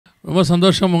ரொம்ப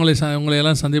சந்தோஷம் உங்களை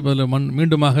எல்லாம் சந்திப்பதில்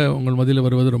மீண்டுமாக உங்கள் மத்தியில்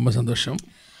வருவது ரொம்ப சந்தோஷம்.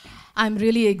 I'm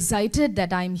really excited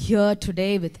that I'm here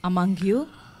today with among you.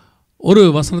 ஒரு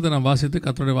வசனத்தை நாம் வாசித்து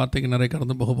கர்த்தருடைய வார்த்தைக்கு நிறைய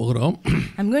கடந்து போகிறோம்.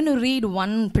 I'm going to read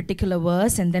one particular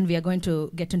verse and then we are going to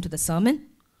get into the sermon.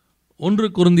 1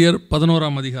 கொரிந்தியர்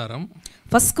 11ஆம் அதிகாரம்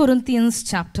 1 Corinthians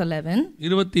chapter 11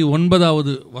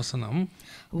 29வது வசனம்,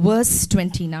 verse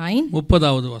 29,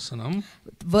 30வது வசனம்,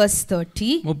 verse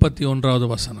 30, 31வது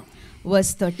வசனம்,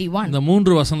 verse 31. இந்த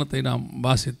மூன்று வசனத்தை நாம்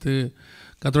வாசித்து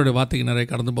கர்த்தருடைய வார்த்தைக்கு நிறைய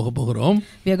கடந்து போகிறோம்.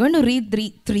 We are going to read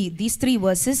these three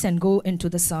verses and go into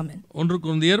the sermon. 1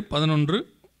 கொரிந்தியர் 11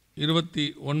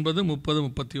 29 30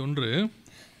 31.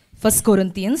 1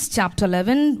 Corinthians chapter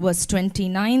 11 verse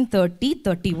 29, 30,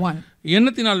 31.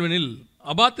 எண்ணத்தினால்வெனில்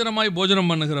அபாத்திரமாய் போஜனம்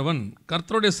பண்ணுகிறவன்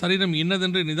கர்த்தருடைய சரீரம்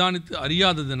இன்னதென்று நிதானித்து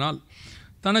அறியாததினால்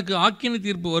தனக்கு ஆக்கினை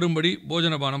தீர்ப்பு வரும்படி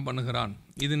போஜனபானம் பண்ணுகிறான்.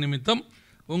 இது நிமித்தம்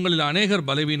உங்களில் அநேகர்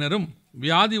பலவீனரும்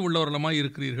வியாதி உள்ளவர்களுமாய்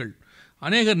இருக்கிறீர்கள்,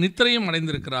 அநேகர் நித்திரையும்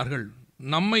அடைந்திருக்கிறார்கள்.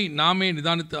 நம்மை நாமே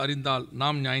நிதானித்து அறிந்தால்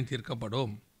நாம் நியாயம்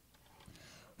தீர்க்கப்படும்.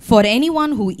 For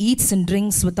anyone who eats and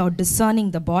drinks without discerning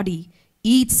the body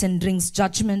eats and drinks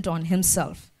judgment on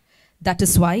himself. That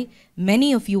is why many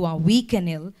of you are weak and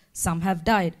ill, some have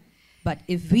died. But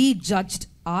if we judged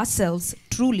ourselves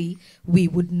truly, we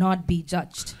would not be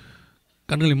judged.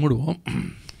 கண்களை மூடுவோம்.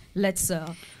 Let's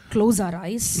close our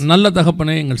eyes. நல்ல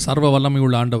தகப்பனே, எங்கள் சர்வ வல்லமை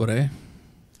உள்ள ஆண்டவரே,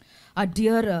 our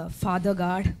dear Father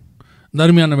God,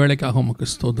 தர்மியான வேளைக்காக உமக்கு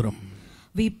ஸ்தோத்திரம்.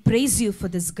 we praise you for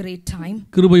this great time.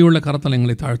 கிருபையுள்ள கரத்தால்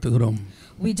எங்களை தாழ்த்துகிறோம்.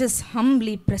 We just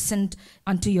humbly present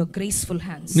unto your graceful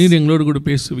hands. நீர் எங்களோடு கூட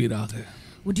பேசுவீராக.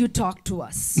 Would you talk to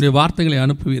us? உம்முடைய வார்த்தைகளை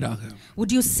அனுப்புவீராக.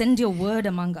 Would you send your word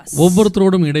among us?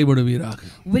 ஒவ்வொருத்தரோடும் இடைபடுவீராக.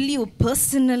 Will you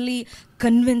personally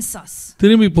convince us?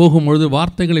 திரும்பி போகும்பொழுது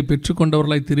வார்த்தைகளை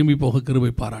பெற்றுக்கொண்டவர்களாய் திரும்பி போக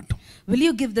கிருபை பாராட்டும். Will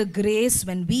you give the grace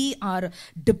when we are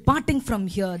departing from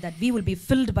here that we will be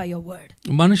filled by your word?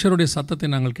 மனுஷருடைய சத்தத்தை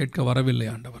நாங்கள் கேட்க வரவில்லை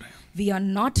ஆண்டவரே. We are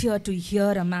not here to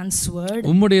hear a man's word.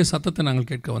 உம்முடைய சத்தத்தை நாங்கள்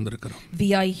கேட்க வந்திருக்கிறோம். We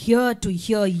are here to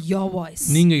hear your voice.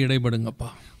 நீங்க இடைபடுங்கப்பா.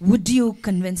 Would you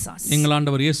convince us? எங்கள்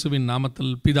ஆண்டவர் இயேசுவின்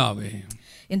நாமத்தில் பிதாவே.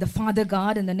 In the Father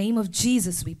God, in the name of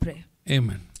Jesus we pray.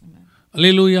 Amen.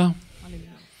 அல்லேலூயா.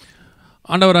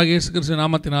 ஆண்டவராகிய இயேசு கிறிஸ்து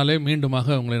நாமத்தினாலே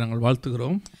மீண்டுமாக உங்களை நாங்கள்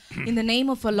வாழ்த்துகிறோம். In the name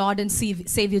of our Lord and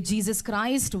Savior Jesus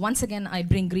Christ, once again I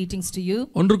bring greetings to you.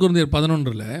 1 கொரிந்தியர்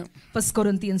 11ல 1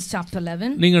 Corinthians chapter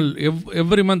 11. நீங்கள்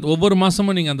every month ஒவ்வொரு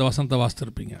மாசமும் நீங்க அந்த வசனத்தை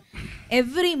வாசித்திருப்பீங்க.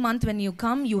 Every month when you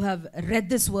come you have read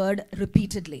this word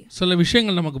repeatedly. சில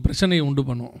விஷயங்கள் நமக்கு பிரச்சனையை உண்டு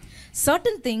பண்ணும்.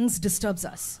 Certain things disturbs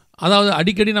us. அதாவது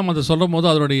அடிக்கடி நம்ம அதை சொல்லும்போது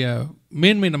அதோடைய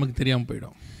மேன்மை நமக்கு தெரியாம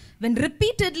போய்டும். When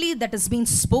repeatedly that has been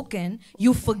spoken,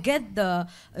 you forget the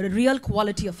real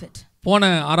quality of it. போன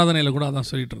ஆராதனையில கூட அதான்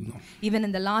சொல்லிட்டு இருந்தோம். Even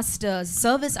in the last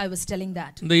service I was telling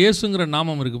that. இந்த இயேசுங்கிற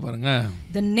நாமம் இருக்கு பாருங்க.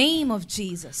 The name of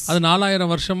Jesus. அது 4000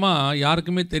 வருஷமா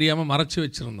யாருக்குமே தெரியாம மறைச்சு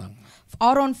வச்சிருந்தாங்க.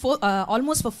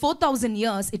 Almost for 4000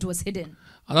 years it was hidden.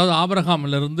 அதாவது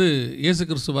ஆபிரகாம்ல இருந்து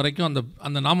இயேசு கிறிஸ்து வரைக்கும்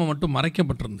அந்த நாமம் மட்டும்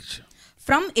மறைக்கப்பட்டிருந்துச்சு.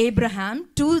 From Abraham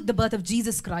to the birth of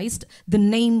Jesus Christ, the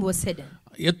name was hidden.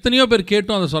 எத்தனையோ பேர்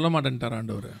கேட்டும் அதை சொல்ல மாட்டேன்ட்டார்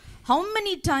ஆண்டவர். How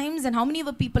many times and how many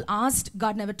other people asked,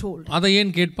 God never told. அதை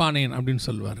ஏன் கேட்பானேன் அப்படினு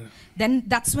சொல்வாரு. Then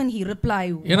that's when he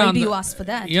replied, why do you ask for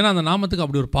that? ஏன்னா அந்த நாமத்துக்கு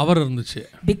அப்படி ஒரு பவர் இருந்துச்சு.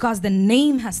 Because the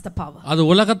name has the power. அது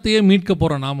உலகத்தையே மீட்க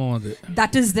போற நாமம் அது.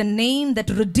 That is the name that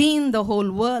redeemed the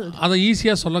whole world. அதை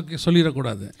ஈஸியா சொல்லிர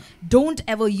கூடாது. Don't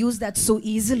ever use that so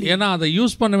easily. ஏன்னா அதை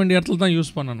யூஸ் பண்ண வேண்டிய இடத்துல தான்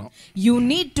யூஸ் பண்ணணும். You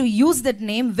need to use that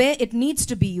name where it needs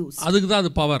to be used. அதுக்கு தான்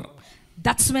அது power.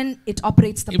 That's when it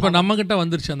operates the power. இப்போ நம்ம கிட்ட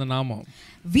வந்துருச்சு அந்த நாமம்.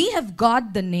 We have got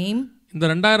the name. இந்த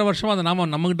 2000 வருஷமா அந்த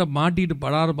நாமம் நம்ம கிட்ட மாட்டிட்டு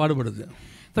பாடுபடுது.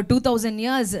 For 2000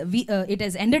 years it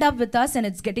has ended up with us and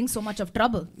it's getting so much of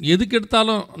trouble. எதுக்கு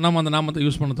எடுத்தாலும் நாம அந்த நாமத்தை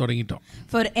யூஸ் பண்ண தொடங்கிட்டோம்.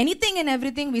 For anything and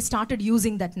everything we started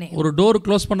using that name. ஒரு டோர்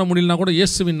க்ளோஸ் பண்ண முடியலனா கூட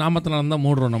இயேசுவின் நாமத்தினால தான்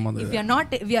மூடுறோம் நம்ம அது.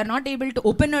 If we are not able to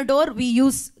open a door, we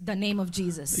use the name of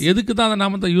Jesus. எதுக்கு தான் அந்த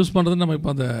நாமத்தை யூஸ் பண்றது நம்ம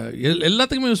இப்ப அந்த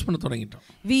எல்லாத்துக்குமே யூஸ் பண்ண தொடங்கிட்டோம்.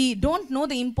 We don't know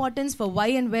the importance for why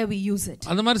and where we use it.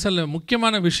 அந்த மாதிரி சில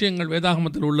முக்கியமான விஷயங்கள்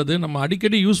வேதாகமத்தில் உள்ளது நம்ம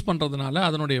அடிக்கடி யூஸ் பண்றதுனால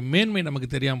அதனுடைய மேன்மை நமக்கு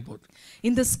தெரியாம போகுது.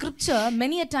 In the scripture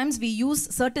many a times we use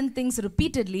certain things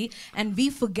repeatedly and we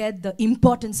forget the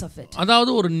importance of it.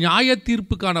 அதாவது ஒரு நியாய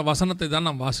தீர்ப்புக்கான வசனத்தை தான்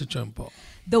நாம் வாசிச்சோம் இப்போ.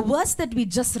 The verse that we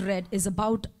just read is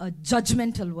about a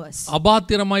judgmental verse.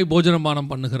 அபாத்திரமாய் போஜனபானம்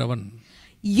பண்ணுகிறவன்.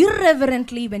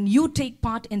 Irreverently when you take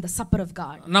part in the supper of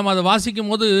God. நாம அதை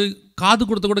வாசிக்கும்போது காது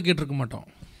கொடுத்து கூட கேட்டிருக்க மாட்டோம்.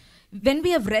 When we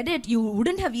have read it, you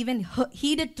wouldn't have even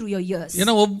heeded through your ears.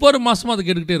 ஏன்னா ஒவ்வொரு மாசமும் அது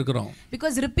கேட்டுக்கிட்டே இருக்கிறோம்.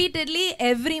 Because repeatedly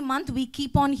every month we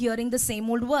keep on hearing the same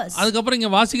old verse. அதுக்கப்புறம்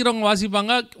இங்க வாசிக்கிறவங்க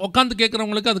வாசிப்பாங்க, உட்கார்ந்து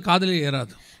கேட்கறவங்களுக்கு அது காதுல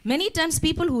ஏறாது. Many times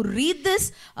people who read this,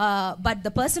 but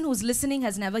the person who's listening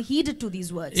has never heeded to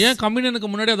these words. ஏன் கம்யூனியனுக்கு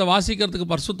முன்னாடி அதை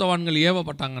வாசிக்கிறதுக்கு பரிசுத்தவான்கள்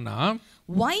ஏவப்பட்டாங்கன்னா,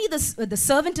 why the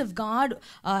servant of God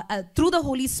through the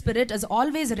Holy Spirit has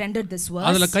always rendered this verse?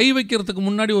 அதுல கை வைக்கிறதுக்கு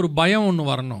முன்னாடி ஒரு பயம் ஒன்னு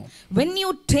வரணும். When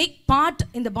you take part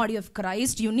in the body of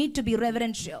Christ, you need to be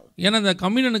reverential. ஏன்னா இந்த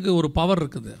கம்யூனியனுக்கு ஒரு பவர்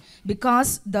இருக்குது.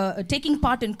 Because the taking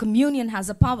part in communion has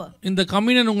a power. இந்த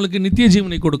கம்யூனியன் உங்களுக்கு நித்திய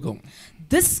ஜீவனை கொடுக்கும்.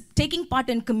 This taking part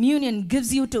in communion gives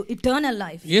you to eternal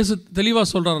life. இயேசு தெளிவா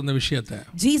சொல்றார் அந்த விஷயத்தை.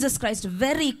 Jesus Christ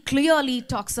very clearly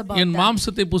talks about என்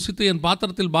மாம்சத்தை புசித்து என்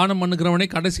பாத்திரத்தில் பானம் பண்ணுகிறவனை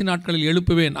கடைசி நாட்களில்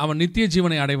எழுப்புவேன், அவன் நித்திய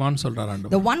ஜீவனை அடைவான் சொல்றார்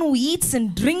ஆண்டவர். The one who eats and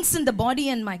drinks in the body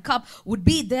and my cup would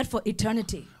be there for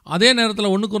eternity. அதே நேரத்துல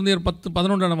 1 கொரிந்தியர்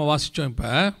 10:11 நம்ம வாசிச்சோம். இப்ப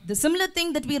the similar thing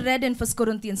that we read in 1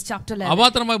 Corinthians chapter 11.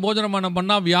 அபாத்திரமாய் போஜனம்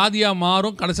பண்ணா வியாதியா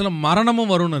மாறும், கடைசில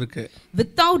மரணமும் வரும்னு இருக்கு.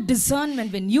 Without discernment,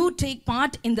 when you take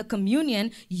part in the communion,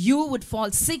 you would fall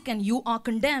sick and you are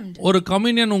condemned. ஒரு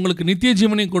கம்யூனியன் உங்களுக்கு நித்திய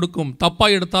ஜீவனையும் கொடுக்கும், தப்பா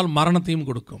எடுத்தால் மரணத்தையும்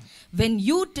கொடுக்கும். When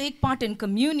you take part in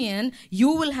communion,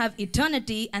 you will have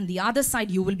eternity, and the other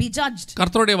side you will be judged.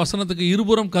 கர்த்தருடைய வசனத்துக்கு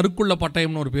இருபுறம் கருக்குள்ள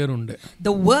பட்டயம்னு ஒரு பேர் உண்டு.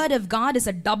 The word of God is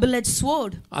a double-edged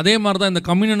sword. அதே மாதிரி தான் இந்த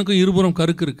கம்யூனியனுக்கு இருபுறம்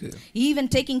கருக்கு இருக்கு. Even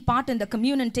taking part in the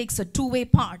communion takes a two-way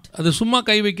part. அது சும்மா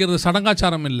கை வைக்கிறது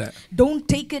சடங்காச்சாரம் இல்ல. Don't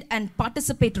take it and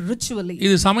participate ritually.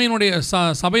 இது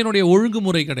சபையினுடைய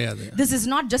ஒழுங்குமுறை கிடையாது. This is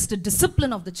not just a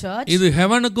discipline of the church. இது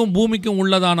ஹெவனுக்கும் பூமிக்கும்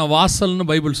உள்ளதான வாசல்னு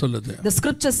பைபிள் சொல்லுது. The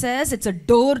scripture says it's a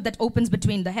door that opens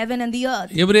between the heaven and the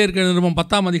earth. எபிரேயர் நிருபம்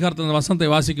 10ஆம் அதிகாரத்துல அந்த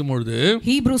வசனத்தை வாசிக்கும் பொழுது,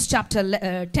 Hebrews chapter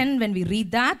 10 when we read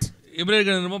that,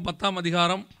 எபிரேயர் நிருபம் 10ஆம்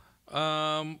அதிகாரம்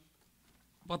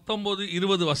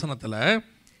 19-20 வசனத்துல,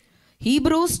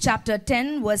 Hebrews chapter 10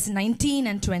 verse 19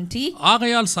 and 20,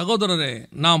 ஆகையால் சகோதரரே,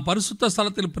 நாம் பரிசுத்த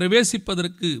ஸ்தலத்தில்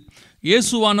பிரவேசிப்பதற்கு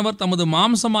இயேசுவானவர் தமது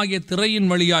மாம்சமாகிய திரையின்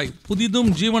வழியாய்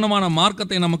புதிதும் ஜீவனமான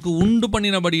மார்க்கத்தை நமக்கு உண்டு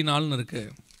பண்ணினபடினால்னு இருக்கு.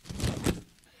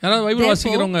 யாராவது பைபிள்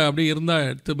வாசிக்கிறவங்க அப்படி இருந்தா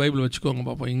எடுத்து பைபிள் வச்சுக்கோங்க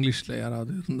பாப்போம். இங்கிலீஷ்ல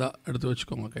யாராவது இருந்தா எடுத்து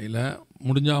வச்சுக்கோங்க கையில.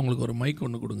 முடிஞ்சா அவங்களுக்கு ஒரு மைக்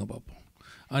ஒன்று கொடுங்க பாப்போம்.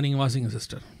 நீங்க வாசிங்க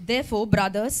sister. Therefore,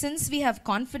 brothers, since we have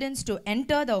confidence to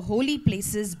enter the holy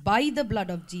places by the blood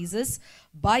of Jesus,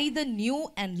 by the new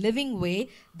and living way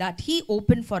that he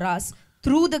opened for us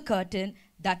through the curtain,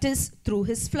 that is through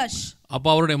his flesh. அப்ப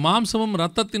அவருடைய மாம்சமும்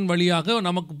இரத்தத்தின் வழியாக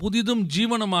நமக்கு புதிதும்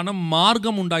ஜீவனமான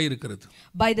மார்க்கம் உண்டாயிருக்கிறது.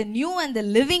 By the new and the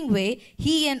living way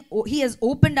he has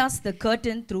opened us the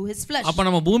curtain through his flesh. அப்ப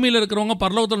நம்ம பூமியில இருக்கிறவங்க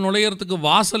பரலோகத்தில் நுழையறதுக்கு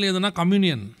வாசல் எதுனா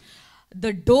communion.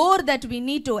 The door that we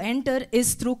need to enter is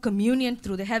through communion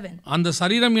through the heaven. அந்த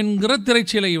சரீரம் என்கிற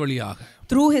திரைச்சீலை வழியாக.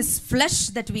 Through his flesh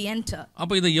that we enter.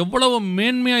 அப்ப இதை எவ்வளவு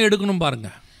மேன்மையா எடுக்கணும்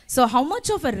பாருங்க. So how much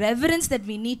of a reverence that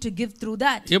we need to give through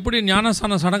that? எப்படி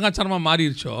ஞானஸ்நானம் சடங்காச்சாரமா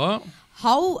மாறிடுச்சோ,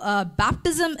 how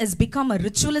baptism has become a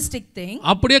ritualistic thing,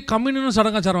 அப்படியே கம்யூனியனும்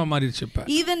சடங்காச்சாரமா மாறிடுச்சு. இப்ப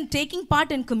even taking part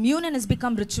in communion has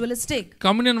become ritualistic.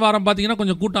 Communion வாரம் பாத்தீங்கன்னா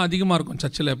கொஞ்சம் கூட்டம் அதிகமா இருக்கும்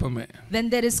சர்ச்சில் எப்பவுமே. When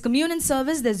there is communion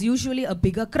service, there's usually a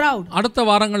bigger crowd. அடுத்த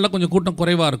வாரங்கள்ல கொஞ்சம் கூட்டம்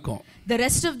குறைவா இருக்கும். The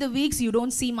rest of the weeks you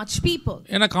don't see much people.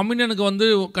 ஏன்னா கம்யூனியனுக்கு வந்து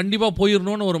கண்டிப்பா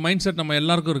போயிரணும்னு ஒரு மைண்ட் செட் நம்ம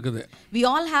எல்லாருக்கும் இருக்குது. We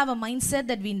all have a mindset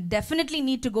that we definitely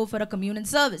need to go for a communion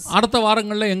service. அடுத்த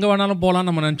வாரங்கள்ல எங்க வேணாலும் போலாம்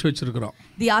நம்ம நினைச்சு வச்சிருக்கோம்.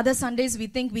 The other Sundays we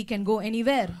think we can go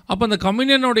anywhere. அப்ப அந்த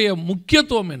கம்யூனியனுடைய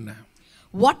முக்கியத்துவம் என்ன?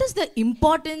 What is the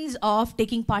importance of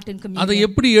taking part in communion? அதை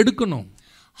எப்படி எடுக்கணும்?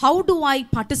 How do I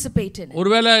participate in it?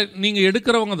 ஒருவேளை நீங்க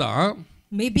எடுக்கிறவங்க தான்.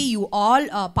 Maybe you all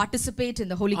participate in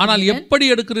the Holy ஆனால் Communion. எப்படி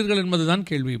எடுக்கிறீர்கள் என்பதுதான்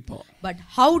கேள்வி இப்போ. But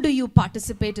how do you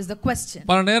participate is the question.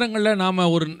 பல நேரங்கள்ல நாம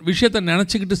ஒரு விஷயத்தை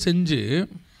நினைச்சிக்கிட்டு செஞ்சு,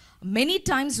 many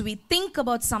times we think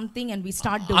about something and we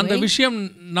start doing. அந்த விஷயம்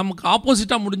நமக்கு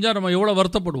ஆப்போசிட்டா முடிஞ்சா நம்ம எவ்வளவு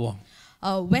வருத்தப்படுவோம்.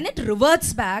 When it reverts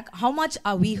back, how much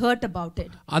are we hurt about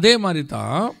it? அதே மாதிரி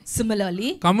தான் Similarly,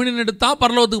 கம்யூனியன் எடுத்தா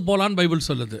பரலோகத்துக்கு போலான்னு பைபிள்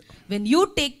சொல்லுது. when you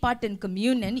take part in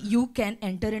communion, you can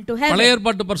enter into heaven. பழைய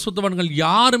ஏற்பாட்டு பரிசுத்தவான்கள்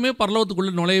யாருமே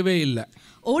பரலோகத்துக்குள்ள நுழையவே இல்லை.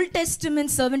 Old Testament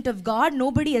servant of God,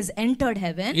 nobody has entered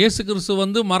heaven. இயேசு கிறிஸ்து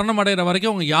வந்து மரணம் அடைகிற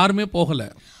வரைக்கும் அவங்க யாருமே போகல.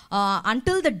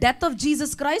 Until the death of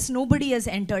Jesus Christ, nobody has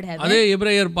entered heaven. அதே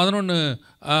எபிரேயர்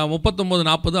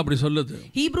 11:39-40 அப்படி சொல்லுது.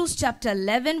 Hebrews chapter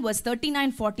 11 verse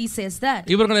 39-40 says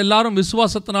that இவர்கள் எல்லாரும்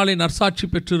விசுவாசத்தினாலே நற்சாட்சி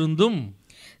பெற்றிருந்தும்,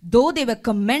 though they were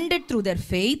commended through their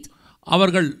faith,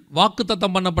 அவர்கள்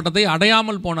வாக்குத்தத்தம் பண்ணப்பட்டதை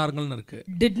அடையாமல் போனார்கள்னு இருக்கு.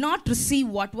 did not receive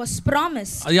what was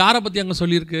promised. அது யாரை பத்தி அங்க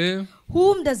சொல்லியிருக்கு?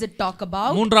 Whom does it talk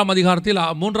about? 3ஆம் அதிகாரத்தில்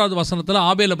 3வது வசனத்துல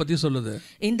ஆபேலை பத்தி சொல்லுது.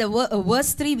 In the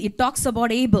verse 3 it talks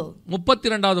about Abel.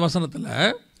 32வது வசனத்துல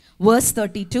Verse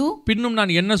 32. பின்னும்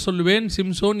நான் என்ன சொல்லுவேன்,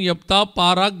 சிம்சோன், யெப்தா,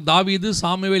 பாராக், தாவீது,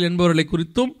 சாமுவேல் என்பவர்களை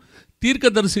குறித்தும்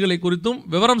தீர்க்கதரிசிகளை குறித்தும்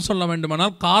விவரம் சொல்ல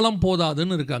வேண்டுமானால் காலம்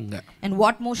போதாதுன்னு இருக்காங்க. And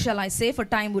what more shall I say, for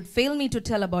time would fail me to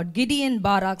tell about Gideon,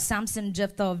 Barak, Samson,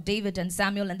 Jephthah of David, and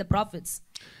Samuel and the prophets.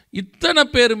 இத்தனை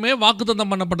பேருமே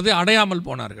வாக்குத்தத்தம் பண்ணப்பட்டதை அடையாமல்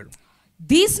போனார்கள்.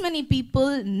 These many people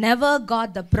never got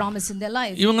the promise in their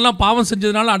life. இவங்கெல்லாம் பாவம்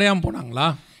செஞ்சதுனால அடையாம போனாங்களா?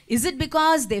 Is it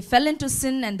because they fell into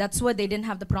sin and that's why they didn't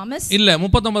have the promise? இல்ல,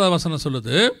 39வது வசனம்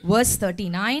சொல்லுது, Verse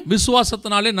 39.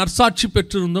 விசுவாசத்தினாலே நற்சாட்சி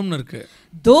பெற்றிருந்தோம்னு இருக்கு.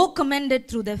 Though commended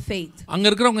through their faith. அங்க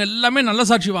இருக்கிறவங்க எல்லாமே நல்ல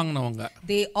சாட்சி வாங்குனவங்க.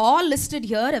 They all listed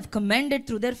here have commended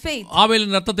through their faith.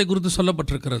 ஆபேலின் இரத்தத்தை குறித்து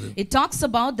சொல்லப்பட்டிருக்கிறது. It talks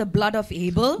about the blood of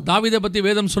Abel. தாவீதை பத்தி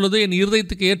வேதம் சொல்லுது, என்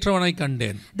இருதயத்துக்கு ஏற்றவனாய்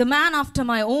கண்டேன். The man after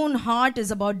my own heart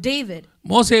is about David.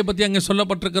 மோசேயை பத்தி அங்கே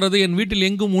சொல்லப்பட்டிருக்கிறது, என் வீட்டில்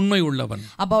எங்கும் உண்மை உள்ளவன்.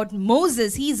 About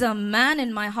Moses, he is a man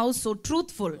in my house so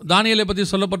truthful. தானியேலை பத்தி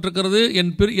சொல்லப்பட்டிருக்கிறது,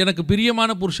 எனக்கு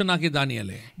பிரியமான புருஷனாகிய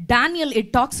தானியேலே. Daniel, it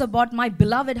talks about my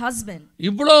beloved husband.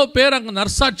 இவ்வளவு பேர் அங்க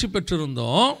நற்சாட்சி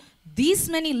பெற்றிருந்தோம். These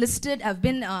many listed have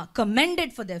been commended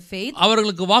for their faith.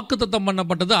 அவர்களுக்கு வாக்குத்தத்தம்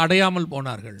பண்ணப்பட்டது அடையாமல்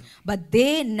போனார்கள். But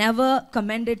they never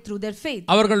commended through their faith.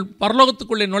 அவர்கள்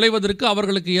பரலோகத்துக்குள்ளே நுழைவதற்கு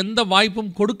அவர்களுக்கு எந்த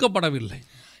வாய்ப்பும் கொடுக்கப்படவில்லை.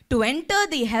 To enter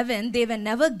the heaven, they were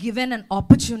never given an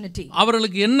opportunity.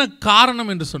 அவர்களுக்கு என்ன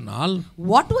காரணம் என்று சொன்னால்,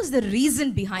 what was the reason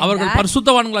behind அவர்கள் that?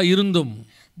 பரிசுத்தவான்களாய் இருந்தும்,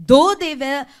 though they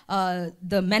were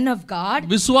the men of God,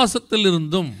 விசுவாசத்தில்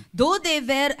இருந்தும், though they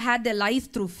had their life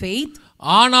through faith,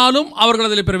 ஆனாலும் அவர்கள்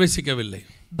அதில் பிரவேசிக்கவில்லை.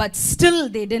 but still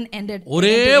they didn't enter.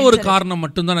 ஒரே ஒரு காரணம்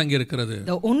மட்டும் தான் அங்க இருக்கிறது.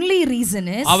 The only reason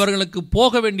is அவர்களுக்கு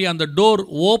போக வேண்டிய அந்த டோர்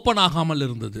ஓபன் ஆகாமல்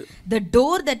இருந்தது. the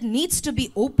door that needs to be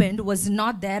opened was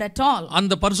not there at all.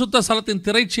 அந்த பரிசுத்த ஸ்தலத்தின்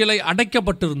திரைச்சீலை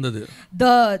அடைக்கப்பட்டிருந்தது.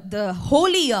 The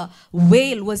holy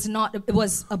veil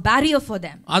was a barrier for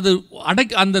them. அது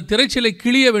அந்த திரைச்சீலை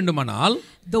கிழிய வேண்டுமானால்,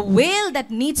 the veil that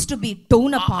needs to be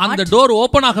torn apart, அந்த டோர்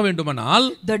ஓபன் ஆக வேண்டுமானால்,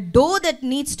 the door that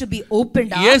needs to be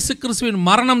opened up, இயேசு கிறிஸ்துவின்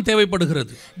மரணம்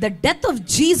தேவைப்படுகிறது. the death of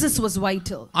Jesus was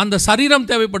vital. அந்த சரீரம்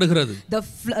தேவைப்படுகிறது.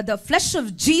 The flesh of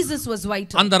Jesus was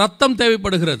vital. அந்த இரத்தம்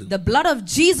தேவைப்படுகிறது. The blood of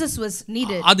Jesus was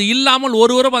needed. அது இல்லாமல்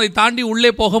ஒருவரும் அதை தாண்டி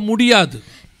உள்ளே போக முடியாது.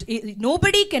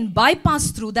 Nobody can bypass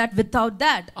through that without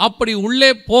that. அப்படி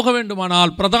உள்ளே போக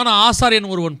வேண்டுமானால் பிரதான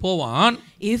ஆசாரியன் ஒருவன் போவான்.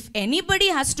 If anybody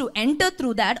has to enter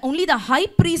through that, only the high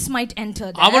priest might enter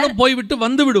there. அவனும் போய் விட்டு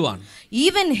வந்து விடுவான்.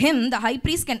 Even him, the high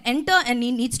priest, can enter and he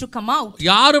needs to come out.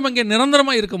 யாரும் அங்கே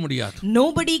நிரந்தரமா இருக்க முடியாது.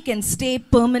 Nobody can stay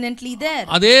permanently there.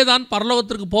 அதேதான்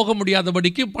பரலோகத்திற்கு போக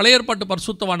முடியாதபடிக்கு பழைய ஏற்பாட்டு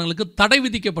பரிசுத்தவான்களுக்கு தடை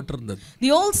விதிக்கப்பட்டிருந்தது.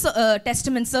 The Old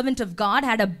Testament servant of God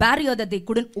had a barrier that they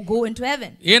couldn't go into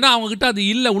heaven. ஏனா அவங்க கிட்ட அது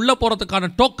இல்ல, உள்ள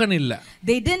போறதுக்கான டோக்கன் இல்ல.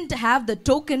 They didn't have the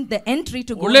token, the entry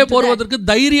to go உள்ளே into போவதற்கு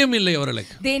தைரியம் இல்லை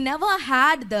அவர்களுக்கு. They never had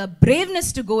the braveness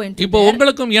to go into இப்போ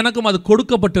உங்களுக்கும் எனக்கும் அது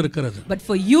கொடுக்கப்பட்டிருக்கிறது. But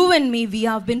for you and me, we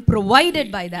have been provided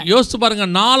by that. யோசிச்சு பாருங்க,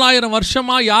 4000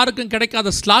 வருஷமா யாருக்கும்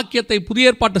கிடைக்காத ஸ்லாக்கியத்தை புதிய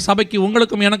ஏற்பாட்டு சபைக்கு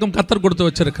உங்களுக்கும் எனக்கும் கர்த்தர் கொடுத்து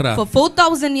வச்சிருக்கிறார். For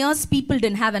 4000 years people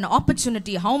didn't have an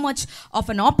opportunity. How much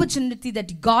of an opportunity that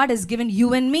God has given you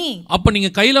and me? அப்ப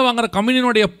நீங்க கையில வாங்குற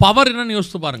கம்யூனியனுடைய பவர் என்னன்னு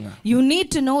யோசிச்சு பாருங்க. You need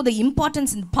to know the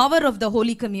importance and power of the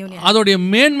Holy Communion. அதோட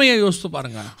மேன்மையை யோசிச்சு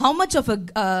பாருங்க. How much of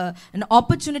an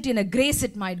opportunity and a grace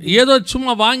it might be. ஏதோ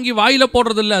சும்மா வாங்கி வாயில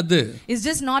போடுறது இல்ல அது. It's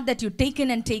just not that you take in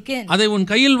and take in. அதை உன்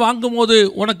கையில் வாங்கும்போது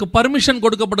உனக்கு பர்மிஷன்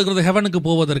கொடுக்கப்படுகிறது ஹெவனுக்கு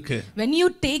போவதற்கு. When you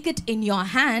take it in your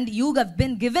hand, you have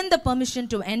been given the permission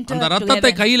to enter அந்த to இரத்தத்தை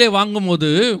heaven. கையிலே வாங்கும்போது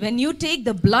When you take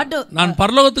the blood, நான்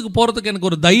பரலோகத்துக்கு போறதுக்கு எனக்கு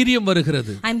ஒரு தைரியம்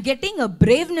வருகிறது. I'm getting a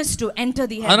braveness to enter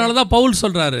the heaven. அதனால தான் பவுல்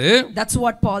சொல்றாரு, That's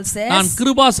what Paul says. நான்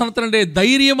கிருபாசனத்திலே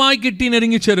தைரியமாய் கிட்டி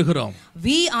நெருங்கி சேருகிறோம்.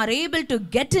 We are able to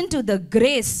get into the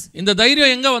grace. இந்த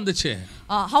தைரியம் எங்க வந்துச்சு?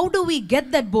 How do we get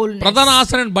that boldness? பிரதான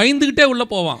ஆசாரியன் பயந்துகிட்டே உள்ள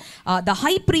போவான். The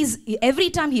high priest, every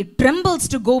time he trembles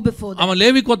to go before them. அவன்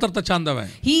லேவி கோத்திரத்தை சார்ந்தவன்.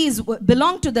 He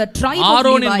belong to the tribe of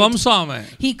ஆரோனின் Levi. வம்சம் அவன்.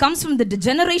 He comes from the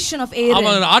generation of Aaron.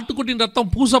 அவன் ஆட்டுக்குட்டியின் ரத்தம்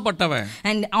பூசப்பட்டவன்.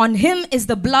 And on him is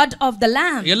the blood of the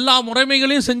lamb. எல்லா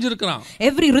முறைமைகளையும் செஞ்சிருக்கான்.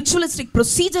 Every ritualistic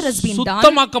procedure has been done.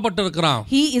 சுத்தமாக்கப்பட்டிருக்கான்.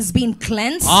 He is being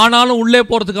cleansed. ஆனாலும் உள்ளே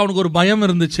போறதுக்கு அவனுக்கு ஒரு பயம்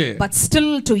இருந்துச்சு. But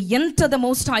still to enter the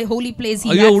most high holy place,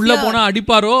 he ஐயோ had உள்ள fear. போனா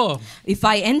அடிப்பாரோ? If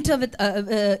I enter with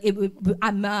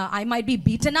I might be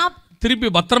beaten up. திருப்பி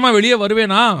பத்திரமா வெளியே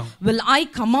வருவேனா? Will I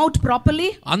come out properly?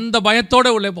 அந்த பயத்தோட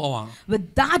உள்ளே போவான். With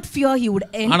that fear he would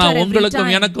enter ஆனா every உங்களுக்கும்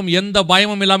time. எனக்கும் எந்த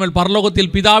பயமும் இல்லாமல்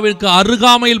பரலோகத்தில் பிதாவிற்கு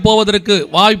அருகாமையில் போவதற்கு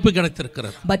வாய்ப்பு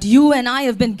கிடைத்திருக்கிறது. But you and I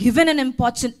have been given an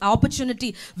opportunity.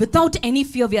 Without any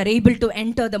fear we are able to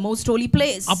enter the most holy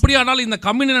place. அப்படியானால் இந்த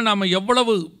கம்யூனியனை நாம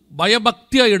எவ்வளவு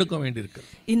பயபக்தியா எடுக்க வேண்டியிருக்கு.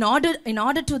 In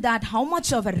order to that, how much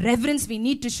of a reverence we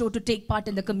need to show to take part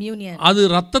in the communion. அது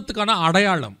இரத்தத்துக்கான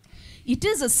அடையாளம். It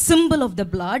is a symbol of the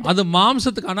blood. அது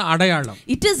மாம்சத்துக்கான அடையாளம்.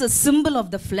 It is a symbol of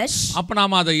the flesh. அப்ப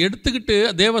நாம அதை எடுத்துக்கிட்டு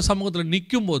தேவ சமூகத்துல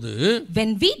நிக்கும்போது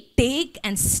when we take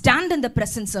and stand in the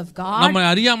presence of God, நம்ம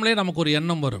அறியாமலே நமக்கு ஒரு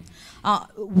எண்ணம் வரும்.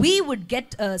 We would get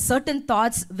certain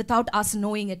thoughts without us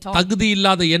knowing it all. தகுதி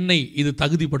இல்லாத என்னை இது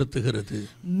தகுதிப்படுத்துகிறது.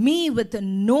 Me with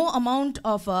no amount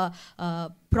of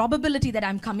probability that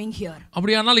I'm coming here.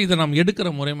 அப்படியானால் இதை நாம் எடுக்கிற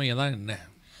முறைமை தான் என்ன?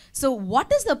 So what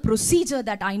is the procedure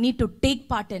that I need to take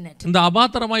part in it? இந்த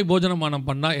அபாத்திரமாய் போஜனமானம்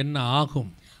பண்ணா என்ன ஆகும்?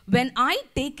 When I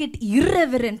take it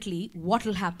irreverently, what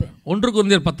will happen? 1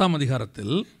 கொரிந்தியர் 10ஆம்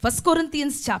அதிகாரத்தில் 1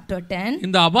 Corinthians chapter 10,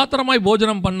 இந்த அபாத்திரமாய்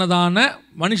போஜனம் பண்ணதான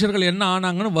மனுஷர்கள் என்ன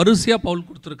ஆனாங்கன்னு வரிசையா பவுல்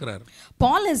கொடுத்திருக்கிறார்.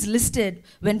 Paul has listed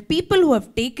when people who have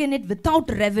taken it without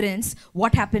reverence,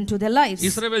 what happened to their lives.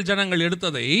 இஸ்ரவேல் ஜனங்கள்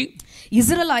எடுத்ததை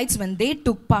Israelites, when they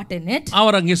took part in it,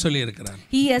 அவர் அங்கே சொல்லி இருக்கிறார்.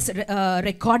 he has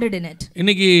recorded in it.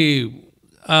 இன்னைக்கு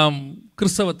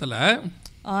கிறிஸ்தவத்துல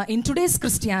In today's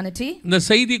Christianity, இந்த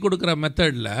செய்தி கொடுக்கிற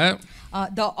மெத்தட்ல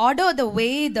the order, the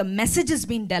way the message is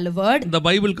being delivered, இந்த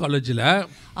பைபிள் காலேஜ்ல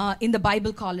in the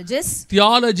Bible colleges,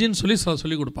 தியாலஜின்னு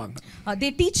சொல்லி கொடுப்பாங்க.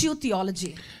 They teach you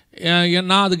theology.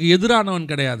 நான் அதுக்கு எதிரானவன்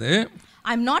கிடையாது.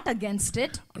 I'm not against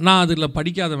it. நான் அதுல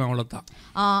படிக்காதவன் அவ்வளவுதான்.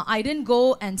 I didn't go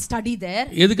and study there.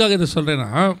 எதுக்காக இதை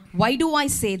சொல்றேன்னா, why do I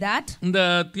say that? இந்த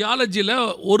தியாலஜில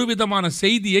ஒரு விதமான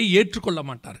செய்தியை ஏற்றுக்கொள்ள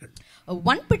மாட்டார்கள்.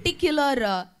 One particular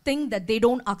thing that they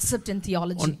don't accept in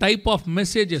theology. One type of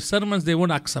message, sermons they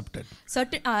won't accept it.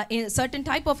 Certain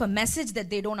type of a message that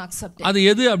they don't accept it. அது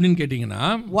எது அப்படினு கேட்டிங்கனா,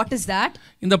 what is that?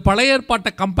 இந்த பழைய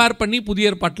ஏற்பாட்டை compare பண்ணி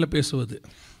புதிய ஏற்பாட்டில பேசுவது.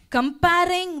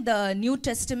 Comparing the New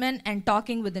Testament and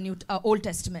talking with the Old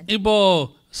Testament. இப்போ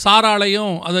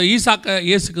சாராளையும் அத ஈசாக்க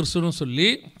இயேசு கிறிஸ்துன்னு சொல்லி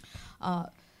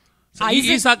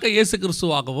ஈசாக்க இயேசு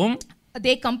கிறிஸ்துவாகவும்,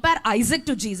 they compare Isaac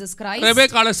to Jesus Christ.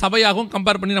 ரெபெக்காளை சபையாகவும்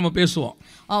compare பண்ணி நம்ம பேசுவோம்.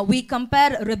 We compare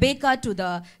Rebecca to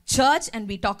the church and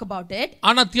we talk about it.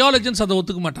 ஆனா தியாலஜியன்ஸ் அதை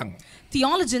ஒத்துக்க மாட்டாங்க.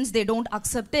 Theologians, they don't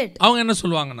accept it. அவங்க என்ன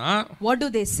சொல்வாங்கன்னா, what do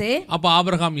they say? அப்ப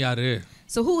ஆபிரகாம் யாரு?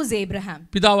 So who is Abraham?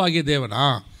 பிதாவாகிய தேவனா?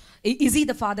 Is he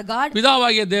the father God?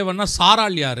 பிதாவாகிய தேவனா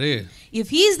சாராள் யாரு? If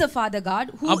he is the father God,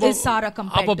 who is Sarah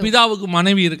compared அப்ப to? பிதாவுக்கு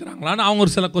மனைவி இருக்கறாங்களான்னு அவங்க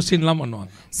ஒரு சில क्वेश्चनலாம்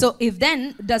பண்ணுவாங்க. So if then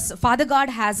does father God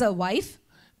has a wife?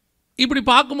 இப்படி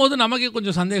பாக்கும்போது நமக்கே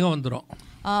கொஞ்சம் சந்தேகம் வந்துரும்.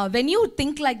 When you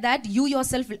think like that, you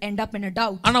yourself will end up in a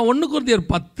doubt. ஆனா 1 கொரிந்தியர்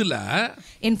 10ல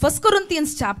in 1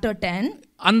 Corinthians chapter 10,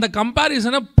 அந்த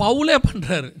கம்பேரிசனை பவுலே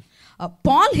பண்றாரு.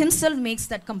 Paul himself makes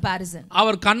that comparison.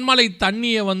 அவர் கன்மலை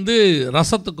தண்ணியை வந்து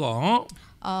ரசத்துக்கும்,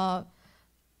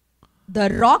 the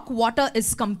rock water is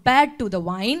compared to the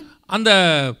wine. அந்த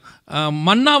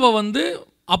மன்னாவை வந்து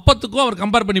அப்பத்துக்கும் அவர்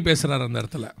கம்பேர் பண்ணி பேசுறாரு அந்த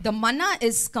இடத்துல. The manna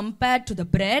is compared to the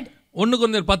bread. 1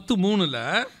 கொரிந்தியர் 10:3ல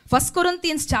 1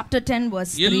 Corinthians chapter 10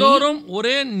 verse 3, எல்லோரும்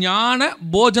ஒரே ஞான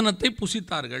போஜனத்தை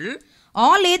புசித்தார்கள்,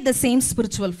 all ate the same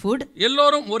spiritual food,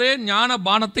 எல்லோரும் ஒரே ஞான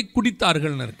பானத்தை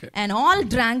குடித்தார்கள்னு இருக்கு. and all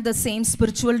drank the same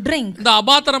spiritual drink. இந்த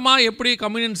அபாத்திரமா எப்படி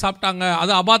கம்யூனியன் சாப்பிட்டாங்க,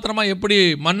 அது அபாத்திரமா எப்படி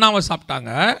மன்னாவை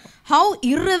சாப்பிட்டாங்க, how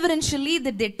irreverentially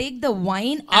did they take the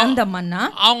wine and the manna,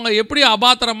 அவங்க எப்படி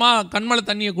அபாத்திரமா கன்மலை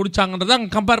தண்ணியை குடிச்சாங்கன்றத அங்க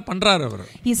கம்பேர் பண்றாரு அவர்.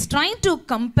 he is trying to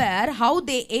compare how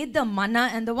they ate the manna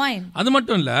and the wine. அது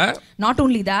மட்டும் இல்ல, not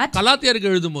only that,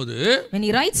 கலாத்தியருக்கு எழுதும்போது when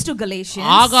he writes to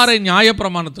Galatians, ஆகாரை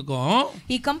நியாயப்பிரமாணத்துக்கும்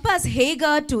he compares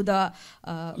Hagar to the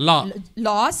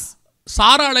laws,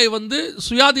 சாராளை வந்து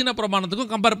சுயாதீன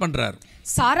பிரமாணத்துக்கும் கம்பேர் பண்றார்.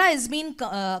 Sarah is being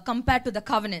compared to the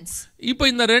covenants. இப்போ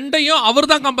இந்த ரெண்டையும்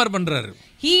அவர்தான் கம்பேர் பண்றாரு.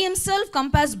 He himself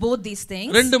compares both these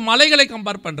things. ரெண்டு மலைகளை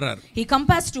கம்பேர் பண்றார். He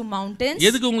compares two mountains.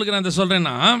 எதுக்கு உங்களுக்கு நான் இத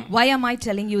சொல்றேன்னா, why am I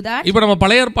telling you that? இப்போ நம்ம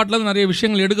பழைய ஏற்பாட்டுல நிறைய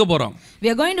விஷயங்கள் எடுக்க போறோம்.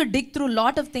 We are going to dig through a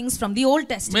lot of things from the Old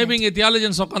Testament. Maybe இங்க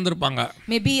theologians உட்கார்ந்திருப்பாங்க.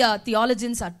 Maybe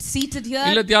theologians are seated here.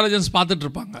 இல்ல theologians பார்த்துட்டு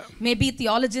இருப்பாங்க. Maybe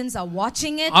theologians are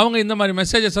watching it. அவங்க இந்த மாதிரி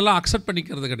மெசேजेस எல்லாம் அக்செப்ட்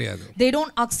பண்ணிக்கிறது கிடையாது. They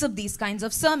don't accept these kinds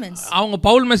of sermons. அவங்க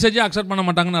பவுல் மெசேஜை அக்செப்ட் பண்ண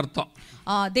மாட்டாங்கன்னு அர்த்தம்.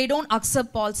 They don't accept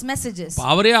Paul's messages.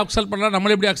 அவரே அக்செப்ட் பண்ணா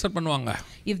நம்மள எப்படி அக்செப்ட் பண்ணுவாங்க?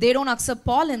 If they don't accept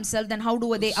Paul himself, then how do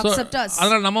they accept us?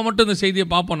 அதனால நம்ம மட்டும் இந்த செய்தியை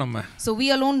பாப்போம் நம்ம. So we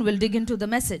alone will dig into the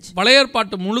message. பழைய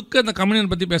ஏற்பாட்டு முழுக்க இந்த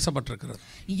கம்யூனியன் பத்தி பேசப்பட்டிருக்கிறது.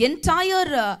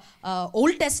 Entire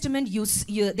Old Testament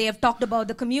they have talked about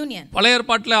the communion. பழைய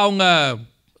ஏற்பாட்டுல அவங்க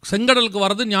செங்கடலுக்கு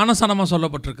வரது ஞானஸ்நானமா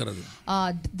சொல்லப்பட்டிருக்கிறது.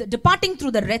 Departing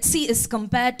through the Red Sea is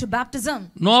compared to baptism.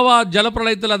 Noah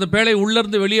ஜலப்பிரளயத்தில் அந்த பேழை உள்ள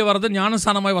இருந்து வெளியே வரது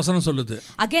ஞானஸ்நானமாய் வசனம் சொல்லுது.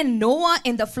 Again Noah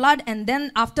in the flood and then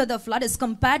after the flood is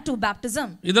compared to baptism.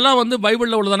 இதெல்லாம் வந்து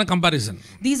பைபிள்ல உள்ளதான comparison.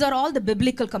 These are all the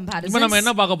biblical comparisons. இப்போ நம்ம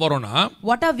என்ன பார்க்க போறோம்னா,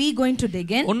 what are we going to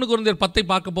dig in? 1 கொரிந்தியர் 10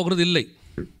 பார்க்க போகிறது இல்லை.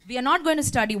 We are not going to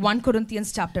study 1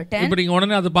 Corinthians chapter 10. இப்போ நீங்க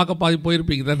உடனே அது பார்க்க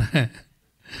போயிருப்பீங்க தானே.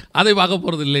 அதை பார்க்க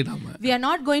போறது இல்லை நாம. We are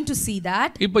not going to see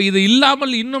that. இப்போ இது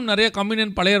இல்லாமல் இன்னும் நிறைய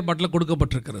கம்யூனியன் பழைய ஏற்பாட்டில்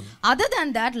கொடுக்கப்பட்டிருக்கிறது. Other than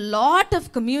that, lot of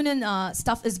communion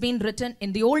stuff is being written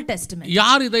in the Old Testament.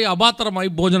 யார் இதை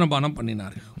அபாத்திரமாய் போஜனபானம்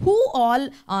பண்ணினார்கள்? Who all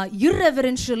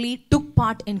irreverentially took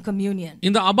part in communion?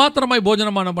 இந்த அபாத்திரமாய்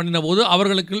போஜனபானம் பண்ணின போது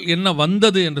அவர்களுக்கு என்ன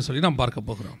வந்தது என்று சொல்லி நாம் பார்க்க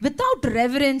போகிறோம். Without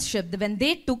reverence, when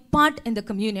they took part in the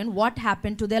communion, what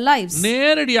happened to their lives?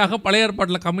 நேரடியாக பழைய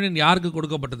ஏற்பாட்டில் கம்யூனியன் யாருக்கு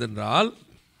கொடுக்கப்பட்டது என்றால்,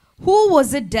 who was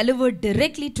it delivered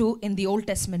directly to in the Old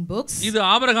Testament books? இது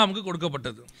ஆபிரகாமுக்கு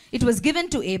கொடுக்கப்பட்டது. It was given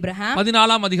to Abraham.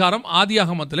 14ஆம் அதிகாரம்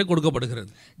ஆதியாகமத்திலே கொடுக்கப்படுகிறது.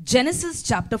 Genesis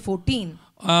chapter 14.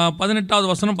 18வது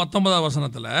வசனம் 19வது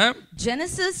வசனத்துல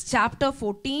Genesis chapter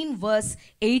 14 verse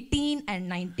 18 and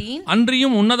 19.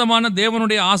 அன்றியும் உன்னதமான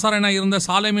தேவனுடைய ஆசாரியனாய் இருந்த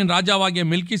சாலேமின் ராஜாவாகிய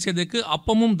மெல்கிசேதேக்கு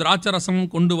அப்பமும்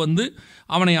திராட்சரசமும் கொண்டு வந்து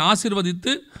அவனை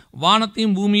ஆசீர்வதித்து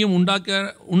வானத்தையும்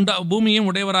பூமியையும்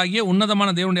உடையவராகிய உன்னதமான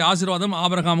தேவனுடைய ஆசீர்வாதம்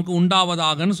ஆபிரகாமுக்கு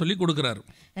உண்டாவதாகன்னு சொல்லி கொடுக்கிறார்.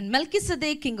 And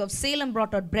Melchizedek, king of Salem,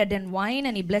 brought out bread and wine,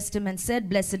 and he blessed him and said,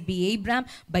 Blessed be Abraham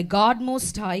by God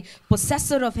Most High,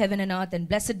 possessor of heaven and earth, and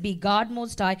blessed be God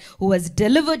Most High, who has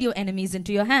delivered your enemies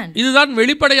into your hand. இதுதான்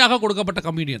வெளிப்படையாக கொடுக்கப்பட்ட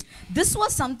communion. This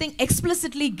was something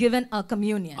explicitly given a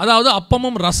communion. அதாவது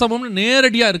அப்பமும் ரசமும்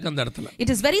நேரடியா இருக்கு அந்த இடத்துல.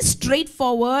 It is very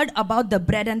straightforward about the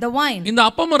bread and the wine. இந்த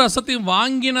அப்பமும் ரசத்தையும்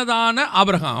வாங்கினதான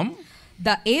Abraham,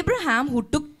 the Abraham who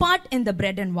took part in the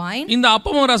bread and wine, இந்த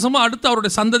அப்பமும் ரசமும் அடுத்து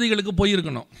அவருடைய சந்ததிகளுக்கு போய்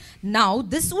இருக்கணும். now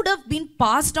this would have been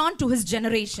passed on to his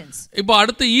generations. இப்போ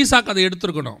அடுத்து ஈசாக் அதை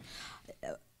எடுத்துக்கணும்.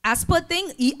 As per thing,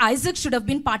 Isaac should have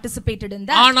been participated in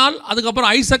that. ஆனால் அதுக்கு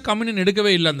அப்புறம் ஐசக் கம்யூனியன்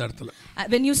எடுக்கவே இல்லை அந்த இடத்துல.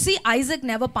 When you see Isaac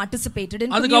never participated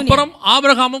in அதுக்கு communion. அப்புறம்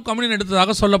ஆபிரகாமும் கம்யூனியன்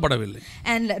எடுத்ததாக சொல்லப்படவில்லை.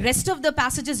 And rest of the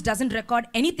passages doesn't record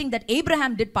anything that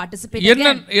Abraham did participate என்ன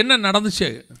again. என்ன நடந்துச்சு?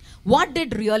 What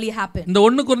did really happen? இந்த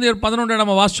 1 கொரிந்தியர் 11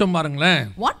 நம்ம வாசிச்சோம் பாருங்களேன்.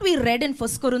 What we read in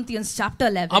 1 Corinthians chapter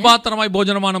 11. அபாத்திரமாய்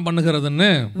போஜனமானம் பண்ணுகிறதுன்னு.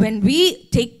 When we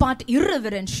take part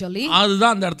irreverentially.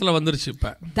 அதுதான் அந்த இடத்துல வந்துருச்சு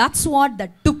இப்ப. That's what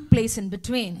that took place in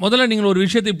between. முதல்ல நீங்க ஒரு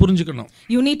விஷயத்தை புரிஞ்சுக்கணும்.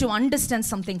 You need to understand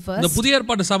something first. இந்த புதிய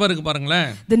ஏற்பாட்டு சபை இருக்கு பாருங்களேன்.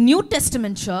 The New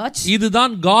Testament church.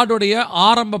 இதுதான் காடோடைய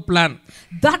ஆரம்ப plan.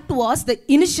 That was the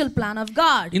initial plan of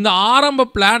God. இந்த ஆரம்ப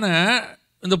பிளானை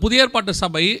இந்த புதிய ஏற்பாட்டு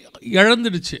சபை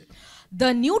இழந்துடுச்சு. The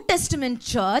New Testament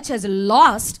church has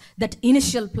lost that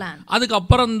initial plan. அதுக்கு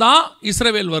அப்புறம் தான்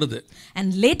இஸ்ரவேல் வருது. And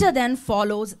later then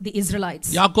follows the Israelites.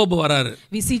 யாக்கோபு வராரு.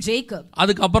 We see Jacob.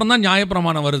 அதுக்கு அப்புறம் தான்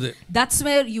நியாயப்பிரமாணம் வருது. That's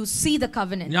where you see the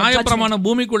covenant. நியாயப்பிரமாணம்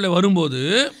பூமிக்குள்ள வரும்போது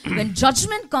when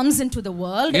judgment comes into the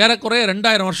world, ஏறக்குறைய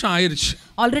 2000 வருஷம் ஆயிருச்சு.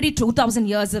 already 2000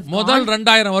 years have முதல் gone.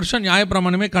 2000 வருஷம்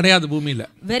நியாயப்பிரமாணமே கிடையாது பூமியில.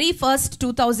 Very first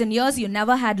 2000 years you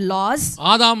never had laws.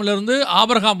 ஆதாம்ல இருந்து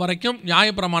ஆபிரகாம் வரைக்கும்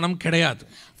நியாயப்பிரமாணம் கிடையாது.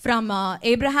 From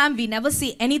Abraham we never see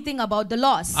anything about the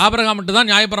laws. ஆபிரகாமுக்கு தான்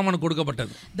நியாயப்பிரமாணம்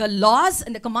கொடுக்கப்பட்டது. The laws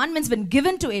and the commandments when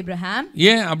given to Abraham.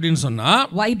 ஏன் அப்படினு சொன்னா,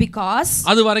 why? Because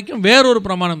அது வரைக்கும் வேறொரு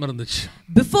பிரமாணம் இருந்துச்சு.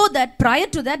 Before that, prior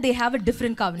to that, they have a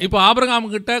different covenant. இப்போ ஆபிரகாம்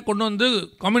கிட்ட கொண்டு வந்து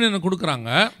கம்யூனியனை கொடுக்கறாங்க.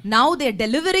 Now they are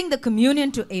delivering the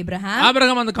communion to Abraham.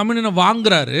 Abraham அந்த கம்யூனியனை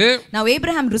வாங்குறாரு. Now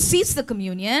Abraham receives the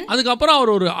communion. அதுக்கு அப்புறம்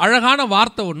அவர் ஒரு அழகான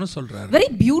வார்த்தை ஒன்னு சொல்றாரு. Very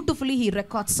beautifully he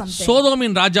records something.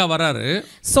 சோதோமின் ராஜா வராரு.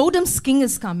 Sodom's king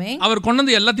is coming. அவர் கொண்டு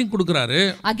வந்து எல்லாத்தையும் கொடுக்கறாரு.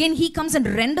 Again he comes and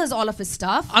renders all of his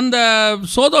stuff. அந்த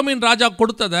சோதோமின் ராஜா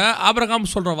கொடுத்தத ஆபிரகாம்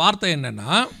சொல்ற வார்த்தை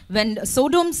என்னன்னா, when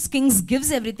Sodom's king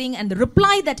gives everything and the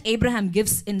reply that Abraham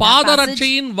gives in that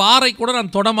பாதரட்சையின் வாரை கூட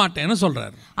நான் தொட மாட்டேன்னு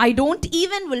சொல்றாரு. I don't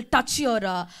even will touch your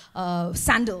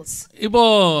sandals. இப்போ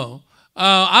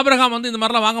ஆபிரகாம் வந்து இந்த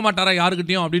மாதிரிலாம் வாங்க மாட்டாரா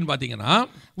யாருக்கிட்டையும் அப்படின்னு பாத்தீங்கன்னா,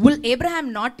 will Abraham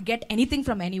not get anything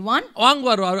from anyone?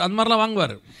 வாங்குவார், அந்த மாதிரிலாம்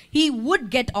வாங்குவார். He would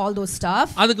get all those stuff.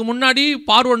 அதுக்கு முன்னாடி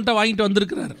பார்வோன்ட்ட வாங்கிட்டு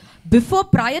வந்திருக்கிறார். Before,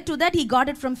 prior to that, he got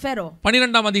it from Pharaoh.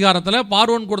 12ஆம் அதிகாரத்துல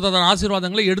பார்வோன் கொடுத்த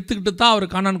ஆசீர்வாதங்களை எடுத்துக்கிட்டு தான் அவர்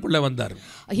கானானுக்குள்ள வந்தார்.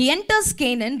 He enters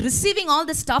Canaan receiving all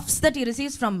the stuffs that he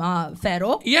receives from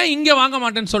Pharaoh. ஏன் இங்க வாங்க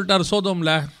மாட்டேன்னு சொல்லிட்டார்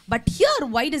சோதோம்ல? But here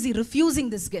why does he refusing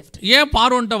this gift? ஏன்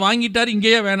பார்வோன்ட்ட வாங்கிட்டார்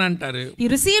இங்கேயே வேணான்ட்டாரு? He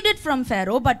received it from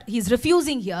Pharaoh but he is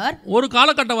refusing here. ஒரு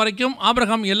காலகட்டம் வரைக்கும்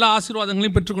ஆபிரகாம் எல்லா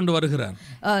ஆசீர்வாதங்களையும் பெற்றுக்கொண்டு வருகிறார்.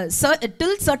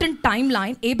 Till certain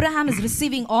timeline Abraham is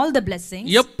receiving all the blessings.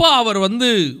 எப்ப அவர்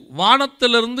வந்து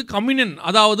வானத்திலிருந்து கம்யூனியன்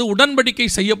அதாவது உடன்படிக்கை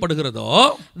செய்யப்படுகிறதோ,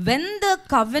 when the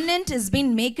covenant is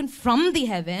being made from the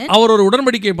heaven, அவர் ஒரு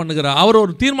உடன்படிக்கை பண்ணுகிறார், அவர்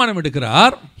ஒரு தீர்மானம்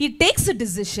எடுக்கிறார். he takes a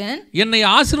decision. என்னை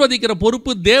ஆசீர்வதிக்கிற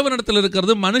பொறுப்பு தேவனிடத்தில்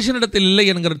இருக்கிறது, மனுஷனிடத்தில் இல்லை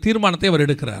என்கிற தீர்மானத்தை அவர்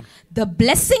எடுக்கிறார். The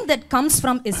blessing that comes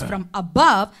from is from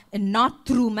above and not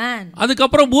through man. அதுக்கு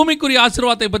அப்புறம் பூமிக்குரிய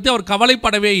ஆசீர்வாதத்தை பத்தி அவர்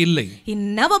கவலைப்படவே இல்லை. He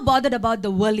never bothered about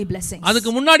the worldly blessings. அதுக்கு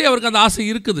முன்னாடி அவருக்கு அந்த ஆசை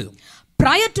இருக்குது.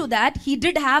 Prior to that he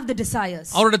did have the desires.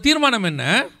 அவரோட தீர்மானம் என்ன?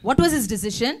 What was his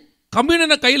decision?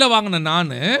 கம்யூனியனை கையில வாங்கின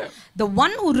நானு, the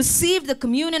one who received the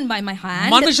communion by my hand,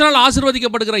 மனுஷனால்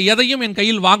ஆசீர்வதிக்கப்படுகிற எதையும் என்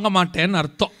கையில் வாங்க மாட்டேன்னு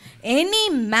அர்த்தம். any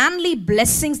manly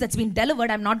blessings that's been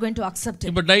delivered, I'm not going to accept it.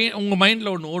 இப்ப உங்க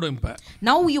மைண்ட்ல ஒன்னு ஓடும். இப்ப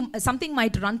now something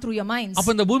might run through your minds.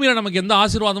 அப்ப இந்த பூமியில நமக்கு எந்த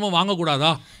ஆசீர்வாதமும் வாங்க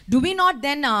கூடாதா? Do we not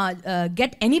then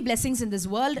get any blessings in this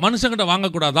world? மனுஷங்கிட்ட வாங்க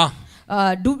கூடாதா?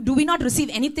 Do we not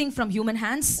receive anything from human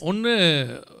hands? ஒன்னு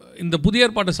இந்த புதிய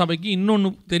ஏற்பாட்டு சபைக்கு இன்னொன்னு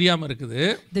தெரியாம இருக்குது.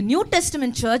 The New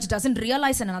Testament church doesn't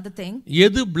realize another thing.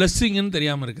 எது blessingன்னு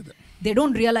தெரியாம இருக்குது. They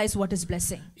don't realize what is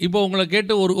blessing. இப்போ உங்களை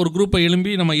கேட்டு ஒரு குரூப்பை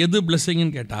எழும்பி நம்ம எது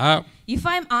blessingன்னு கேட்டா, if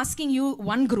I am asking you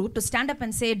one group to stand up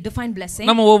and say define blessing,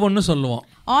 நம்ம ஒவ்வொன்னு சொல்லுவோம்.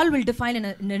 all will define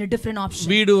in a different option.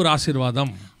 வீடு ஒரு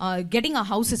ஆசீர்வாதம். Getting a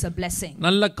house is a blessing.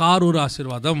 நல்ல கார் ஒரு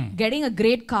ஆசீர்வாதம். Getting a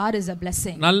great car is a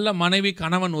blessing. நல்ல மனைவி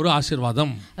கணவன் ஒரு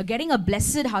ஆசீர்வாதம். Getting a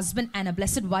blessed husband and a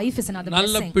blessed wife is another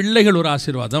blessing. நல்ல பிள்ளைகள் ஒரு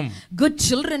ஆசீர்வாதம். Good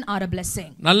children are a blessing.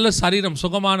 நல்ல சரீரம்,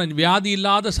 சுகமான வியாதி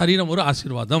இல்லாத சரீரம் ஒரு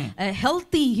ஆசீர்வாதம். A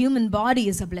healthy human body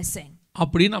is a blessing.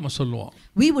 அப்படி நாம சொல்லுவோம்.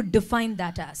 We would define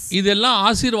that as. இதெல்லாம்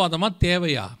ஆசீர்வாதமா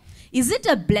தேவையா? Is it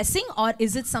a blessing or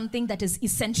is it something that is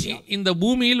essential? இந்த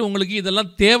பூமியில் உங்களுக்கு இதெல்லாம்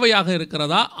தேவையாக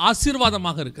இருக்கிறதா,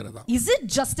 ஆசீர்வாதமாக இருக்கிறதா? Is it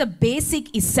just a basic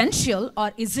essential or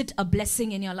is it a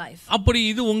blessing in your life? அப்படி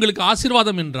இது உங்களுக்கு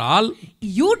ஆசீர்வாதம் என்றால்,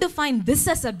 you define this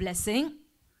as a blessing,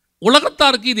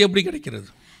 உலகத்தாருக்கு இது எப்படி கிடைக்கிறது?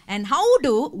 and how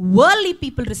do worldly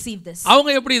people receive this? அவங்க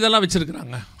எப்படி இதெல்லாம்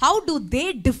வச்சிருக்காங்க? How do they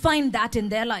define that in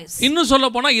their lives? இன்னும் சொல்ல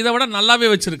போனா இதை விட நல்லாவே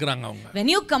வச்சிருக்காங்க அவங்க. When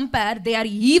you compare, they are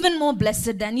even more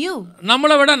blessed than you.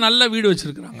 நம்மளை விட நல்ல வீடு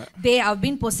வச்சிருக்காங்க. They have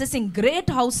been possessing great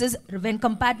houses when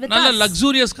compared with us. நல்ல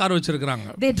luxurious கார்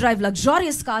வச்சிருக்காங்க. They drive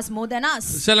luxurious cars more than us.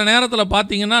 சில நேரத்துல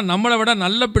பாத்தீங்கன்னா நம்மளை விட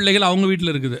நல்ல பிள்ளைகள் அவங்க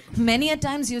வீட்ல இருக்குது. Many a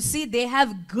times you see they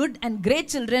have good and great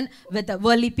children with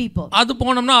worldly people. அது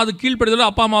போனோம்னா அது கீழ்ப்படிதல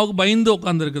அப்பா அம்மாவுக்கு பயந்து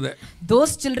உட்கார்ந்து இருக்குது.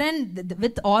 Those children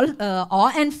with all awe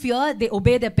and fear, they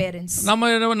obey their parents.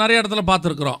 நம்ம நிறைய இடத்துல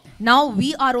பார்த்திருக்கிறோம். Now we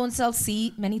our own self see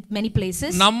many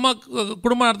places. நம்ம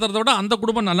குடும்பம் நடத்துறத விட அந்த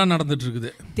குடும்பம் நல்லா நடந்துட்டு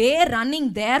இருக்குது. They running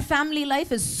their family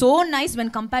life is so nice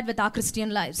when compared with our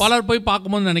Christian lives. பலர் போய்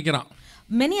பார்க்கும்போது நினைக்கிறான்,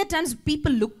 many a times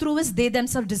people look through us, they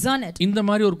themselves discern it. இந்த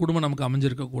மாதிரி ஒரு குடும்பம் நமக்கு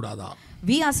அமைஞ்சிருக்க கூடாதா?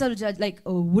 We ourselves judge like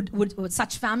would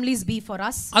such families be for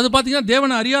us? அது பாத்தீங்கன்னா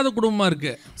தேவனை அறியாத குடும்பமா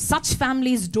இருக்கு. Such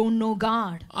families don't know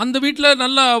God. அந்த வீட்ல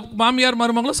நல்ல மாமியார்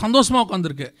மருமகளும் சந்தோஷமா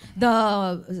உட்கார்ந்திருக்கு. The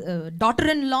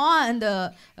daughter-in-law and the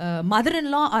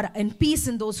mother-in-law are in peace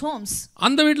in those homes.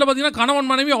 அந்த வீட்ல பாத்தீங்கன்னா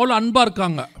கணவன் மனைவி அவ்வளவு அன்பா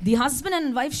இருக்காங்க. The husband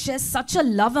and wife share such a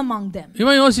love among them.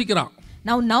 இவன் யோசிக்கிறான்,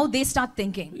 now they start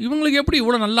thinking, இவங்களுக்கு எப்படி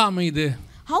இவ்வளவு நல்லா அமையுது?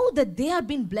 how that they have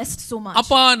been blessed so much.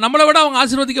 அப்ப நம்மளை விட அவங்க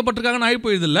ஆசீர்வதிக்கப்பட்டிருக்காங்கன்னு ஆயி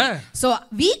போயிடுது இல்ல? So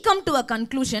we come to a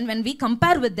conclusion when we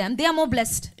compare with them, they are more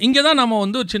blessed. இங்க தான் நம்ம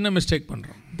ஒரு சின்ன மிஸ்டேக்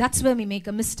பண்றோம். That's where we make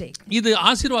a mistake. இது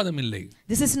ஆசீர்வாதம் இல்லை.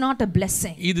 This is not a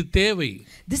blessing. இது தேவை.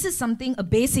 This is something, a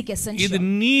basic essential. இது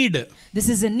need. This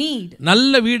is a need.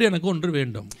 நல்ல வீடு எனக்கு ஒன்று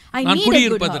வேண்டும். நான்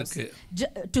குடியிருப்பதற்கு.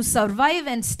 To survive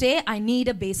and stay, I need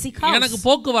a basic house. எனக்கு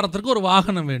போக்குவரத்துக்கு ஒரு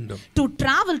வாகனம் வேண்டும். To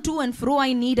travel to and fro,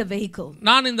 I need a vehicle.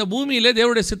 நான் இந்த பூமியிலே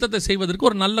தேவனுடைய சித்தத்தை செய்வதற்கு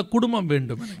ஒரு நல்ல குடும்பம்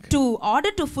வேண்டும். To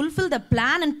order to fulfill the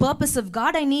plan and purpose of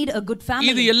God, I need a good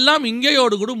family. இது எல்லாம்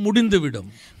இங்கேயோடு கூட முடிந்துவிடும்.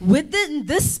 Within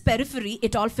this periphery,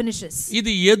 it all finishes.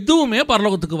 இது எதுவுமே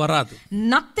பரலோகத்துக்கு வராது.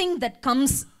 Nothing that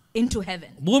comes into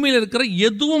heaven. பூமியில இருக்கிற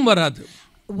எதுவும் வராது.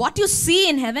 What you see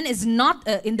in heaven is not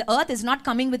in the earth is not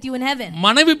coming with you in heaven.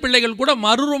 மனைவி பிள்ளைகள் கூட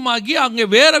மறுரூபமாகி அங்கே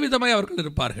வேற விதமாய் அவர்கள்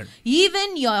இருப்பார்கள். Even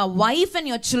your wife and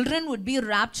your children would be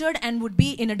raptured and would be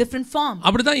in a different form.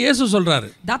 அப்படி தான் இயேசு சொல்றாரு.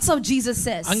 That's how Jesus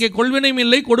says. அங்கே கொள்வினையும்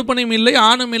இல்லை, கொடுப்பனையும் இல்லை,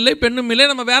 ஆணும் இல்லை, பெண்ணும் இல்லை,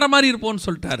 நம்ம வேற மாதிரி இருப்போம்னு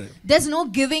சொல்லிட்டாரு. There's no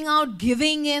giving out,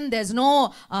 giving in, there's no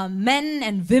men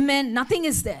and women, nothing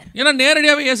is there. ஏன்னா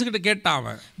நேரடியாவே இயேசு கிட்ட கேட்டான்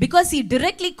அவன். Because he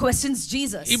directly questions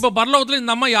Jesus. இப்போ பரலோகத்துல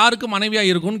இந்த அம்மா யாருக்கு மனைவியா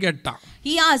இருக்கும்னு கேட்டான்.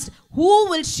 He asked, who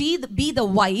will she be the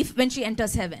wife when she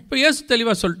enters heaven? இப்போ இயேசு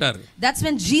தெளிவா சொல்லிட்டாரு. That's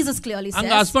when Jesus clearly says,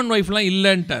 அங்க husband வைஃப்லாம்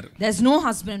இல்லன்ட்டார். There's no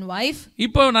husband and wife.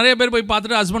 இப்போ நிறைய பேர் போய்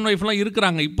பார்த்துட்டு ஹஸ்பண்ட் வைஃப்லாம்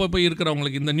இருக்கிறாங்க. இப்போ போய்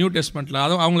இருக்கிறவங்களுக்கு இந்த நியூ டெஸ்ட்மென்ட்ல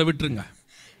அவங்கள விட்டுருங்க.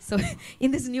 So in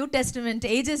this New Testament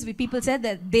ages, people said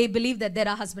that they believe that there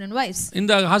are husband and wives.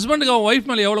 இந்த ஹஸ்பண்டுக்கு வைஃப்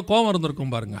மேல எவ்வளவு கோபம்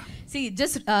இருந்திருக்கும் பாருங்க. See,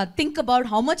 just think about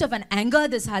how much of an anger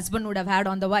this husband would have had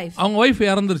on the wife. அவங்க wife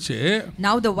இறந்துருச்சு.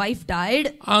 Now the wife died.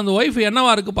 அந்த wife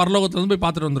என்னவா இருக்கு பரலோகத்துல இருந்து போய்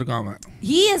பார்த்துட்டு வந்திருக்காங்க.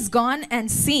 He has gone and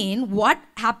seen what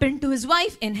happened to his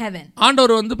wife in heaven.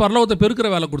 ஆண்டவர் வந்து பரலோகத்தை பெருக்கிற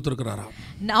வேலை கொடுத்திருக்காரா.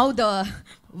 Now the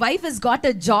wife has got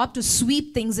a job to sweep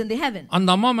things in the heaven. அந்த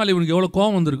அம்மா மேல இவனுக்கு எவ்வளவு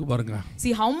கோபம் வந்திருக்கு பாருங்க.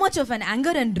 See how much of an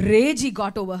anger and rage he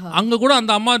got over her. அங்க கூட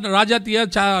அந்த அம்மா ராஜாத்தியா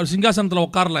சிங்காசனத்துல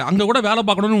உட்காரல. அங்க கூட வேலை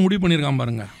பார்க்கணும்னு முடிவு பண்ணிருக்கான்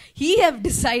பாருங்க. he have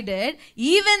decided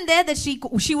even there that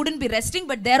she wouldn't be resting,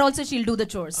 but there also she'll do the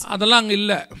chores. அதெல்லாம் அங்க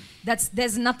இல்ல.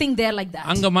 There's nothing there like that.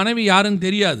 அங்க மனைவி யாருன்னு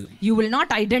தெரியாது. You will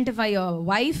not identify your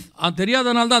wife. அது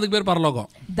தெரியாதனால தான் அதுக்கு பேர் பரலோகம்.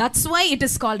 That's why it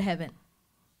is called heaven.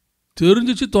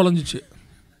 தெரிஞ்சிச்சு தொலைஞ்சிச்சு.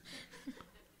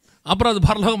 அப்புறம் அது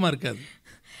பரலோகமா இருக்காது.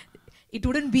 It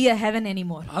wouldn't be a heaven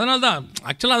anymore. அதனால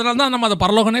தான் நம்ம அத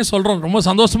பரலோகனே சொல்றோம். ரொம்ப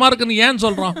சந்தோஷமா இருக்குன்னு ஏன்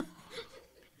சொல்றோம்?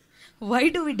 Why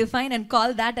do we define and call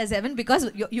that as heaven? Because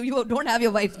you don't have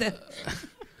your wife there.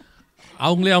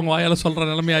 அவங்களே அவங்க வாயால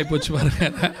சொல்ற நிலைமை ஆயி போச்சு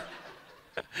பாருங்க.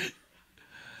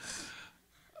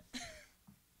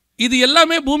 இது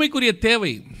எல்லாமே பூமிக்குரிய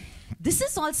தேவை. This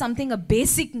is all something, a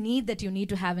basic need that you need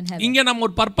to have in heaven. இங்க நம்ம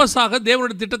ஒரு பர்பஸாக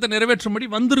தேவனுடைய திட்டத்தை நிறைவேற்றும்படி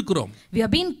வந்திருக்கிறோம். We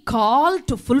have been called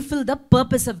to fulfill the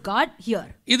purpose of God here.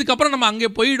 இதுக்கு அப்புறம் நம்ம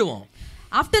அங்கே போய்டுவோம்.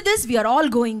 After this we are all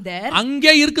going there.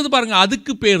 அங்கே இருக்குது பாருங்க,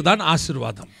 அதுக்கு பேர் தான்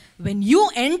ஆசீர்வாதம். When you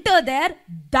enter there,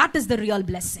 that is the real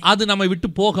blessing. அது நம்மை விட்டு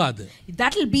போகாது.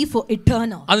 That will be for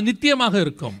eternal. அது நித்தியமாக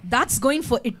இருக்கும். That's going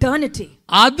for eternity.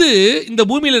 அது இந்த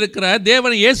பூமியில் இருக்கிற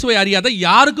தேவனை இயேசுவை அறியாத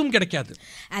யாருக்கும் கிடைக்காது.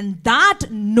 And that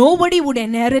nobody would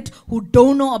inherit who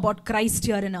don't know about Christ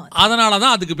here on earth. அதனால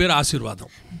தான் அதுக்கு பேர்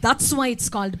ஆசீர்வாதம். That's why it's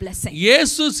called blessing.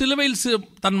 இயேசு சிலுவையில்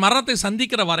தன் மரணத்தை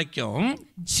சந்திக்கிற வரைக்கும்,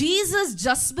 Jesus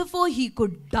just before he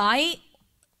could die,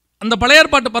 அந்த பழைய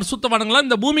ஏற்பாட்டு பரிசுத்தவான்கள்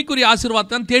இந்த பூமிக்குரிய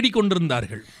ஆசீர்வாதத்தை தேடிக்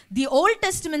கொண்டிருந்தார்கள். The Old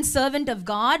Testament servant of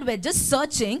God were just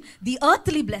searching the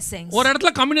earthly blessings. ஒரு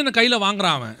இடத்துல கம்யூனியனை கையில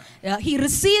வாங்குறான். He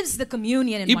receives the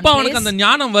communion in one place. இப்போ அவனுக்கு அந்த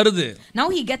ஞானம் வருது. Now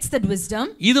he gets that wisdom.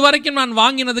 இதுவரைக்கும் நான்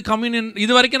வாங்கினது கம்யூனியன்,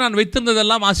 இதுவரைக்கும் நான்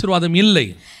வைத்திருந்ததெல்லாம் ஆசீர்வாதம் இல்லை.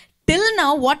 Till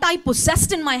now what I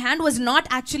possessed in my hand was not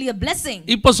actually a blessing.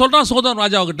 இப்போ சொல்றான் Sodom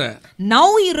ராஜாவுகிட்ட. Now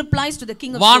he replies to the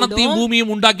king of Sodom. வானத்தையும்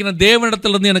பூமியையும் உண்டாக்கின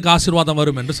தேவனிடத்திலிருந்து எனக்கு ஆசீர்வாதம்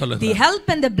வரும் என்று சொல்லுகிறார். The help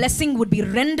and the blessing would be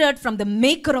rendered from the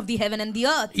maker of the heaven and the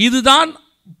earth. இதுதான்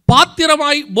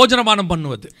பாத்திரமாய் போஜனபானம்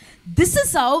பண்ணுவது. This is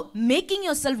how making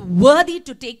yourself worthy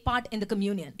to take part in the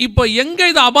communion. இப்போ எங்க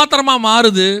இது அபாத்திரமா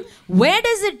மாறுது? Where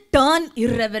does it turn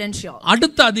irreverential?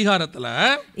 அடுத்த அதிகாரத்துல,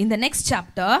 in the next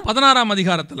chapter, 16ஆம்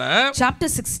அதிகாரத்துல, chapter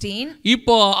 16,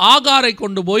 இப்போ ஆகாரை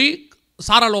கொண்டு போய்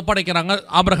சாராள் ஒப்படைக்கிறாங்க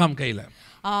ஆபிரகாம் கையில.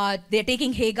 They're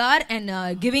taking Hagar and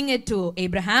giving it to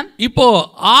Abraham. இப்போ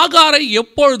ஆகாரை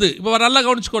எப்பொழுது, இப்போ நல்லா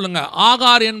கவனிச்சுக்கொள்ளுங்க,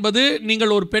 ஆகார் என்பது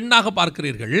நீங்கள் ஒரு பெண்ணாக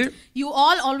பார்க்கிறீர்கள். You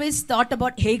all always thought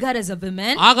about Hagar as a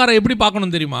woman. ஆகாரை எப்படி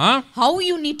பார்க்கணும் தெரியுமா? How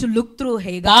you need to look through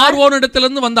Hagar.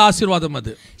 பார்வோனிடத்திலிருந்து வந்த ஆசீர்வாதம்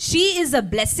அது. She is a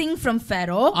blessing from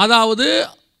Pharaoh. அதாவது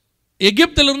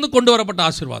எகிப்திலிருந்து கொண்டு வரப்பட்ட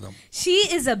ஆசீர்வாதம். She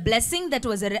is a blessing that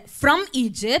was from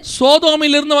Egypt.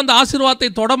 சோதோமிலிருந்து வந்த ஆசீர்வாதத்தை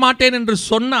தொட மாட்டேன் என்று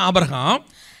சொன்ன Abraham,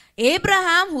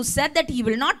 Abraham, who said that he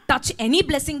will not touch any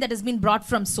blessing that has been brought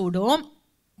from Sodom,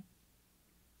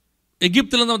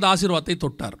 எகிப்திலிருந்து வந்த ஆசீர்வாதத்தை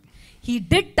தொட்டார். He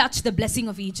did touch the blessing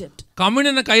of Egypt.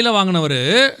 கம்யூனியனை கையில வாங்கினவரு,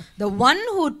 the one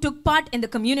who took part in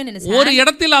the communion in his hand, ஒரு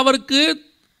இடத்தில் அவருக்கு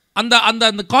அந்த அந்த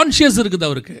அந்த கான்ஷியஸ் இருக்குது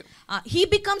அவருக்கு. He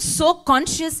becomes so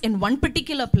conscious in one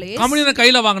particular place. கம்யூனியனை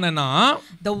கையில வாங்கினேனா,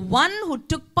 the one who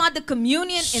took part the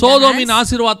communion in சோதோமின்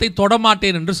ஆசீர்வாதத்தை தொட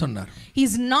மாட்டேன் என்று சொன்னார். He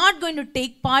is not going to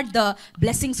take part the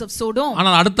blessings of Sodom.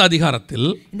 ஆனால் அடுத்த அதிகாரத்தில்,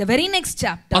 in the very next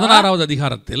chapter, 16வது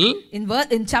அதிகாரத்தில்,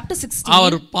 in chapter 16,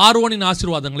 அவர் பார்வோனின்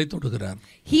ஆசீர்வாதங்களை தொடுகிறார்.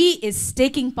 He is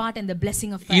taking part in the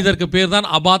blessing of Pharaoh. இதற்கு பேர் தான்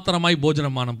அபாத்திரமாய்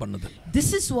போஜனமானம் பண்ணுதல். This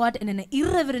is what, in an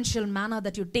irreverential manner,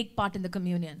 that you take part in the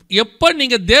communion. எப்ப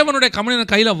நீங்க தேவனுடைய கம்யூனியனை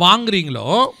கையில வாங்குறீங்களோ,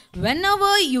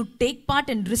 whenever you take part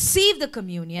and receive the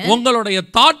communion, உங்களுடைய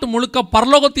thought முழுக்க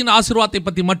பரலோகத்தின் ஆசீர்வாதத்தை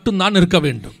பத்தி மட்டும் தான் இருக்க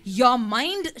வேண்டும். Your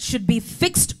mind should be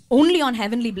fixed only on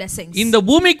heavenly blessings. இந்த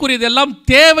பூமிக்குரியதெல்லாம்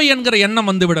தேவை என்கிற எண்ணம்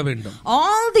வந்து விட வேண்டும்.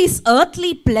 All these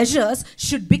earthly pleasures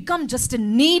should become just a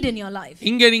need in your life.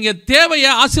 இங்க நீங்க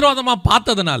தேவையை ஆசீர்வாதமா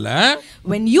பார்த்ததனால,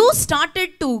 when you started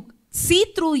to see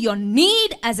through your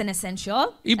need as an essential,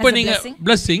 இப்போ நீங்க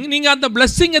blessing, நீங்க அந்த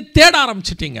blessing-ஐ தேட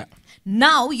ஆரம்பிச்சிட்டீங்க.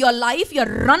 Now your life,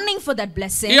 you're running for that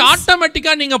blessing.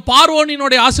 ஆட்டோமேட்டிக்கா நீங்க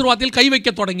பார்வோனினுடைய ஆசீர்வாதத்தில் கை வைக்க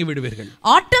தொடங்கி விடுவீர்கள்.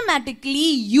 Automatically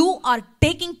you are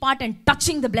taking part and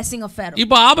touching the blessing of Pharaoh.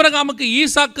 இப்போ ஆபிரகாமுக்கு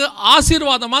ஈசாக்கு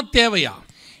ஆசீர்வாதமா தேவையா?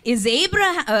 Is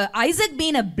Isaac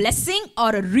being a blessing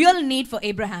or a real need for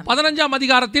Abraham? 15ஆம்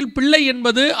அதிகாரத்தில் பிள்ளை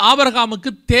என்பது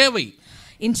ஆபிரகாமுக்கு தேவை.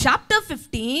 In chapter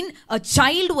 15, a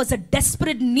child was a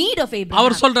desperate need of Abraham.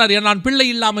 அவர் சொல்றாரு, நான் பிள்ளை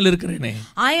இல்லாமல் இருக்கிறேனே.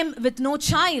 I am with no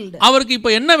child. அவருக்கு இப்போ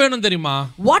என்ன வேணும் தெரியுமா?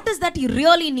 What is that he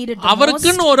really needed the most?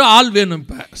 அவருக்குன்னு ஒரு ஆள் வேணும்,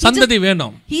 இப்ப சந்ததி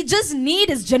வேணும். He just need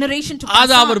his generation to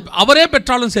pass on. அது அவரே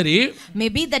பெற்றாலும் சரி,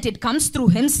 maybe that it comes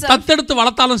through himself, தத்தெடுத்து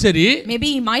வளர்த்தாலும் சரி,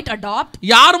 maybe he might adopt,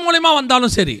 யார் மூலமா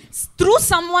வந்தாலும் சரி, through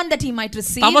someone that he might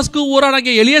receive, தமஸ்கு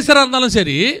ஊரானாகிய எலியேசரா இருந்தாலும்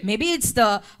சரி, maybe it's the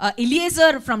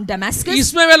Eliezer from Damascus,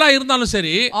 இஸ்மவேலா இருந்தாலும் சரி,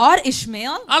 சரி or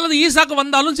Ishmael அல்லது ஈசாக்கு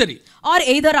வந்தாலும் சரி or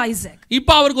either Isaac.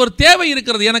 இப்போ அவருக்கு ஒரு தேவை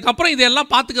இருக்கிறது. எனக்கு அப்புறம் இதெல்லாம்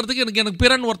பாத்துக்கிறதுக்கு எனக்கு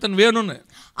பிறன் ஒருத்தன் வேணும்னு.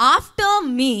 After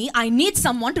me I need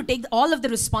someone to take all of the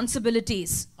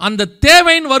responsibilities. அந்த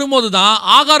தேவையின் வரும்போது தான்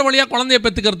ஆகார் வழியா குழந்தையை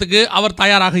பெத்துக்கிறதுக்கு அவர்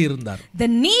தயாராக இருந்தார். The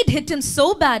need hit him so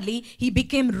badly he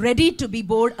became ready to be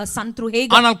born a son through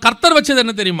Hagar. ஆனால் கர்த்தர் வச்சது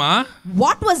என்ன தெரியுமா?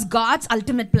 What was God's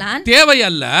ultimate plan? தேவை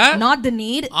அல்ல, not the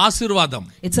need, ஆசீர்வாதம்.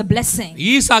 it's a blessing.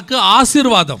 ஈசாக்கு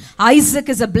ஆசீர்வாதம். Isaac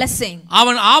is a blessing.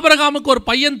 அவன் ஆபிரகாமுக்கு ஒரு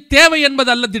பையன் தேவை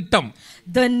என்பது அல்ல திட்டம்.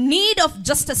 The need of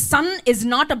just a son is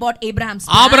not about Abraham's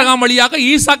plan. Abraham வழியாக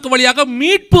ஈசாக்கு வழியாக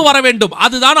மீட்பு வர வேண்டும்,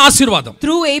 அதுதான் ஆசீர்வாதம்.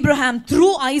 Through Abraham,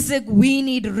 through Isaac we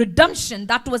need redemption.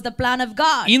 That was the plan of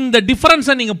God. இந்த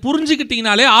டிஃபரன்ஸை நீங்க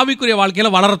புரிஞ்சிக்கிட்டீங்கனாலே ஆவிக்குரிய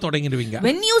வாழ்க்கையில வளர தொடங்கிடுவீங்க.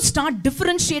 When you start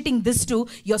differentiating this two,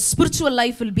 your spiritual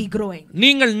life will be growing.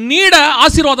 நீங்கள் நீட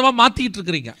ஆசீர்வாதமா மாத்திட்டு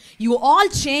இருக்கீங்க. You all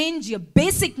change your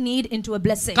basic need into a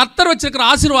blessing. கர்த்தர் வச்சிருக்கிற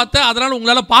ஆசீர்வாதத்தை அதனால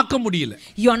உங்களால பார்க்க முடியல.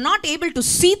 You are not able to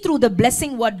see through the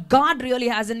blessing what God really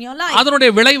has in your life. அதனுடைய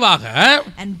விளைவாக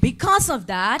and because of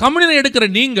that communion எடுக்கிற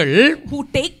நீங்கள் who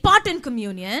take part in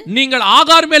communion நீங்கள்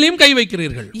ஆகார் மேலேயும் கை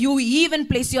வைக்கிறீர்கள். you even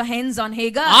place your hands on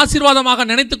Hagar. ஆசீர்வாதமாக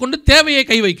நினைத்துக்கொண்டு தேவையை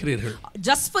கை வைக்கிறீர்கள்.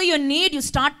 just for your need you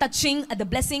start touching at the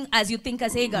blessing as you think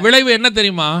as Hagar. விளைவு என்ன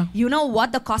தெரியுமா? you know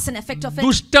what the cause and effect of it?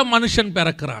 துஷ்ட மனுஷன்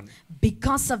பிறக்கிறான்.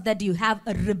 because of that you have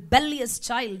a rebellious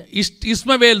child.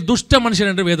 இஸ்மவேல் துஷ்ட மனுஷன்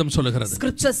என்று வேதம் சொல்லுகிறது.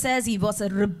 scripture says he was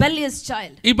a rebellious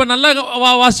child. இப்போ நல்லா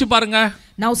வாசிச்சு பாருங்க.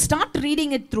 now start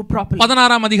reading it through properly.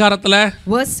 16ஆம் அதிகாரத்துல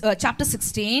verse chapter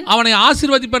 16 அவனை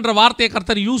ஆசீர்வதிப்பன்ற வார்த்தையை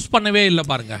கர்த்தர் யூஸ் பண்ணவே இல்ல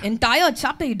பாருங்க. entire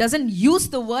chapter he doesn't use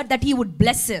the word that he would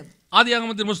bless him.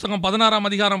 ஆதியாகமத்தின் புத்தகம் 16ஆம்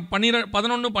அதிகாரம்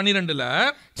 11-12ல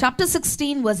chapter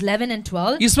 16 verse 11 and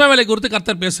 12 இஸ்மவேலை குறித்து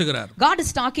கர்த்தர் பேசுகிறார். God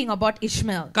is talking about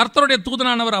Ishmael. கர்த்தருடைய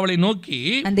தூதனானவர் அவளை நோக்கி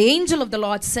and the angel of the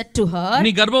Lord said to her,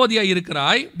 நீ கர்ப்பவதியாய்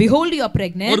இருக்கிறாய், behold you are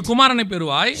pregnant, ஒரு குமாரனை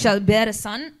பெறுவாய், shall bear a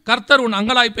son. கர்த்தர் உன்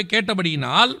அங்கலாய்ப்பை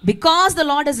கேட்டபடியினால் because the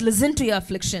Lord has listened to your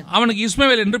affliction அவனுக்கு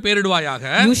இஸ்மவேல் என்று பெயரிடுவாயாக.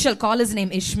 you shall call his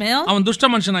name Ishmael. அவன்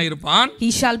துஷ்ட மனுஷனாய் இருப்பான்.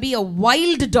 he shall be a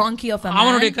wild donkey of a man.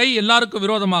 அவனுடைய கை எல்லாருக்கும்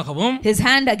விரோதமாகவும் his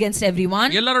hand against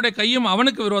everyone எல்லாருடைய கையும்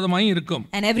அவனுக்கு விரோதமாய் இருக்கும்.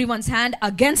 and everyone's hand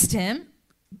against him.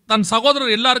 தன்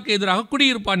சகோதரர் எல்லாருக்கும் எதிராக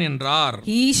குடியிருப்பான் என்றார்.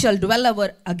 he shall dwell over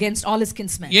against all his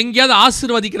kinsmen. எங்கயாவது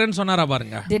ஆசீர்வதிக்கிறேன்னு சொன்னாரா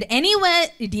பாருங்க. did anywhere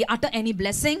did he utter any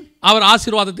blessing? அவர்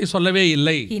ஆசீர்வாதத்தை சொல்லவே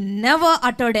இல்லை. he never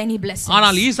uttered any blessing.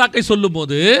 ஆனால் ஈசாக்கை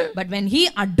சொல்லும்போது but when he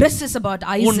addresses about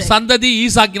Isaac, உன் சந்ததி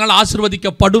ஈசாக்கினால்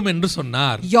ஆசீர்வதிக்கப்படும் என்று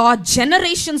சொன்னார். your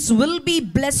generations will be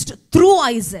blessed through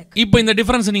Isaac. இப்போ இந்த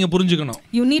டிஃபரன்ஸ் நீங்க புரிஞ்சுக்கணும்.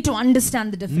 you need to understand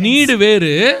the difference. NEET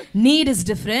வேறு, need is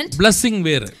different, blessing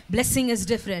வேறு. blessing is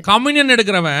different. Communion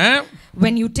எடுக்கிறவன்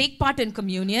when you take part in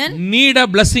communion நீட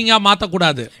blessing-ஆ மாத்த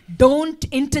கூடாது. don't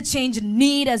interchange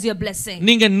need as your blessing.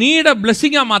 நீங்க நீட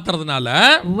blessing-ஆ மாத்துறதுனால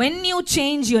when you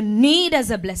change your need as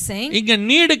a blessing இங்க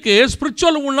நீடுக்கு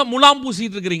spiritual முலாம்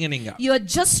பூசிட்டு இருக்கீங்க நீங்க. you are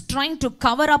just trying to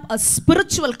cover up a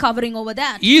spiritual covering over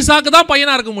that. ஈசாக்கு தான்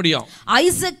பையனா இருக்க முடியும்.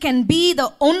 Isaac can be the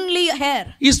only heir.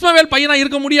 இஸ்மவேல் பையனா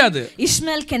இருக்க முடியாது.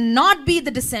 Ishmael cannot be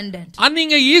the descendant.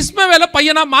 நீங்க இஸ்மவேலை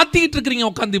பையனா மாத்திட்டு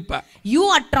இருக்கீங்க உட்கார்ந்து இப்ப. you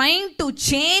are trying to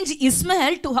change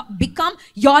Ishmael to become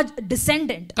your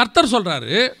descendant. கர்த்தர்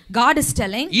சொல்றாரு, God is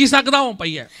telling ஈசாக்கு தான் உன்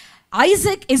பையன்.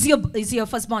 Isaac is your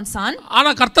firstborn son. ஆனா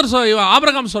கர்த்தர்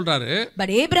ஆபிரகாம் சொல்றாரு,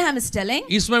 but Abraham is telling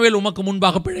இஸ்மவேல் உமக்கு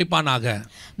முன்பாக பிழைப்பானாக.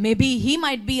 maybe he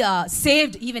might be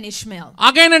saved even Ishmael.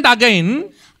 again and again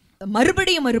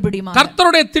மறுபடியும்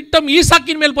கர்த்தருடைய திட்டம்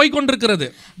ஈசாக்கின் மேல் போய் கொண்டிருக்கிறது.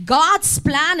 God's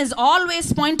plan is always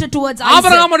pointed towards Isaac.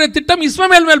 ஆபிரகாமுடைய திட்டம்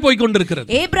இஸ்மவேல் மேல் போய் கொண்டிருக்கிறது.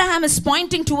 Abraham is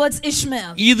pointing towards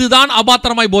Ishmael. இதுதான்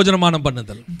அபாத்திரமாய் போஜனமானம்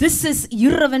பண்ணுதல். This is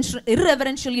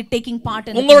irreverentially taking part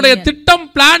in உங்களுடைய திட்டம்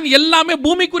பிளான் எல்லாமே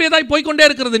பூமிக்குரியதாய் போய் கொண்டே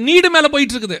இருக்கிறது. நீடு மேல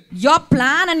போயிட்டு இருக்குது. Your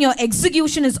plan and your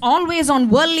execution is always on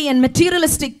worldly and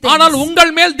materialistic things. ஆனால்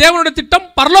உங்கள் மேல் தேவனுடைய திட்டம்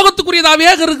பரலோகத்துக்குரியதாவே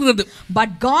இருக்கிறது. But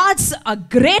God's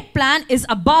great plan is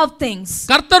above things.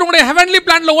 கர்த்தர் உங்களுடைய heavenly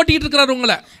planல ஓட்டிட்டு இருக்காரு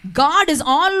உங்களை. God is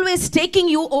always taking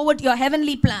you over to your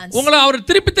heavenly plans. உங்களை அவர்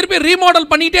திருப்பி ரீமாடல்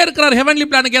பண்ணிட்டே இருக்காரு. heavenly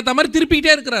planக்கு ஏத்த மாதிரி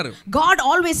திருப்பிட்டே இருக்காரு. God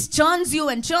always churns you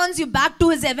and churns you back to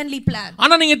his heavenly plan.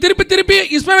 ஆனா நீங்க திருப்பி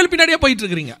இஸ்மவேல் பின்னாடியே போயிட்டு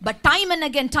இருக்கீங்க. But time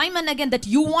and again that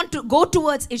you want to go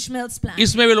towards Ishmael's plan.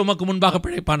 இஸ்மவேல் உமக்கு முன்பாக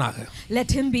பிழைப்பானாக.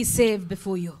 Let him be saved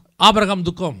before you. Abraham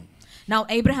துக்கம். Now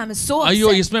Abraham is so upset. ஐயோ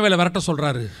இஸ்மவேலை விரட்ட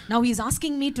சொல்றாரு. Now he is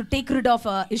asking me to take rid of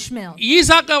Ishmael.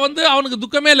 ஈசாக்க அவனுக்கு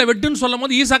துக்கமே இல்ல. வெட்டுன்னு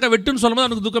சொல்லும்போது ஈசாக்க வெட்டுன்னு சொல்லும்போது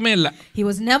அவனுக்கு துக்கமே இல்ல. He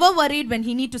was never worried when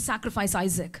he need to sacrifice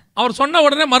Isaac. அவர் சொன்ன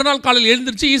உடனே மறுநாள் காலையில்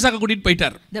எழுந்திருச்சு ஈசாக்க கூட்டிட்டு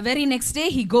போயிட்டார். The very next day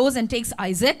he goes and takes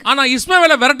Isaac. ஆனா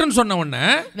இஸ்மாவேலை விரட்டுன்னு சொன்ன உடனே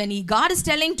when God is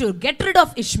telling to get rid of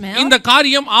Ishmael, இந்த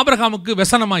காரியம் ஆபிரகாமுக்கு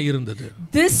व्यसனமாய் இருந்தது.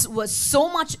 This was so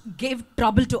much gave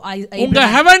trouble to Abraham. உங்க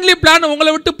heavenly plan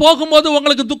உங்களை விட்டு போகும்போது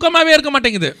உங்களுக்கு துக்கமாவே இருக்க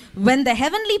மாட்டேங்குது. When the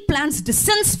heavenly plans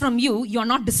descends from you, you are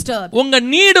not disturbed. உங்க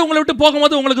need உங்களை விட்டு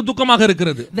போகும்போது உங்களுக்கு துக்கமாக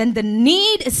இருக்கிறது. When the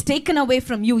need is taken away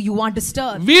from you, you are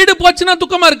disturbed. வீடு போச்சுனா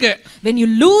துக்கமா இருக்கு. When you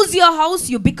lose your house,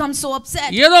 you become so upset.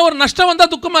 ஏதோ ஒரு நஷ்டம் வந்தா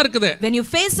துக்கமா இருக்குது. When you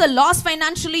face a loss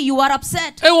financially, you are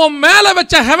upset. உன் மேல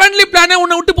வெச்ச heavenly plan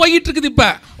உன்னை விட்டு போயிட்டு இருக்குது இப்ப.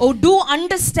 Oh, do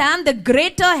understand the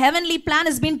greater heavenly plan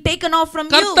has been taken off from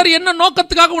you. கர்த்தர் என்ன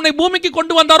நோக்கத்துக்காக உன்னை பூமிக்கு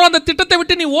கொண்டு வந்தாரோ அந்த திட்டத்தை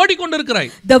விட்டு நீ ஓடிக்கொண்டிருக்கிறாய்.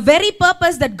 The very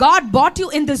purpose that God brought you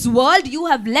in this world, you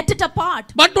have let it apart.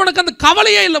 But உனக்கு அந்த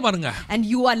கவலையே இல்ல பாருங்க. And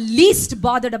you are least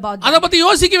bothered about that. அத பத்தி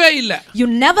யோசிக்கவே இல்ல.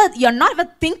 You're not even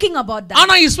thinking about that.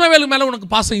 ஆனா இஸ்மாவேல் மேல உனக்கு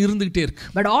பாசம் இருந்துட்டே இருக்கு.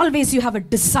 But always you have a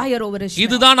desire over Ishmael.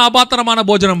 இதுதான் அபாத்திரமான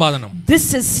போஜனம் பாதனம். This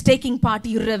is taking part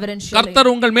irreverentially.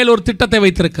 கர்த்தர் உங்கள் மேல் ஒரு திட்டத்தை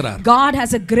வைத்திருக்கிறார். God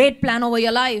has a great plan over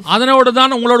your life. அதனோடு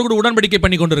தான் உங்களோடு கூட உடன்படிக்கை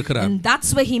பண்ணி கொண்டிருக்கிறார். And that's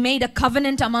why he made a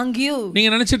covenant among you. நீங்க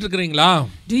நினைச்சிட்டு இருக்கீங்களா?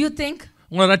 Do you think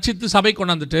உங்களை ரட்சித்து சபை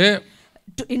கொண்டாந்துட்டு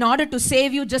in order to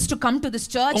save you just to come to this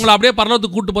church, உங்களை அப்படியே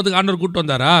பரலோகத்துக்கு கூட்டி போறதுக்கு ஆண்டவர் கூட்டி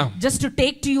வந்தாரா? just to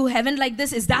take to you heaven like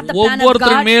this, is that the plan of God?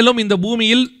 ஒவ்வொருத்தர் மேலும் இந்த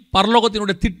பூமியில்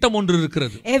பரலோகத்தினுடைய திட்டம் ஒன்று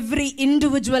இருக்கிறது. Every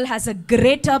individual has a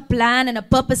greater plan and a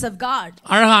purpose of God.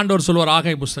 அழகா ஆண்டவர் சொல்வார்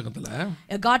ஆகாய புத்தகத்துல.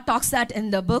 God talks that in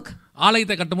the book.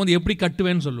 ஆலயத்தை கட்டும்போது எப்படி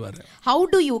கட்டுவேன்னு சொல்வாரு. How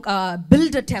do you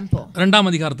build a temple? இரண்டாம்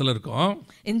அதிகாரத்துல இருக்கும்.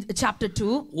 In chapter 2,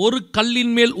 ஒரு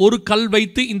கல்லின் மேல் ஒரு கல்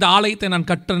வைத்து இந்த ஆலயத்தை நான்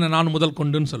கட்டுறேன் நான் முதல்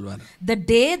கொண்டுன்னு சொல்வாரு. The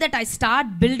day that I start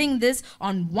building this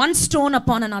on one stone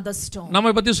upon another stone.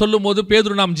 நம்மை பத்தி சொல்லும்போது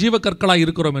பேதுரு நாம் ஜீவக்கற்களாய்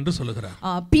இருக்கிறோம் என்று சொல்லுகிறார்.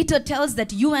 Peter tells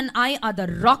that you and I are the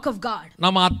rock of God.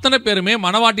 நாம அத்தனை பேருமே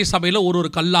மணவாட்டி சபையில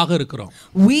ஒரு கல்லாக இருக்கிறோம்.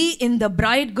 We in the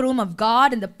bridegroom of God,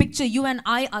 in the picture you and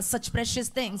I are such precious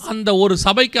things. அந்த ஒரு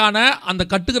சபைக்கான அந்த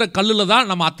கட்டுகிற கல்லுல தான்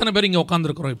நம்ம அத்தனை பேர் இங்க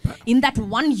உட்கார்ந்திருக்கிறோம் இப்ப. In that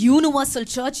one universal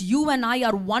church, you and I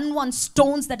are one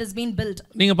stones that has been built.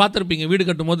 நீங்க பார்த்திருப்பீங்க வீடு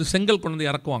கட்டும்போது செங்கல் கொண்டு வந்து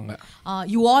இறக்குவாங்க.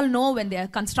 You all know when they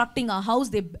are constructing a house,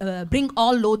 they bring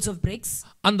all loads of bricks.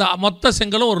 அந்த மொத்த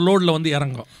செங்கலும் ஒரு லோட்ல வந்து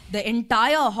இறங்கும். The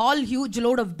entire whole huge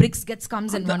load of bricks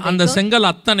comes in one vehicle. அந்த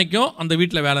செங்கல் அத்தனைக்கும் அந்த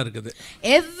வீட்ல வேலை இருக்குது.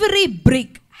 Every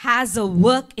brick has a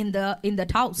work in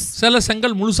that house. சில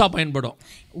செங்கல் முழுசா பயன்படும்.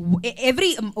 Every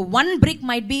one brick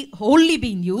might be wholly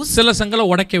being used. சில செங்கலை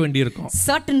உடைக்க வேண்டியிருக்கும்.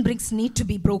 Certain bricks need to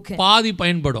be broken. பாதி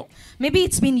பயன்படும். Maybe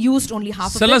it's been used only half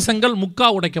of it. சில செங்கல் முக்கா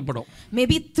உடைக்கப்படும்.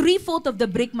 Maybe 3/4 of the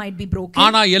brick might be broken.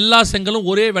 ஆனா எல்லா செங்கலும்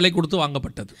ஒரே விலை கொடுத்து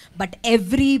வாங்கப்பட்டது. But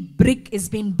every brick is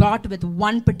being bought with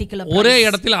one particular price. ஒரே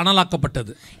இடத்தில்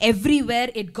அனலாக்கப்பட்டது. Everywhere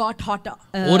it got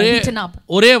heaten up.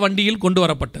 ஒரே வண்டியில் கொண்டு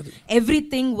வரப்பட்டது.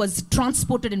 Everything was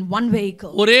transported in one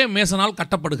vehicle. ஒரே மேசனால்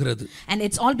கட்டப்படுகிறது. And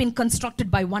it's all been constructed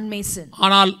by one mason.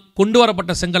 ஆனால் கொண்டு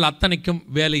வரப்பட்ட செங்கல் அத்தனைக்கும்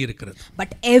வேலை இருக்கிறது. But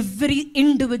every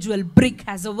individual brick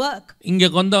has a work. இங்க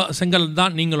கொண்ட செங்கல்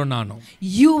தான் நீங்களும் நானும்.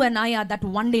 You and I are that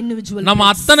one individual. நம்ம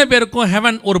அத்தனை பேருக்கும்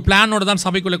heaven ஒரு பிளானோட தான்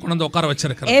சபைக்குள்ள கொண்டு வந்து உட்கார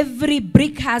வச்சிருக்கார். Every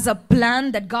brick has a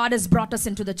plan that God has brought us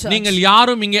into the church. நீங்கள்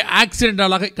யாரும் இங்கே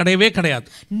ஆக்சிடென்டலாக கிடையவே கிடையாது.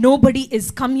 Nobody is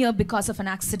come here because of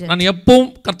an accident. நான்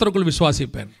எப்பவும் கர்த்தருக்குள்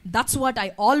விசுவாசிப்பேன். That's what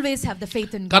I always have the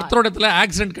faith in God. கர்த்தரோடத்துல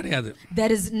accident கிடையாது.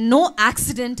 There is no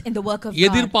accident in the work of God.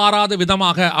 எதிர்பாராத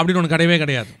விதமாக அப்படி ஒன்று கிடையவே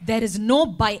கிடையாது. There is no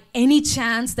by any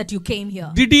chance that you came here.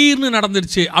 திடீர்னு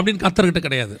நடந்துருச்சு அப்படின்னு கர்த்தர்கிட்ட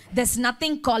கிடையாது. There's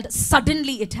nothing called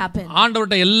suddenly it happened.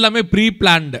 ஆண்டவர்ட்ட எல்லாமே pre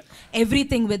plant.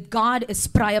 Everything with God is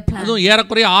prior planned. அதுவும்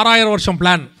ஏறக்குறைய 6000 வருஷம்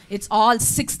plan. It's all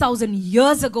 6,000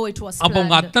 years ago it was அப்ப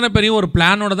உங்க planned. அத்தனை பேரையும் ஒரு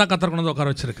பிளானோட தான் கர்த்தர் கொண்டு வந்து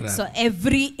உட்கார வச்சிருக்கார். So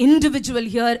every individual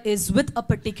here is with a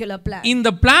particular plan.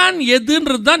 இந்த பிளான்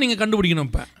எதுன்றது தான் நீங்க கண்டுபிடிக்கணும்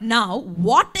இப்ப. Now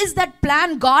what is that plan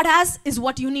God has is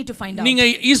what you need to find out. நீங்க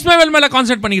இஸ்மாவேல் மேல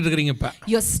கான்சென்ட்ரேட் பண்ணிட்டு இருக்கீங்க இப்ப.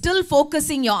 You're still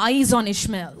focusing your eyes on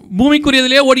Ishmael.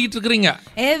 பூமிக்குரியதிலே ஓடிட்டு இருக்கீங்க.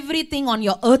 Everything on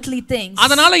your earthly things.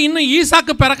 அதனால இன்னும்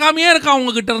ஈசாக்கு பிறக்காமையே இருக்கா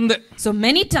உங்க கிட்ட இருந்து. So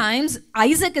many times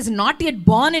Isaac is not yet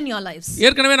born in your lives.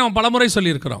 ஏற்கனவே நாம பலமுறை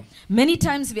சொல்லி இருக்கிறோம். Many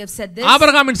times we have said this.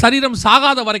 ஆபிரகாமின் சரீரம்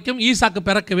சாகாத வரைக்கும் ஈசாக்கு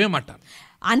பிறக்கவே மாட்டான்.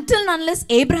 Until and unless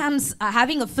Abraham's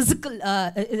having a physical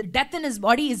death in his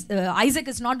body, Isaac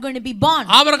is not going to be born.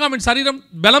 ஆபிரகாமின் சரீரம்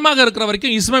பலமாக இருக்கிற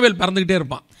வரைக்கும் இஸ்மாவேல் பிறந்துகிட்டே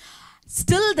இருப்பான்.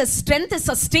 still the strength is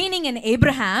sustaining in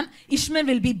Abraham, Ishmael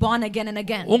will be born again and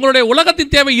again. உங்களுடைய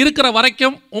உலகத்தின் தேவை இருக்கிற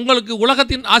வரைக்கும் உங்களுக்கு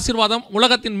உலகத்தின் ஆசீர்வாதம்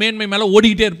உலகத்தின் மேன்மை மேல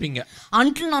ஓடிட்டே இருப்பீங்க.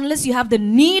 Until and unless you have the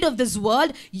need of this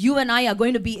world, you and I are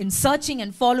going to be in searching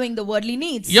and following the worldly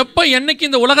needs. எப்ப என்னைக்கு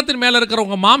இந்த உலகத்தின் மேல இருக்கிற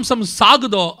உங்க மாம்சம்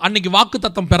சாகுதோ அன்னைக்கு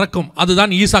வாக்குத்தத்தம் பிறக்கும்.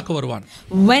 அதுதான் ஈசாக்கு வருவான்.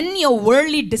 When your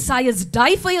worldly desires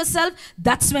die for yourself,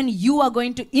 that's when you are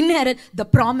going to inherit the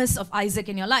promise of Isaac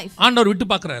in your life. ஆண்டவர் விட்டு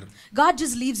பார்க்கறாரு. God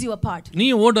just leaves you apart. நீ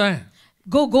ஓடு.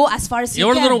 Go as far as you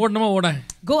எவ்வளவு தூரம் can. ஓடணுமோ ஓடு.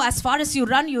 Go as far as you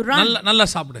run, you run. நல்லா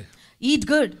சாப்பிடு. Eat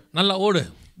good. நல்லா ஓடு.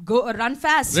 Go run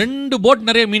fast. 2 போட்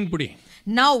நிறைய மீன் பிடி.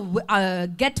 Now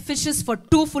get fishes for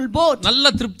 2 full boats. நல்ல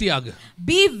திருப்தியாக.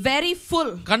 Be very full.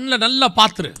 கண்ணல நல்லா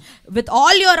பாத்துரு. With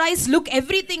all your eyes look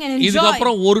everything and enjoy. இதுக்கு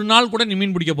அப்புறம் ஒரு நாள் கூட நீ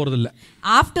மீன் பிடிக்க போறது இல்ல.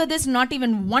 After this not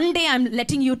even one day I'm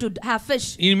letting you to have fish.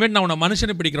 இனிமே நான் உன்னை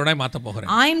மனுஷனை பிடிக்கிறவனாய் மாத்த போறேன்.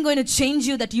 I'm going to change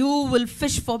you that you will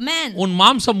fish for men. உன்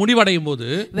மாம்சம் முடிவடையும் போது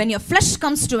when your flesh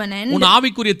comes to an end, உன்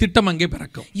ஆவிக்குரிய திட்டம் அங்கே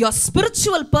பிறக்கும். your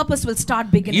spiritual purpose will start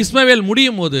beginning. இஸ்மவேல்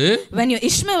முடியும் போது when your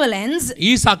Ishmael ends,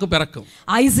 ஈசாக்கு பிறக்கும்.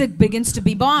 Isaac begins to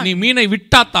be born. நீ மீனை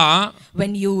விட்டாதான்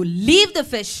when you leave the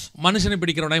fish, மனுஷனை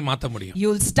பிடிக்கிறவனாய் மாத்த முடியும். you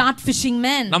will start fishing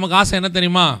men. நமக்கு ஆசை என்ன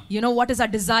தெரியுமா? You know what is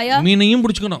our desire? மீனையும்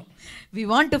பிடிச்சுக்கணும். We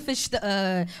want to fish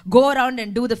go around and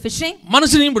do the fishing.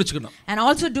 மனுஷனையும் பிடிச்சுக்கணும். And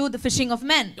also do the fishing of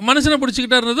men. மனுஷனை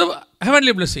பிடிச்சிட்டறது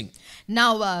heavenly blessing. Now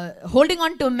holding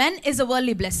on to men is a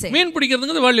worldly blessing. Mean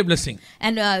பிடிக்கிறதுங்கிறது worldly blessing.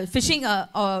 And fishing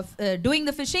doing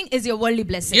the fishing is your worldly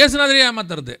blessing. இயேசுநாதரே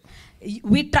ஏமாத்துறது.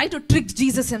 We try to trick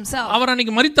Jesus himself. அவர்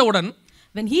அன்னைக்கு மரித்தவுடன்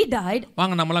when he died,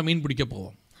 வாங்க நம்மளா மீன் பிடிக்க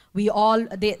போவோம். we all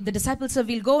the disciples said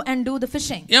we'll go and do the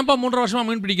fishing. ஏன்பா 3 வருஷமா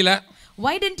மீன் பிடிக்கல?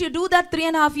 Why didn't you do that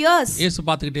 3.5 years? இயேசு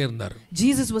பாத்துக்கிட்டே இருந்தார்.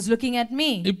 Jesus was looking at me.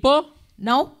 இப்போ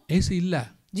now இயேசு இல்ல.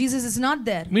 Jesus is not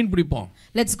there. மீன் பிடிப்போம்.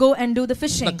 Let's go and do the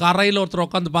fishing. அந்த கரையில ஒருத்தர்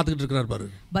உட்கார்ந்து பாத்துக்கிட்டு இருக்கார் பாரு.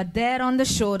 But there on the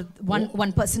shore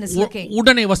one person is looking.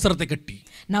 உடனே வஸ்திரத்தை கட்டி.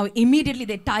 Now immediately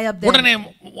they tie up their. உடனே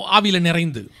ஆவியில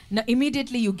நிறைந்து. Now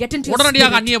immediately you get into.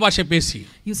 உடனடியாக அந்நிய பாஷை பேசி.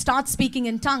 You start speaking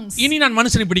in tongues. இனி நான்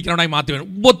மனுஷனை பிடிக்கிறவனாய் மாத்துவேன்.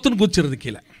 பொத்துன்னு குதிச்சிருது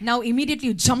கீழ. Now immediately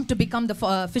you jump to become the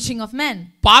fishing of men.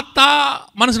 பார்த்தா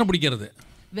மனுஷனை பிடிக்கிறது.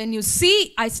 When you see,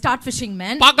 I start fishing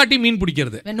men. பாக்காட்டி மீன்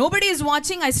பிடிக்கிறது. When nobody is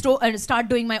watching, I start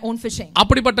doing my own fishing.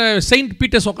 அப்படிப்பட்ட செயின்ட்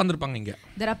பீட்டர்ஸ் உட்கார்ந்திருப்பாங்க இங்க.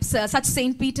 There are such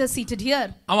Saint Peter seated here.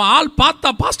 அவன் ஆள்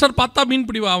பார்த்தா pastor பார்த்தா மீன்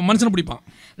மனுஷனை பிடிப்பான்.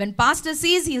 When pastor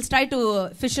sees, he'll try to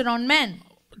fish around men.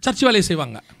 Search வேலையை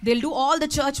செய்வாங்க. They'll do all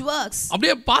the church works.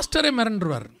 அப்படியே பாஸ்டரே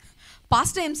மிரண்டுவார்.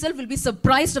 Pastor himself will be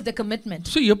surprised of the commitment.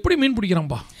 So எப்படி மீன்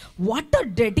பிடிக்கறான்பா? What a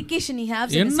dedication he has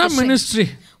in his என்ன ministry?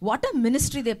 What a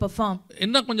ministry they perform.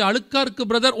 என்ன கொஞ்சம் அழுக்கா இருக்கு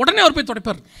brother, உடனே அவர் போய்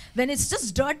துடைப்பார். When it's just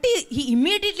dirty, he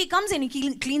immediately comes and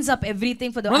he cleans up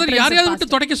everything for the brother யாரையாவது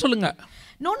விட்டு துடைக்க சொல்லுங்க.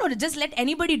 No, just let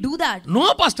anybody do that. No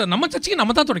pastor, நம்ம சர்ச்சுக்கு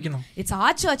நம்ம தான் துடைக்கணும். It's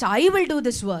our church, I will do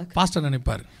this work. Pastor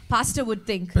நினைப்பார். Pastor would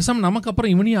think. பேசாம நமக்கு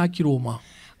அப்புறம் இவனையும் ஆக்கிடுவோமா?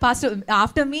 Pastor,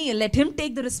 after me, let him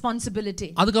take the responsibility.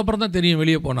 அதுக்கு அப்புறம் தான் தெரியும்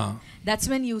வெளிய போனா. That's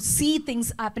when you see things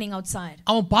happening outside.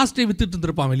 அவன் பாஸ்டரை வித்துட்டு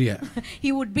இருப்பான் வெளிய.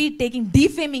 He would be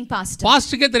defaming pastor.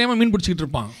 பாஸ்டருக்கே தெரியாம மீன் பிடிச்சிட்டு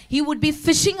இருப்பான். He would be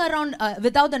fishing around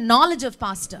without the knowledge of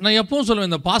pastor. நான் எப்பவும்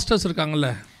சொல்லுவேன் இந்த பாஸ்டர்ஸ்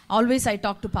இருக்காங்கல்ல. Always I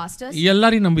talk to pastors.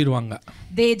 எல்லாரையும் நம்பிடுவாங்க.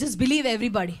 They just believe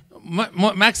everybody.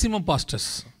 Maximum pastors.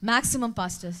 Maximum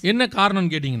pastors. என்ன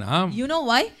காரணம்னு கேட்டிங்கனா? You know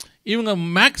why? இவங்க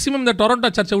மேக்ஸिमम இந்த டொரண்டோ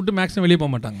சர்ச்சை விட்டு மேக்ஸிமம் வெளிய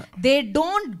போக மாட்டாங்க. They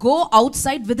don't go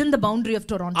outside within the boundary of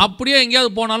Toronto. அப்படியே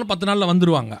எங்கயாவது போனாலும் 10 நாள்ல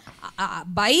வந்துருவாங்க.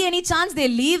 By any chance they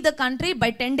leave the country, by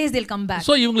 10 days they'll come back.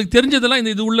 So இவங்களுக்கு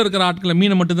தெரிஞ்சதெல்லாம் இது உள்ள இருக்கிற ஆட்கள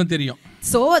மீனை மட்டும் தான் தெரியும்.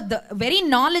 So the very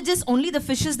knowledge is only the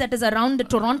fishes that is around the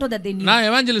Toronto that they need. நான்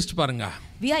evangelist பாருங்க.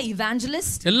 We are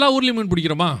evangelists. எல்லா ஊர்லயும் மீன்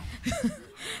பிடிக்கிறோமா?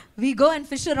 We go and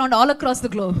fish around all across the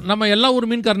globe. நம்ம எல்லா ஊர்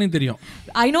மீன்காரனையும் தெரியும்.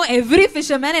 I know every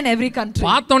fisherman in every country.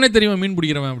 பார்த்தவனே தெரியும் மீன்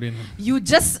பிடிக்கிறவன் அப்படினு. You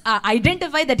just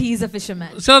identify that he is a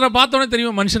fisherman. சிலரை பார்த்தவனே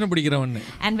தெரியும் மனுஷனை பிடிக்கிறவன்.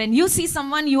 And when you see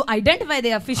someone you identify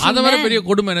they are fishermen. அத வர பெரிய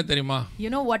கொடுமை என்ன தெரியுமா?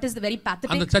 You know what is the very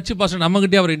pathetic? அந்த சர்ச் பாஸ்டர்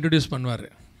நம்மகிட்டே அவர் இன்ட்ரோ듀ce பண்ணுவாரு.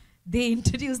 They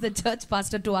introduce the church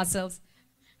pastor to ourselves.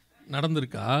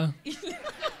 நடந்துருக்கா?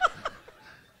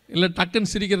 இல்ல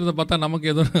டக்குன்னு சிரிக்கிறத பார்த்தா நமக்கு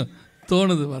ஏதோ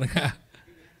தோணுது பாருங்க.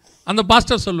 அந்த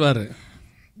பாஸ்டர் சொல்வாரு.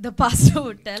 The pastor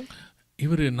would tell.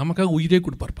 இவரு நமக்காக உயிரே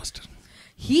கொடுப்பார் pastor.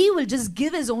 He will just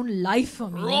give his own life for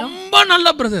me. ரொம்ப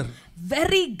நல்ல பிரதர்.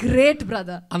 Very great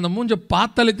brother. அந்த மூஞ்ச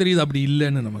பார்த்தாலே தெரியுது அப்படி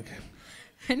இல்லன்னு நமக்கு.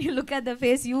 When you look at the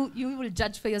face, you will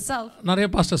judge for yourself. நிறைய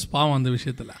பாஸ்டர்ஸ் பாவம் அந்த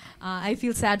விஷயத்துல. I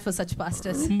feel sad for such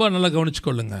pastors. ரொம்ப நல்லா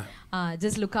கவனிச்சுக்கொள்ளுங்க.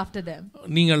 Just look after them.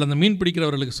 நீங்கள் அந்த மீன்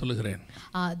பிடிக்கிறவர்களுக்கு சொல்லுகிறேன்.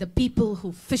 The people who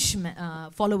fish,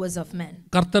 followers of men.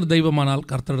 கர்த்தர் தெய்வமானால்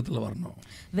கர்த்தரிடத்துல வரணும்.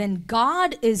 When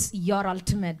God is your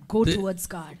ultimate, go towards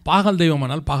God. பாகால்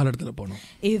தெய்வமானால் பாகாலிடத்துல போகணும்.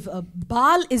 If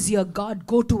Baal is your God,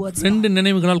 go towards God. ரெண்டு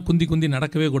நினைவுகளால் குந்தி குந்தி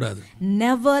நடக்கவே கூடாது.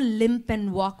 Never limp and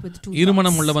walk with two thoughts.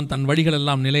 இருமனம் உள்ளவன் தன் வழிகள்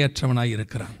எல்லாம் நிலையற்றவனாய்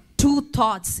இருக்கிறான். Two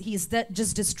thoughts, he is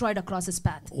just destroyed across his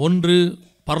path. ஒன்று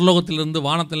பரலோகத்திலிருந்து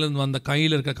வானத்திலிருந்து வந்த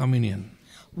கையில் இருக்க communion.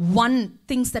 One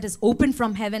things that is open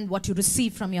from heaven, what you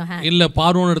receive from your hand. இல்ல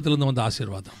பார்வோனிடத்திலிருந்து வந்த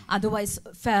ஆசீர்வாதம். Otherwise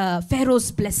Pharaoh's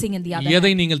blessing in the other.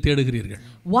 எதை நீங்கள் தேடுகிறீர்கள்?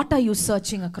 What are you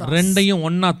searching across? ரெண்டையும்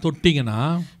ஒண்ணா தொட்டிங்கனா,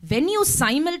 when you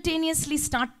simultaneously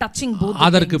start touching both,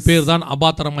 அதற்கு பேர் தான்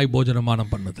அபாத்திரமாய்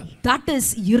போஜனமானம் பண்ணுதல். that is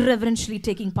irreverentially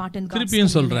taking part in God's.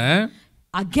 திருப்பியும் சொல்றேன்.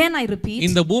 Again I repeat.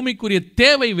 இந்த பூமிக்குரிய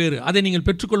தேவை வேறு, அதை நீங்கள்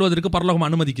பெற்றுக்கொள்வதற்கு பரலோகம்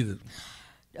அனுமதிக்குது.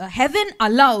 Heaven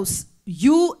allows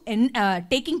you in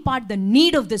taking part the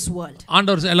need of this world.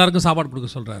 ஆண்டவர் எல்லாருக்கும் சாப்பாடு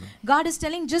கொடுக்க சொல்றாரு. God is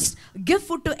telling just give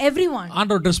food to everyone.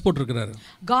 ஆண்டவர் Dress போட்டுருக்காரு.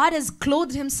 God has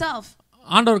clothed himself.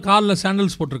 ஆண்டவர் கால்ல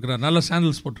சாண்டல்ஸ் போட்டுருக்காரு. நல்ல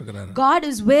சாண்டல்ஸ் போட்டுருக்காரு. God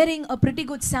is wearing a pretty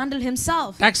good sandal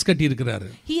himself. Tax கட்டி இருக்காரு.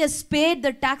 He has paid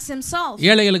the tax himself.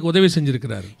 ஏழைகளுக்கு உதவி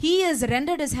செஞ்சிருக்காரு. He has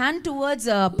rendered his hand towards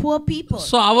poor people.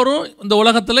 So அவரும் இந்த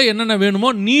உலகத்துல என்னென்ன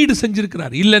வேணுமோ நீட்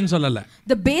செஞ்சிருக்காரு. இல்லன்னு சொல்லல.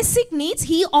 The basic needs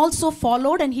he also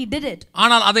followed and he did it.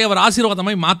 ஆனால் அதை அவர்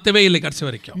ஆசீர்வாதமாய் மாத்தவே இல்லை கடைசி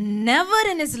வரைக்கும். Never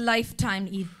in his lifetime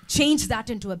he changed that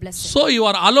into a blessing. So you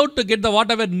are allowed to get the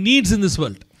whatever needs in this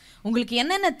world. உங்களுக்கு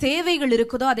என்னென்ன தேவைகள்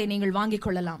இருக்குதோ அதை நீங்கள் வாங்கிக்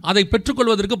கொள்ளலாம். அதை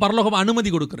பெற்றுக்கொள்வதற்கு பரலோகம் அனுமதி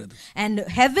கொடுக்கிறது. And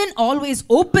heaven always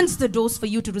opens the doors for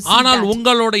you to receive. ஆனால்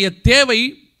உங்களுடைய தேவை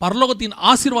பரலோகத்தின்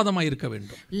ஆசீர்வாதமாய் இருக்க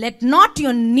வேண்டும். Let not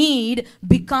your need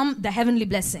become the heavenly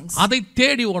blessings. அதை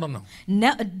தேடி ஓடணும்.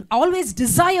 Always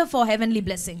desire for heavenly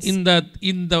blessings.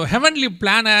 இந்த heavenly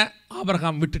plan-ஐ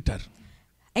ஆபிரகாம் விட்டுட்டார்.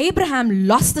 Abraham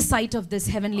lost the sight of this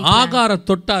heavenly plan. ஆகார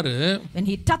தொட்டாரு. When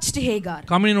he touched Hagar.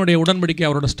 கம்யூனியனுடைய உடன்படிக்கை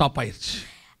அவரோட ஸ்டாப் ஆயிருச்சு.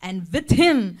 And with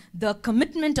him the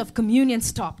commitment of communion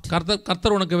stopped.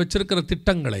 கர்த்தர் உனக்கு வச்சிருக்கிற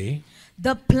திட்டங்களை,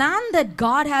 the plan that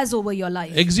God has over your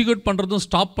life, execute பண்றதும்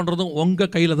ஸ்டாப் பண்றதும் உங்க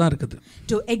கையில தான் இருக்குது.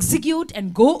 To execute and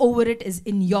go over it is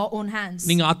in your own hands.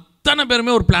 நீங்க அத்தனை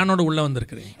பேருமே ஒரு பிளானோட உள்ள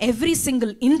வந்திருக்கீங்க. Every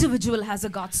single individual has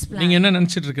a God's plan. நீங்க என்ன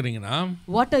நினைச்சிட்டு இருக்கீங்கன்னா,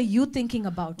 what are you thinking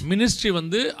about? Ministry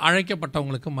வந்து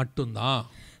அழைக்கப்பட்டவங்களுக்கு மட்டும்தான்.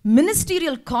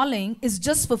 Ministerial calling is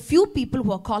just for few people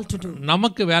who are called to do.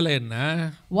 நமக்கு வேலை என்ன?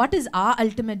 What is our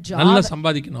ultimate job? நல்லா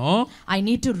சம்பாதிக்கணும். I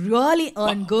need to really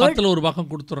earn good. பத்துல ஒரு பாகம்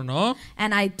கொடுத்துறணும்.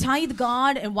 And I tithe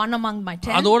God and one among my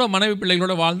 10. அதோட மனைவி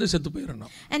பிள்ளைகளோட வாழ்ந்து செத்து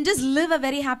போயிரணும். And just live a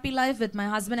very happy life with my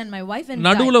husband and my wife and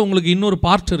நடுவுல உங்களுக்கு இன்னொரு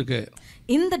பார்ட் இருக்கு.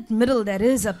 In the middle there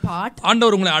is a part.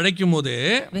 ஆண்டவர் உங்களை அழைக்கும்போது,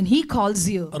 when he calls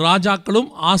you, ராஜாக்களும்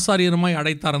ஆசாரியருமாய்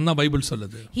அழைத்தார்னு தான் பைபிள்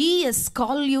சொல்லுது. He has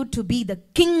called you to be the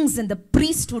kings and the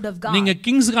priesthood of God. நீங்க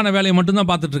கிங்ஸ்கான வேலையை மட்டும் தான்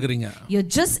பார்த்துட்டு இருக்கீங்க. You're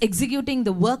just executing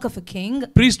the work of a king.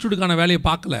 priesthoodக்கான வேலையை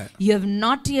பார்க்கல. You have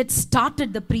not yet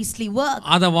started the priestly work.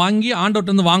 அத வாங்கி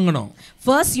ஆண்டவர்ட்ட இருந்து வாங்கணும்.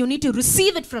 First you need to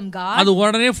receive it from God. அது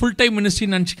உடனே full time ministry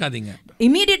நினைச்சுக்காதீங்க.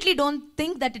 Immediately don't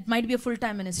think that it might be a full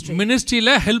time ministry.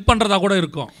 மினிஸ்ட்ரியில help பண்றதா கூட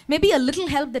இருக்கும். Maybe a little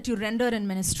help that you render in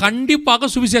ministry. கண்டிப்பாக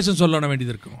சுவிசேஷம் சொல்ல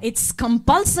வேண்டியது இருக்கும். It's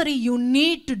compulsory you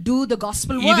need to do the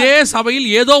gospel work. இதே சபையில்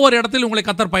ஏதோ ஒரு இடத்தில் உங்களை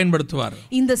கர்த்தர் பயன்படுத்துவார்.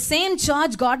 In the same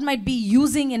church God might be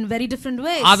using in very different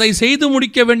ways. அதை செய்து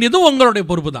முடிக்க வேண்டியது உங்களுடைய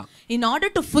பொறுப்பு தான். In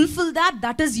order to fulfill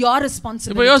that is your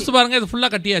responsibility. இப்போ யோசிச்சு பாருங்க, இது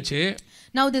ஃபுல்லா கட்டியாச்சு.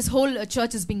 Now this whole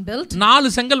church is being built. 4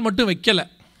 செங்கல் மட்டும் வைக்கல.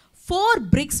 4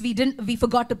 bricks we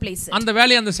forgot to place it. அந்த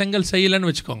வேலையை அந்த செங்கல் செய்யலன்னு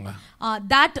வெச்சுக்கோங்க.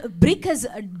 That brick has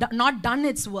not done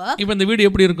its work. இப்போ இந்த வீடு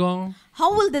எப்படி இருக்கும்? How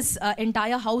will this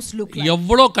entire house look like?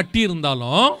 எவ்வளோ கட்டி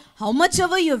இருந்தாலும், how much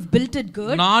ever you have built it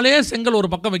good, 4 செங்கல்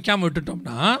ஒரு பக்கம் வைக்காம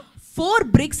விட்டுட்டோம்னா, 4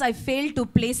 bricks I failed to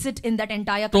place it in that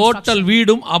entire construction. Total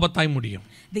வீடும் ஆபத்தாய் முடியும்.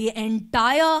 The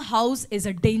entire house is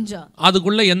a danger.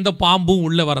 அதுக்குள்ள எந்த பாம்பும்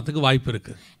உள்ள வரதுக்கு வாய்ப்பு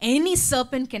இருக்கு. Any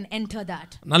serpent can enter that.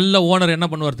 நல்ல ஓனர் என்ன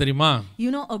பண்ணுவார் தெரியுமா?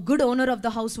 You know, a good owner of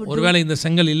the house would do. ஒருவேளை இந்த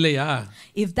செங்கல் இல்லையா,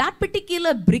 if that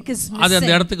particular brick is missing, அது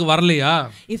அந்த இடத்துக்கு வரலையா,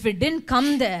 if it didn't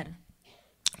come there,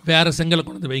 வேற செங்கலை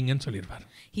கொண்டு வந்து வைங்கன்னு சொல்லிடுவார்.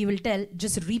 he will tell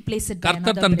just replace it by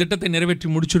கர்த்தர் another தன் brick. திட்டத்தை நிறைவேற்றி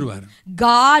முடிச்சிடுவார்.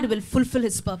 God will fulfill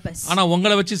his purpose. ஆனா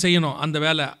உங்களை வச்சு செய்யணும் அந்த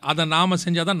வேலை. அத நாம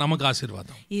செஞ்சாதான் நமக்கு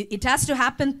ஆசீர்வாதம். It has to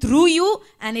happen through you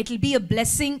and it will be a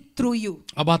blessing through you.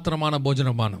 அபாத்திரமான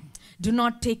போஜனமானம். Do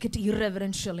not take it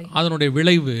irreverentially. அதனுடைய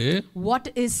விளைவு, what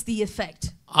is the effect?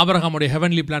 ஆபிரகாமுடைய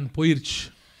ஹெவன்லி பிளான் போயிருச்சு.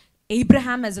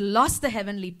 Abraham has lost the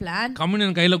heavenly plan.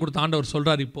 Communion கையில கொடுத்த ஆண்டவர்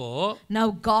சொல்றார் இப்போ. Now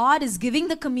God is giving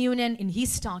the communion in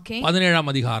his talking.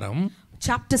 17ஆம் அதிகாரம்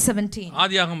chapter 17.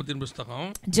 ஆதியாகமத்தின் புத்தகம்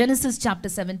Genesis chapter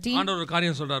 17. ஆண்டவர் ஒரு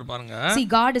காரியம் சொல்றார் பாருங்க. See,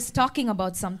 God is talking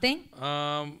about something.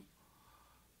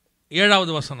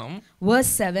 7வது வசனம்.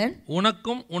 Verse 7.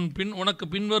 உனக்கு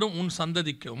பின்வரும் உன்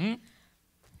சந்ததிக்கும்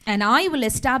And I will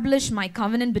establish my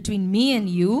covenant between me and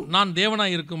you. நான்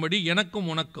தேவனாய் இருக்கும்படி எனக்கும்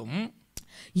உனக்கும்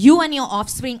You and your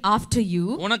offspring after you.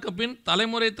 உனக்கு பின்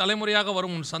தலைமுறையாக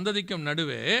வரும் உன் சந்ததிக்கும்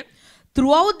நடுவே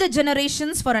throughout the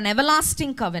generations for an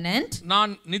everlasting covenant.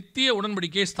 நான் நித்திய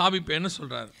உடன்படிக்கையை ஸ்தாபிப்பேன்னு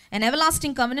சொல்றார். An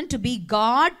everlasting covenant to be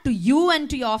God to you and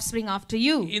to your offspring after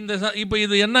you. இப்போ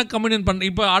இது என்ன கவெனன்ட் பண்ண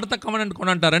இப்போ அடுத்த கவெனன்ட்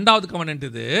கொண்டாண்டார். இரண்டாவது கவெனன்ட்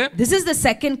இது. This is the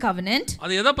second covenant.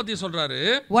 அது எதை பத்தி சொல்றாரு?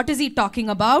 What is he talking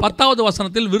about? 10வது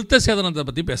வசனத்தில் விருத்த சேதனத்தை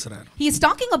பத்தி பேசுறார். He is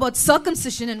talking about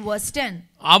circumcision in verse 10.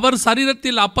 அவர்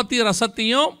சரீரத்தில் அப்பத்தையும்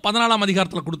ரசத்தையும் 14ஆம்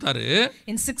அதிகாரத்துல கொடுத்தாரு.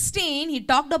 In 16 he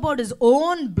talked about his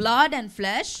own blood and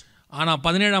flesh. ஆனா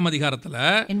 17ஆம் அதிகாரத்துல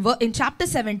in chapter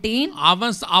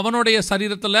 17 அவனுடைய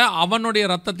சரீரத்துல அவனுடைய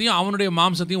ரத்தத்தையும் அவனுடைய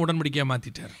மாம்சத்தையும் உடன்படிக்கையா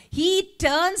மாத்திட்டார். He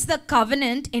turns the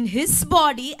covenant in his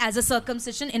body as a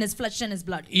circumcision in his flesh and his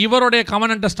blood. இவருடைய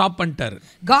கவெனன்ட்ட ஸ்டாப் பண்ணிட்டார்.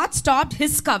 God stopped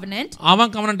his covenant.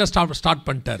 அவன் கவெனன்ட்ட ஸ்டார்ட்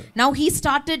பண்ணிட்டார். Now he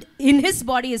started in his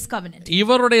body his covenant.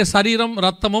 இவருடைய சரீரம்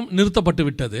ரத்தமும் நிறுத்தப்பட்டு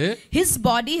விட்டது. His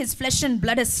body, his flesh and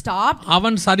blood has stopped.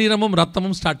 அவன் சரீரமும்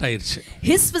ரத்தமும் ஸ்டார்ட் ஆயிருச்சு.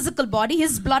 His physical body,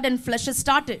 his blood and flesh has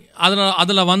started.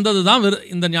 அதுல வந்ததுதான்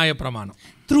இந்த நியாயப்பிரமாணம்.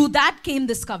 Through that came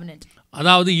this covenant.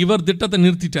 அதாவது இவர் திட்டத்தை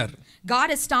நிறுத்திட்டார். God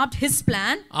has stopped his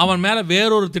plan. அவன் மேல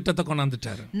வேறொரு திட்டத்தை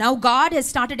கொண்டாந்துட்டார். Now God has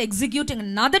started executing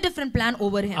another different plan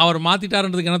over him. அவர்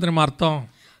மாத்திட்டாருன்றதுக்கு என்ன தெரியுமா அர்த்தம்?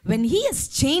 When he has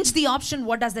changed the option,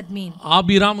 what does that mean?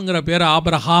 ஆபிராம்ங்கற பேரை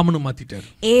ஆபிரகாம்னு மாத்திட்டார்.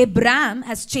 Abraham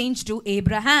has changed to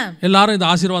Abraham. எல்லாரும் இது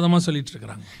ஆசீர்வாதமா சொல்லிட்டு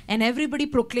இருக்காங்க. And everybody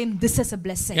proclaimed this as a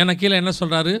blessing. என்ன கீழ என்ன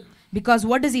சொல்றாரு? Because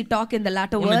what does he talk in the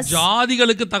latter verse?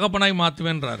 ஜாதிகளுக்கு தகப்பனாய்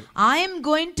மாத்துவேன்றார். I am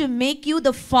going to make you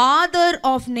the father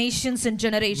of nations and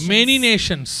generations. Many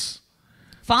nations.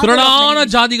 திரளான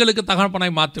ஜாதிகளுக்கு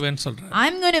தகப்பனாய் மாத்துவேன்னு சொல்றார்.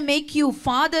 I am going to make you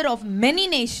father of many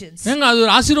nations. ஏங்க அது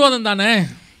ஒரு ஆசீர்வாதம் தானே?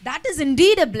 That is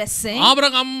indeed a blessing.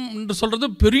 Abraham என்று சொல்றது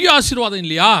பெரிய ஆசீர்வாதம்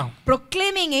இல்லையா?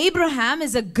 Proclaiming Abraham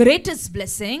is the greatest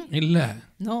blessing. இல்ல.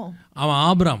 No. அவன்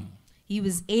ஆபிரகாம். He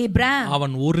was Abraham.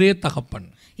 அவன் ஒரே தகப்பன்.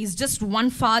 He's just one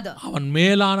father. அவன்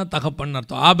மேலான தகப்பன்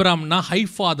அர்த்தம். ஆபிரகாம்னா ஹை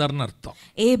ஃபாதர்னு அர்த்தம்.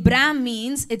 Abraham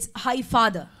means it's high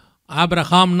father.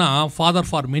 ஆபிரகாம்னா father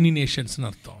for many nations னு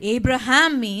அர்த்தம்.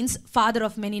 Abraham means father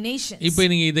of many nations. இப்போ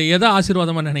நீங்க இதை எதை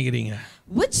ஆசீர்வாதமா நினைக்கிறீங்க?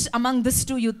 Which among these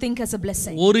two you think as a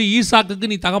blessing? ஒரு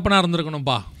ஈசாக்குக்கு நீ தகப்பனா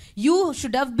இருந்திருக்கணும்பா. You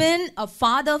should have been a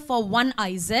father for one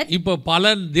Isaac. இப்போ பல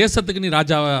தேசத்துக்கு நீ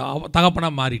ராஜா தகப்பனா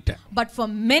மாறிட்ட. But for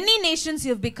many nations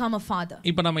you have become a father.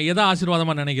 இப்போ நம்ம எதை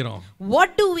ஆசீர்வாதமா நினைக்கிறோம்?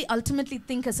 What do we ultimately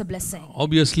think as a blessing?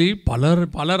 Obviously பல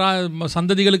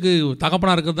சந்ததிகளுக்கு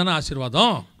தகப்பனா இருக்கிறதுதானே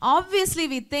ஆசீர்வாதம். Obviously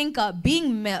we think being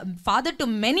father to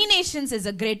many nations is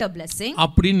a greater blessing.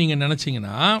 அப்படி நீங்க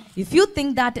நினைச்சீங்கன்னா if you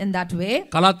think that in that way,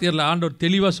 கலாத்தியர்ல ஆண்டவர்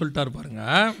தெளிவா சொல்லிட்டார் பாருங்க.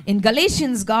 In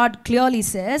Galatians God clearly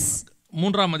says,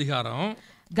 3ஆம் அதிகாரம்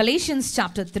Galatians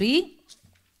chapter 3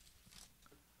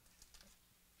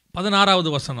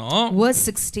 16வது வசனம், verse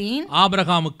 16,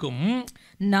 ஆபிரகாமுக்கும்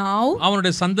now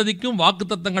அவனுடைய சந்ததிக்கும்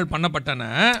வாக்குத்தத்தங்கள் பண்ணப்பட்டன.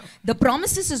 the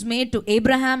promises is made to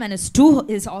Abraham and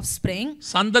his offspring.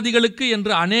 சந்ததிகளுக்கு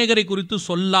என்று அநேகரை குறித்து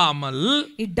சொல்லாமல்,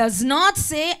 It does not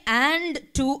say and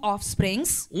to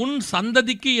offsprings. உன்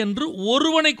சந்ததிக்கு என்று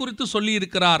ஒருவனை குறித்து சொல்லி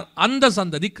இருக்கிறார். அந்த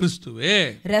சந்ததி கிறிஸ்துவே.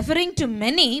 Referring to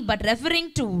many but referring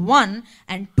to one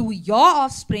and to your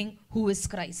offspring who is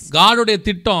Christ. காடுடைய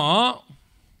திட்டம்,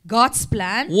 God's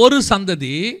plan, ஒரு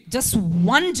சந்ததி, just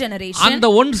one generation, அந்த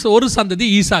ஒரு சந்ததி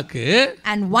ஈசாக்கு,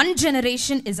 and one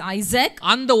generation is Isaac,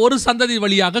 அந்த ஒரு சந்ததி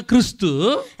வழியாக கிறிஸ்து,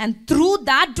 and through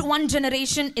that one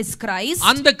generation is Christ,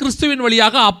 அந்த கிறிஸ்துவின்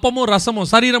வழியாக அப்பமும் ரசமும்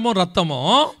சரீரமும்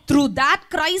ரத்தமும், through that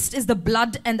Christ is the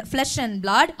blood and the flesh and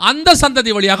blood, அந்த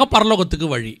சந்ததி வழியாக பரலோகத்துக்கு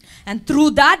வழி, and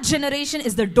through that generation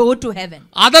is the door to heaven.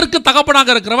 அதற்கு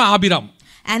தகப்பனாக இருக்கிறவன் Abram.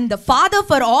 And the father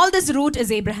for all this root is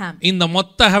Abraham. இந்த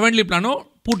மொத்த ஹெவன்லி பிளானும்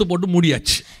பூட்டு போட்டு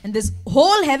மூடியாச்சு. And this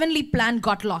whole heavenly plan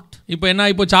got locked. இப்போ என்ன,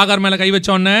 இப்போ சாகார் மேல கை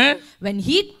வச்சோனே when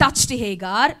he touched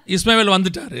Hagar, இஸ்மாவேல்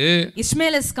வந்துட்டாரு.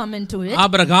 Ishmael has come into it.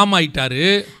 Abraham ஆயிட்டாரு.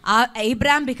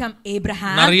 Abraham become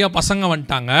Abraham. நிறைய பசங்க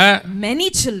வந்துட்டாங்க. Many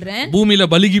children. பூமியில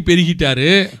பலுகி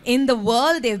பெருகிட்டாரு. In the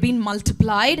world they have been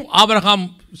multiplied. Abraham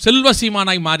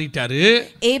செல்வசீமானாய் மாறிட்டாரு.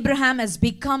 Abraham has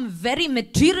become very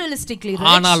materialistically rich.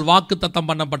 ஆனால் வாக்குத்தத்தம்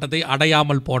பண்ணப்பட்டதை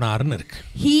அடையாமல் போனார்னு இருக்கு.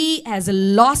 He has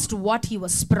lost what he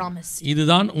was promised.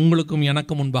 இதுதான் உங்களுக்கும்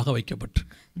எனக்கும் முன்பாக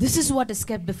வைக்கப்பட்டிருக்கு. This is what is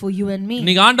kept before you and me.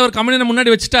 நீங்க ஆண்டவர் கம்யூனியனை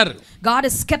முன்னாடி வச்சிட்டார். God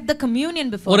has kept the communion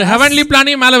before us. ஒரு ஹெவன்லி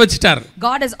பிளானையும் மேல வச்சிட்டார்.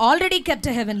 God has already kept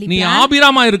a heavenly plan. நீ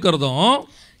ஆபிராமா இருக்கிறதும்,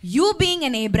 You being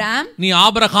an Abraham, நீ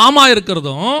ஆபிரகாமா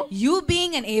இருக்கிறதும் you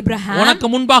being an Abraham, உனக்கு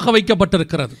முன்பாக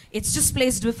வைக்கப்பட்டிருக்கிறது. it's just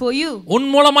placed before you. உன்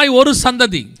மூலமாய் ஒரு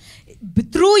சந்ததி,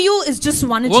 Through you is just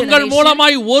one உங்கள் generation.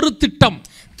 மூலமாய் ஒரு திட்டம்,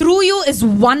 Through you is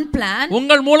one plan.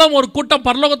 உங்கள் மூலம் ஒரு கூட்டம்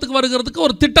பரலோகத்துக்கு வருகிறதுக்கு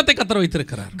ஒரு திட்டத்தை கர்த்தர்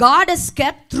வைத்திருக்கிறார். God has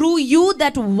kept through you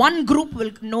that one group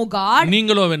will know God.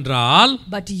 நீங்களோ வென்றால்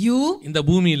But you இந்த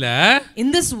பூமியில in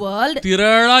this world,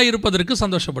 திரளா இருப்பதற்கு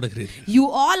சந்தோஷப்படுகிறீர்கள். you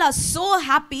all are so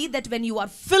happy that when you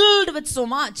are filled with so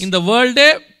much. இந்த வேர்ல்டே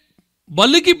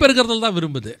பலுகி பெருகிறதுல தான்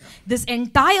விரும்புது. This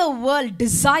entire world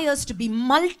desires to be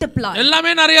multiplied.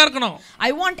 எல்லாமே நிறைய இருக்கணும்.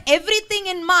 I want everything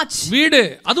in much. வீடு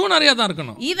அதுவும் நிறைய தான்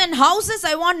இருக்கணும். Even houses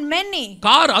I want many.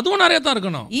 Car அதுவும் நிறைய தான்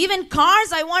இருக்கணும். Even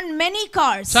cars I want many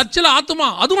cars. சர்ச்சில ஆத்துமா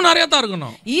அதுவும் நிறைய தான்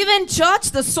இருக்கணும். Even church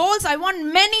the souls I want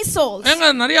many souls.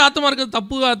 ஏங்க நிறைய ஆத்துமா இருக்குது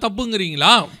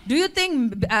தப்புங்கறீங்களா? Do you think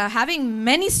having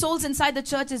many souls inside the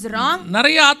church is wrong?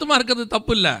 நிறைய ஆத்துமா இருக்குது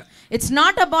தப்பு இல்ல. It's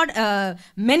not about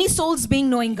many souls being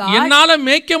knowing God. என்னால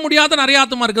மேய்க்க முடியாத நிறைய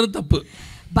ஆத்துமா இருக்குது தப்பு.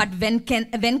 But when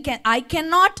I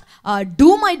cannot do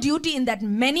my duty in that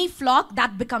many flock,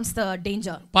 that becomes the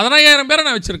danger. 15000 பேரை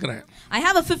நான் வச்சிருக்கேன். I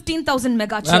have a 15,000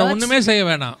 mega church. வேற ஒண்ணுமே செய்ய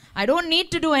வேணாம். I don't need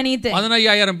to do anything.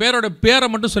 15000 பேரோட பேரை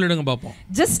மட்டும் சொல்லிடுங்க பாப்போம்.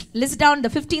 Just list down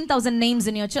the 15,000 names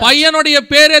in your church. பையனுடைய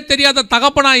பேரே தெரியாத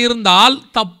தகப்பனா இருந்தால்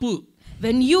தப்பு.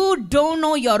 When you don't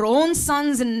know your own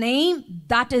son's name,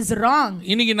 that is wrong.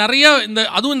 இன்னைக்கு நிறைய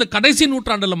அதுவும் இந்த கடைசி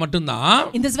நூற்றாண்டுல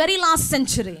மட்டும்தான் In this very last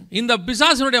century, இந்த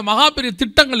பிசாசினுடைய மகாபெரிய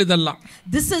திட்டங்கள் இதெல்லாம்.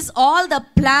 this is all the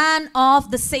plan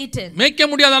of the Satan. மேய்க்க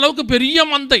முடியாத அளவுக்கு பெரிய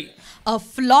மந்தை. A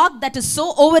flock that is so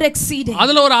over exceeding.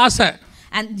 அதுல ஒரு ஆசை.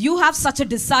 And you have such a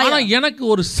desire. ஆனா எனக்கு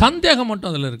ஒரு சந்தேகம்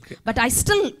மட்டும் அதுல இருக்கு. But I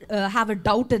still have a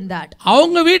doubt in that.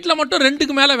 அவங்க வீட்ல மட்டும்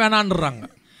 2க்கு மேல வேணான்றாங்க.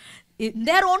 In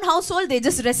their own household they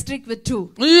just restrict with 2.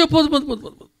 ஐயோ போது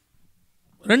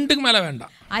 2க்கு மேல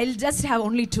வேண்டாம். I'll just have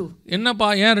only 2. என்னப்பா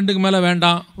ஏன் 2க்கு மேல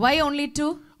வேண்டாம்? Why only 2?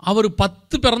 அவர்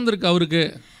 10 பிறந்திருக்கு அவருக்கு.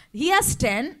 He has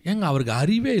 10. ஏங்க அவருக்கு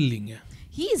அறிவே இல்லைங்க.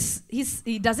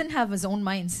 He doesn't have his own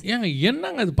minds. ஏங்க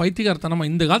என்னங்க இது பைத்தியக்காரத்தனமா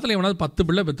இந்த காலத்துல எவனாவது 10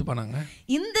 பிள்ளை பெத்துப்பானாங்க?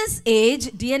 In this age,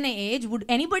 DNA age, would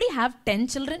anybody have 10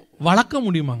 children? வளர்க்க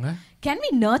முடியுமாங்க? Can we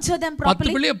nurture them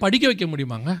properly? 10 பிள்ளையை படிக்க வைக்க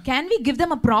முடியுமாங்க? Can we give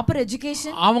them a proper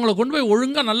education? அவங்களை கொண்டு போய்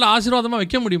ஒழுங்கா நல்ல ஆசீர்வாதமா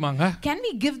வைக்க முடியுமாங்க? Can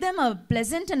we give them a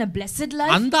pleasant and a blessed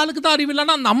life? அந்த ஆளுக்கு தான் அறிவு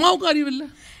இல்லனா அந்த அம்மாவுக்கு அறிவு இல்ல.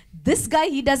 This guy,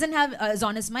 he doesn't have his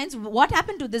honest minds. What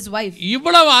happened to this wife?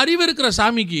 இவ்வளவு அறிவு இருக்கிற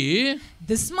சாமிக்கு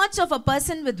this much of a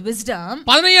person with wisdom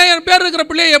 15000 பேர் இருக்கிற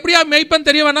பிள்ளையை எப்படியா மேய்ப்பன்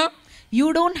தெரியவனா? You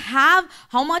don't have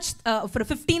how much for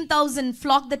 15,000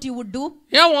 flock that you would do?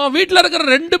 ஏன் உன் வீட்ல இருக்கிற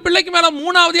 2 பிள்ளைக்கு மேல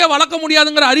மூணாவதையா வளர்க்க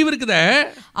முடியாதுங்கற அறிவு இருக்குதே.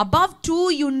 Above 2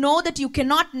 you know that you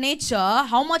cannot nurture.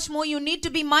 How much more you need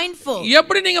to be mindful?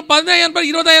 எப்படி நீங்க 15000 பேர்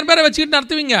 20000 பேரை வச்சிட்டு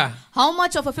நடத்துவீங்க? How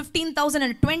much of a 15,000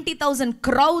 and 20,000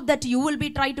 crowd that you will be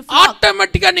trying to flock?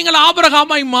 ஆட்டோமேட்டிக்கா நீங்கள்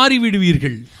ஆபிரகாமாய் மாறி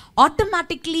விடுவீர்கள்.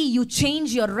 Automatically you change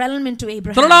your realm into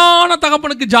Abraham. திரளான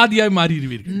தகப்பனுக்கு ஜாதியாய்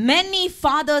மாறிடுவீர்கள். Many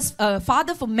fathers,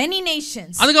 father for many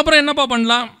nations. அதுக்கு அப்புறம் என்னப்பா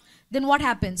பண்ணலாம்? Then what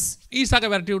happens? ஈசாக்கை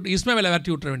விரட்டி விட்டு இஸ்மாவேலை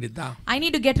விரட்டி விட்டுற வேண்டியதுதான். I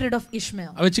need to get rid of Ishmael.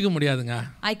 வச்சுக்க முடியாதுங்க.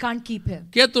 I can't keep him.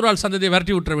 கேத்துரால் சந்ததியை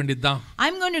விரட்டி விட்டுற வேண்டியதுதான்.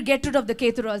 I'm going to get rid of the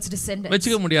Ketural's descendants.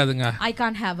 வச்சுக்க முடியாதுங்க. I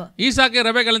can't have her. ஈசாக்கை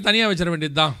ரெபெக்காவை தனியா வச்சிர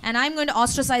வேண்டியதுதான். And I'm going to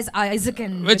ostracize Isaac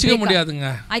and வச்சுக்க Rebekah.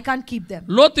 முடியாதுங்க. I can't keep them.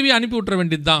 லோத்துவை அனுப்பி விட்டுற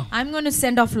வேண்டியதுதான். I'm going to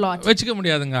send off Lot. வச்சுக்க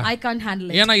முடியாதுங்க. I can't handle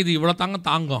it. ஏன்னா இது இவ்வளவு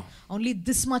தாங்கும். Only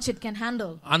this much it can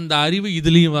handle. அந்த அறிவு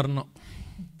இதுலயும் வரணும்.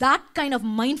 That kind of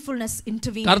mindfulness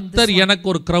intervenes. கர்த்தர் எனக்கு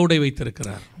ஒரு கிரவுடை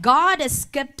வைத்திருக்கிறார். God has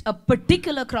kept a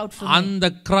particular crowd for me. அந்த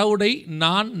கிரவுடை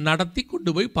நான் நடத்தி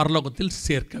கொண்டு போய் பரலோகத்தில்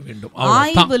சேர்க்க வேண்டும்.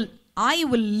 அவ்வளவுதான். I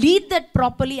will lead that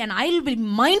properly and I will be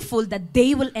mindful that they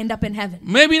will end up in heaven.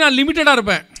 Maybe நான் லிமிட்டடா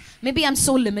இருப்பேன். Maybe I'm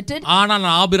so limited. ஆனா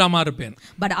நான் ஆபிரகாமா இருப்பேன்.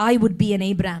 But I would be an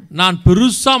Abraham. நான்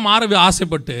பெருசா மாற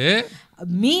ஆசைப்பட்டு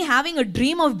me having a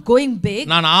dream of going big,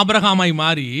 நான் ஆபிரகாமாய்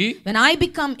மாறி when I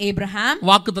become Abraham,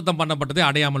 வாக்குத்தத்தம் பண்ணப்பட்டதை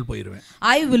அடையாமல் போயிடுவேன்.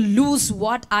 I will lose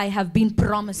what I have been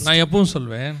promised. நான் எப்பவும்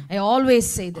சொல்வேன், I always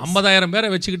say this. 50000 பேரை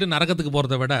வச்சிட்டு நரகத்துக்கு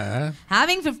போறதை விட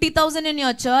having 50,000 in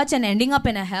your church and ending up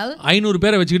in a hell, 500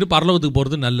 பேரை வச்சிட்டு பரலோகத்துக்கு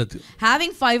போறது நல்லது.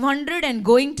 having 500 and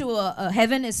going to a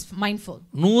heaven is mindful.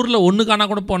 100ல 1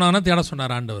 காணா கூட போனாங்கன்னா தேட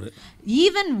சொன்னார் ஆண்டவர்.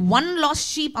 Even one lost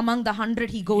sheep among the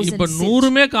 100 he goes and இப்ப saves.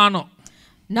 100மே காணோம்.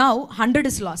 Now 100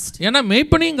 is lost. ஏன்னா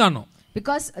மேய்ப்பனையும் காணோம்.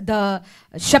 Because the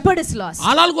shepherd is lost.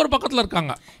 ஆளாளுக்கு ஒரு பக்கத்துல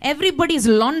இருக்காங்க. Everybody is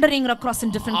wandering across in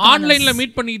different corners. ஆன்லைன்ல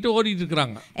மீட் பண்ணிட்டு ஓடிட்டு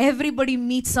இருக்காங்க. Everybody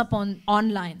meets up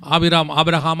online.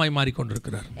 ஆபிரகாமாய்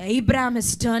மாறிக்கொண்டிருக்கிறார். Abraham is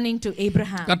turning to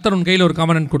Abraham. கர்த்தர் உன் கையில ஒரு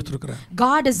கவனன்ட் கொடுத்திருக்கிறார்.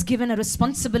 God has given a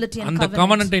responsibility and அந்த covenant.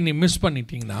 கவனன்ட்டை நீ மிஸ்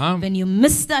பண்ணிட்டீங்கன்னா, when you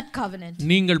miss that covenant,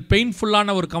 நீங்கள்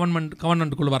பெயின்ஃபுல்லான ஒரு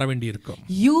கவனன்ட்க்குள்ள வர வேண்டியிருக்கும்.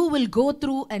 you will go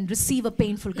through and receive a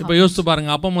painful covenant. இப்போ யோசிச்சு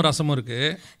பாருங்க, அப்பமும் ரசமும் இருக்கு.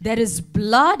 There is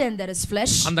blood and there is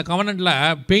flesh. அந்த கவனன்ட்ல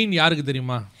பெயின் யாருக்கு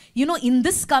தெரியுமா? You know, in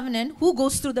this covenant, who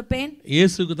goes through the pain?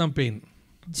 இயேசுவுக்கு தான் pain.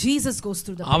 Jesus goes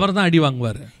through the pain. அவர்தான் அடி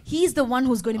வாங்குவாரு. He is the one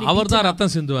who is going to be அவர்தான்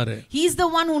ரத்தம் சிந்துவாரு. He is the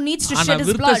one who needs to shed ஆனா his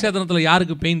blood. விருத்த சேதனத்துல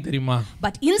யாருக்கு pain தெரியுமா?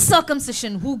 But in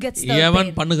circumcision, who gets the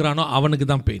எவன் pain? பண்ணுகிறானோ அவனுக்கு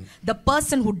தான் pain. The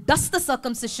person who does the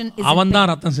circumcision is அவன்தான்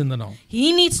ரத்தம் சிந்தணும். he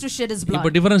needs to shed his blood.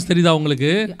 இப்போ டிஃபரன்ஸ் தெரியுதா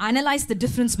உங்களுக்கு? Analyze the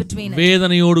difference between it.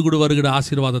 வேதனையோடு கூட வருகிற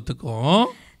ஆசீர்வாதத்துக்கும்,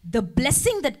 the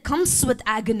blessing that comes with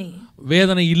agony,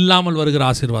 வேதனை இல்லாமல் வருகிற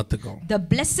ஆசீர்வாதத்துக்கும், the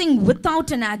blessing without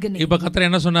an agony. இப்போ கர்த்தர்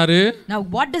என்ன சொன்னாரு? Now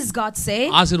what does God say?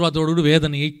 ஆசீர்வாதத்தோடு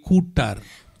வேதனையை கூட்டார்.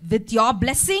 With your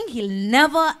blessing, he'll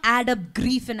never add up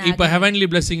grief and இப்போ agony. ஹெவன்லி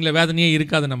பிளெஸிங்ல வேதனையே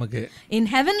இருக்காது நமக்கு. In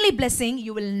heavenly blessing,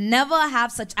 you will never have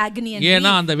such agony and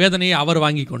ஏனா grief. அந்த வேதனையை அவர்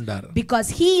வாங்கி கொண்டார். Because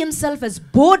he himself has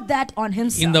bore that on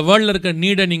himself. இந்த வேர்ல்ட்ல இருக்க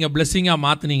நீட நீங்க பிளெஸிங்கா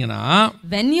மாத்துனீங்கனா,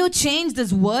 when you change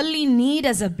this worldly need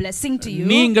as a blessing to you,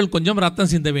 நீங்கள் கொஞ்சம்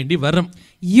ரத்தம் சிந்த வேண்டி வரும்.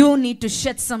 you need to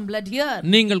shed some blood here.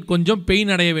 நீங்கள் கொஞ்சம்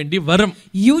பெயின் அடைய வேண்டி வரும்.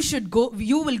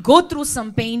 You will go through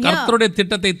some pain here. கர்த்தருடைய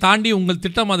திட்டத்தை தாண்டி உங்கள்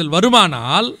திட்டம் அதில்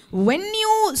வருமானால், when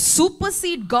you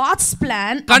supersede God's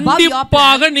plan above your plan,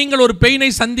 கண்டிப்பாக நீங்கள் ஒரு பெயினை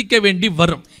சந்திக்க வேண்டி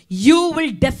வரும். you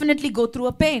will definitely go through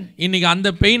a pain. இன்னைக்கு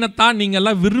அந்த பெயினை தான் நீங்க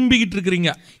எல்லாம் விரும்பிக்கிட்டு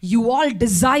இருக்கீங்க. You all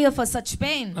desire for such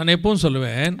pain. நான் எப்பவும்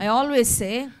சொல்லுவேன், I always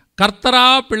say, கர்த்தரா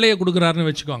பிள்ளையை கொடுக்கறாருன்னு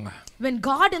வெச்சுக்கோங்க. when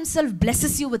God himself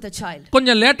blesses you with a child,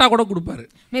 கொஞ்சம் லேட்டா கூட கொடுப்பாரு.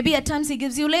 maybe at times he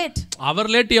gives you late. Our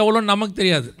late எவ்வளவு நமக்கு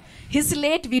தெரியாது. His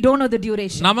late, we don't know the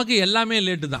duration. நமக்கு எல்லாமே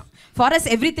லேட் தான். For us,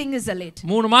 everything is a late.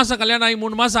 3 மாசம் கல்யாணம் ஆகி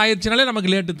 3 மாசம் ஆயிருச்சுனாலே நமக்கு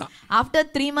லேட் தான். After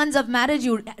 3 months of marriage,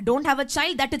 you don't have a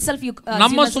child. That itself you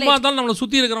நம்ம சும்மா தான், நம்மள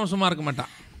சுத்தி இருக்கறவங்க சும்மா இருக்க மாட்டான்.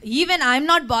 Even I'm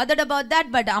not bothered about that,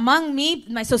 but among me,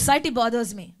 my society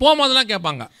bothers me. போம்போதெல்லாம்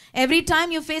கேட்பாங்க. Every time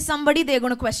you face somebody, they're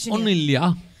going to question ஒண்ணு you. இல்லையா?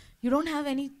 You don't have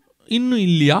any. இன்னும்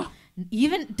இல்லையா?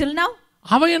 Even till now,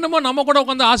 அவன் என்னமோ நம்ம கூட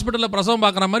உட்கார்ந்து ஹாஸ்பிடல்ல பிரசவம்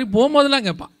பார்க்குற மாதிரி போம்போதெல்லாம்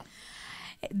கேட்பான்.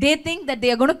 they think that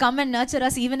they are going to come and nurture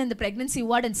us even in the pregnancy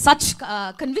ward, and such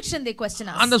conviction they question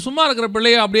us. அந்த சும்மா இருக்கிற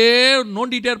பிள்ளையை அப்படியே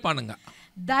நோண்டிட்டே இருப்பானுங்க.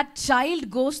 That child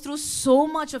goes through so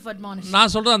much of admonition.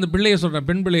 நான் சொல்றது அந்த பிள்ளையை சொல்றேன்,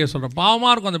 பெண் பிள்ளையை சொல்றேன். பாவமா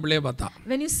இருக்கும் அந்த பிள்ளையை பார்த்தா.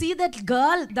 When you see that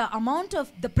girl, the amount of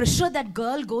the pressure that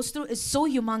girl goes through is so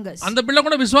humongous. அந்த பிள்ளை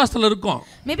கூட விசுவாசத்துல இருக்கும்.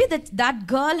 Maybe that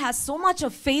girl has so much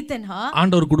of faith in her.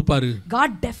 ஆண்டவர் கொடுப்பாரு.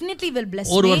 God definitely will bless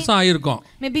me. ஒரு வருஷம் ஆயிருக்கும்.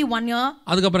 Maybe 1 year.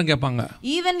 அதுக்கு அப்புறம் கேட்பாங்க.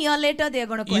 Even year later they are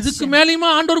going to question. இதுக்கு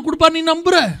மேலயுமா ஆண்டவர் கொடுப்பார் நீ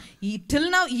நம்புற? Till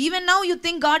now, even now you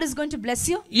think God is going to bless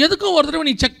you? எதுக்கு ஒரு தடவை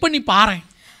நீ செக் பண்ணி பாரு.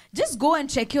 Just go and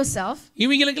check yourself.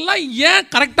 இவங்களுக்கெல்லாம் ஏன்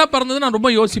கரெக்டா பிறந்தது நான்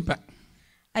ரொம்ப யோசிப்பேன்.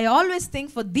 I always think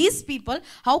for these people,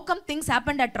 how come things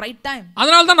happened at right time?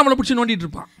 அதனால தான் நம்மள பிடிச்சி நோண்டிட்டு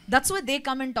இருப்பான். That's why they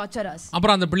come and torture us.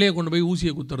 அப்புறம் அந்த பிள்ளையை கொண்டு போய்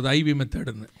ஊசியை குத்துறது, IV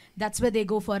மெத்தட்னு. That's where they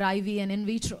go for IV and in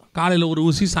vitro. காலையில ஒரு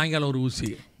ஊசி, சாயங்காலம் ஒரு ஊசி.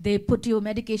 They put you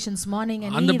medications morning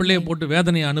and அந்த பிள்ளையை evening. போட்டு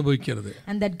வேதனையை அனுபவிக்கிறது.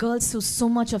 And that girl suffers so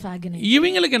much of agony.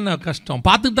 இவங்களுக்கு என்ன கஷ்டம்?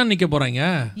 பார்த்துட்டு தான் நிக்க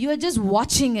போறாங்க. You are just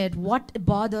watching it. What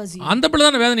bothers you? அந்த பிள்ளை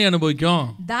தான் வேதனையை அனுபவிக்கும்.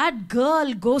 That girl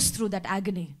goes through that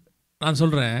agony. நான்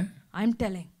சொல்றேன், I'm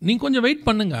telling. நீ கொஞ்சம் வெயிட்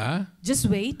பண்ணுங்க. Just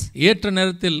wait. ஏற்ற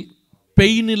நேரத்தில்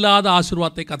பெயின் இல்லாத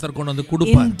ஆசீர்வாதத்தை கர்த்தர் கொண்டு வந்து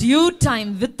கொடுப்பார். In due time,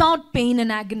 without pain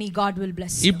and agony, God will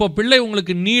bless you. இப்போ பிள்ளை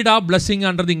உங்களுக்கு நீடா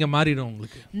பிளெஸிங்ன்றது இங்க மாறிடும்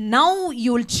உங்களுக்கு. Now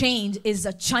you will change. Is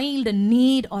a child a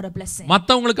need or a blessing?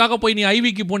 மத்தவங்களுக்காக போய் நீ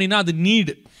ஐவிக்கு போனினா அது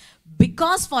NEET.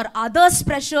 Because for others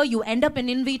pressure you end up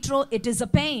in vitro, it is a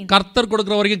pain. கர்த்தர்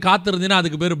கொடுக்கிற வரைக்கும் காத்திருந்தீனா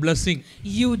அதுக்கு பேரு blessing.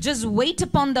 You just wait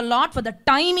upon the Lord for the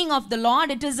timing of the Lord,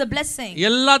 it is a blessing.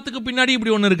 எல்லாத்துக்கு பின்னாடி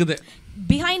இப்படி ஒன்னு இருக்குது.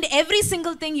 Behind every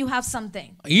single thing you have something.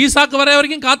 ஈசாக்கு வரை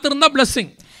வரைக்கும் காத்திருந்தா blessing.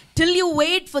 Till you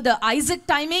wait for the Isaac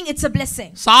timing, it's a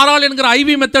blessing. சாராள் என்கிற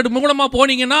IV method மூலமா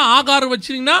போனீங்கன்னா, ஆகார்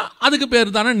வச்சீங்கன்னா அதுக்கு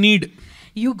பேரு தான NEET.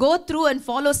 You go through and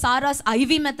follow Sarah's IV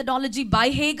methodology by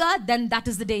Hagar, then that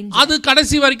is the danger. அது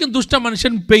கடைசி வரைக்கும் துஷ்ட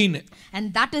மனுஷன் pain. And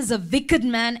that is a wicked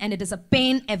man, and it is a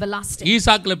pain everlasting.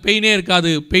 ஈசாக்குல பெயினே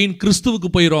இருக்காது. பெயின் கிறிஸ்துவுக்கு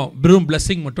போயிரும். வெறும்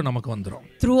blessing மட்டும் நமக்கு வந்துரும்.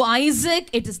 Through Isaac,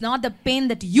 it is not the pain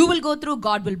that you will go through.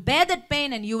 God will bear that pain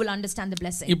and you will understand the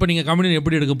blessing. இப்போ நீங்க communion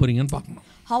எப்படி எடுக்க போறீங்கன்னு பார்க்கணும்.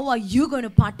 How are you going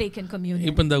to partake in communion?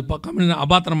 இப்போ இந்த communion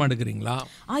அபாத்திரமா எடுக்கறீங்களா?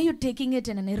 Are you taking it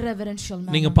in an irreverential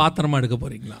manner? நீங்க பாத்திரமா எடுக்க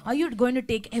போறீங்களா? Are you going to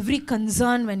take every concern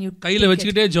when you கையில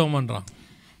வச்சிட்டே ஜெபம் பண்றான்.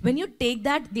 When you take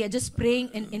that, they are just praying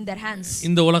in their hands.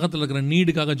 இந்த உலகத்துல இருக்கிற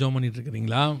நீடுக்காக ஜெபம் பண்ணிட்டு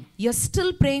இருக்கீங்களா? You're still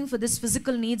praying for this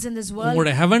physical needs in this world.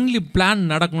 உங்களுடைய heavenly plan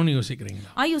நடக்கணும்னு யோசிக்கிறீங்களா?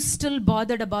 Are you still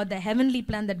bothered about the heavenly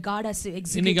plan that God has to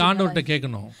execute? இன்னைக்கு ஆண்டவர்ட்ட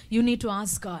கேட்கணும். You need to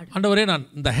ask God. ஆண்டவரே நான்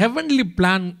இந்த heavenly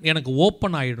plan எனக்கு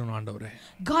open ஆயிடணும் ஆண்டவரே.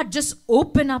 God, just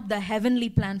open up the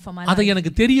heavenly plan for my life. அதை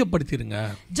எனக்கு தெரியப்படுத்திருங்க.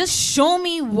 Just show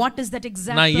me what is that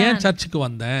exact plan. நான் ஏன் சர்ச்சுக்கு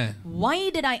வந்தேன்? Why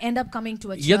did I end up coming to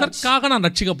a church? எதற்காக நான்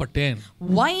ரட்சிக்கப்பட்டேன்?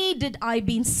 Why did I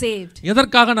been saved?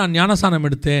 எதற்காக நான் ஞானஸ்நானம்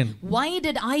எடுத்தேன்? Why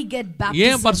did I get baptized?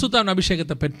 ஏன் பரிசுத்தாவின்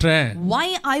அபிஷேகத்தை பெற்றேன்? Why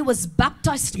I was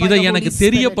baptized by the இதை Holy எனக்கு Spirit?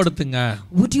 தெரியப்படுத்துங்க.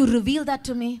 Would you reveal that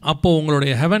to me? அப்போ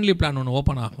உங்களுடைய heavenly plan ஒன்னு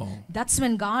ஓபன் ஆகும். That's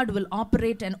when God will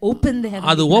operate and open the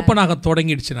heavenly அது plan. ஓபன் ஆக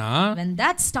தொடங்கிடுச்சுனா When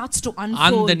that starts to unfold,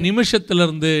 அந்த நிமிஷத்துல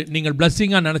இருந்து நீங்கள்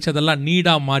blessing-ஆ நினைச்சதெல்லாம்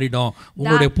நீடா மாறிடும்.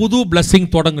 உங்களுடைய புது blessing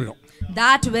தொடங்கிடும்.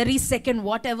 That very second,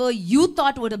 whatever you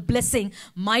thought was a blessing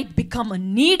might become a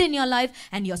need in your life,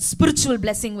 and your spiritual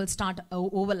blessing will start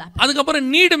overlapping. அதுக்கப்புறம்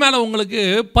நீடு மேல உங்களுக்கு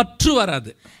பற்று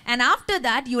வராது. And after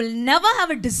that, you will never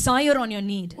have a desire on your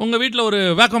need. உங்க வீட்ல ஒரு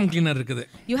vacuum cleaner இருக்குது.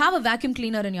 You have a vacuum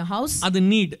cleaner in your house. அது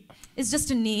need. It's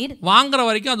just a need. வாங்குற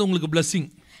வரைக்கும் அது உங்களுக்கு blessing.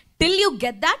 Till you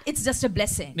get that, it's just a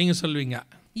blessing. நீங்க சொல்வீங்க.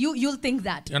 You'll think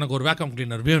that. எனக்கு ஒரு vacuum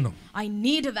cleaner வேணும். I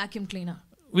need a vacuum cleaner.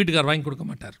 வீட்டுக்காரர் வாங்கி கொடுக்க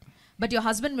மாட்டார். But your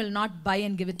husband will not buy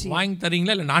and give it to you. வாங்கி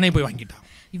தரீங்களா இல்ல நானே போய் வாங்கிட்டா?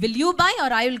 Will you buy or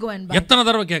I will go and buy? எத்தனை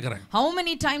தடவை கேக்குறேன்? How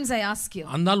many times I ask you?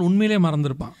 அந்த ஆள் உண்மையிலே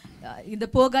மறந்துருப்பான். The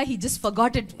poor guy, he just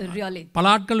forgot it really. பல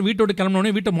ஆட்கள் வீட்டை விட்டு கிளம்பின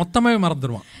உடனே வீட்டை மொத்தமே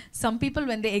மறந்துடுவான். Some people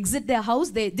when they exit their house,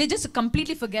 they just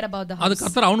completely forget about the house. அது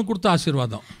கர்த்தர் அவனுக்கு கொடுத்த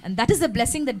ஆசீர்வாதம். And that is the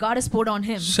blessing that God has poured on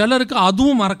him. சிலருக்கு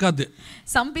அதுவும் மறக்காது.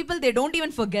 Some people, they don't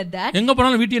even forget that. எங்க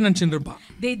போனாலும் வீட்டையே நினைச்சிட்டு இருப்பான்.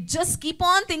 They just keep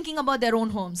on thinking about their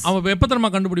own homes. அவன் எப்ப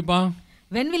தெரியுமா கண்டுபிடிப்பான்?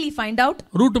 When will he find out?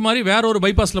 Root மாதிரி வேற ஒரு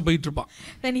பைபாஸ்ல போயிட்டு இருப்பான்.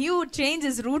 When he would change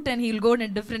his route and he will go in a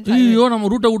different highway. ஐயோ நம்ம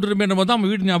ரூட்டை விட்டுருமே நம்ம தான்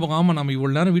வீட்டு ஞாபகம். ஆமா நம்ம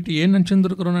இவ்வளவு நேரம் வீட்டு ஏன் நினைச்சிட்டு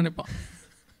இருக்கறோம்னு நினைப்பான்.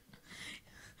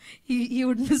 He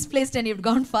would misplaced and he would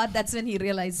gone far. That's when he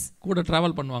realized. கூட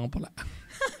டிராவல் பண்ணுவாங்க போல.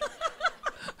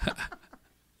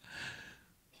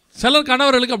 சிலர்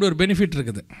கணவர்களுக்கு அப்படி ஒரு பெனிஃபிட்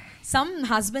இருக்குது. Some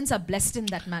husbands are blessed in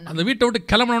that manner. அந்த வீட்டை விட்டு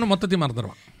கிளம்பனவன மொத்தத்தையும்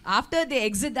மறந்துடுவான். After they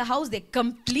exit the house, they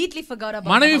completely forgot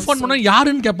about மனைவி the ஃபோன் house. பண்ணா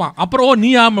யாருன்னு கேட்பான். அப்புறம் ஓ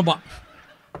நீ ஆமாப்பா.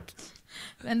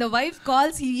 When the wife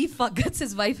calls, he forgets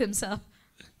his wife himself.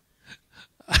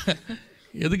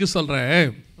 எதுக்கு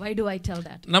சொல்றேன்? Why do I tell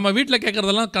that? நம்ம வீட்ல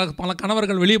கேக்குறதெல்லாம் பல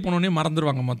கணவர்கள் வெளிய போனோனே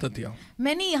மறந்துடுவாங்க மொத்தத்தையும்.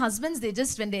 Many husbands, they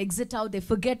just when they exit out, they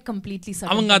forget completely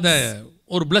certain அவங்க அத things.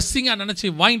 ஒரு blessing-ஆ நினைச்சு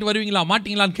வாங்கிட்டு வருவீங்களா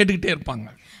மாட்டீங்களான்னு கேட்டுக்கிட்டே இருப்பாங்க.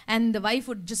 And the wife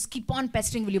would just keep on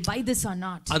pestering, will you buy this or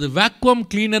not? அது vacuum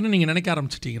cleaner நீங்க நினைக்க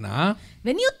ஆரம்பிச்சிட்டீங்கன்னா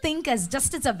When you think as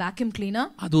just as a vacuum cleaner,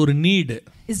 அது ஒரு need.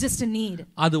 it's just a need.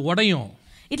 அது உடையும்.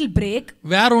 It'll break.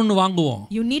 வேற ஒன்னு வாங்குவோம்.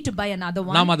 You need to buy another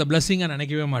one. நாம அத blessing-ஆ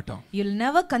நினைக்கவே மாட்டோம். You'll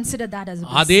never consider that as a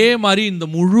blessing. அதே மாதிரி இந்த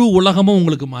முழு உலகமும்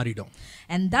உங்களுக்கு மாறிடும்.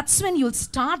 And that's when you'll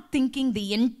start thinking the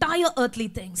entire earthly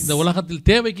things. இந்த உலகத்தில்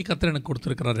தேவைக்கு கர்த்தர் எனக்கு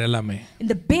கொடுத்திருக்கிறார் எல்லாமே. In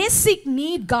the basic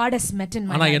need God has met in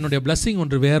my ஆனா life. என்னுடைய blessing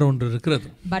ஒன்று வேற ஒன்று இருக்கிறது.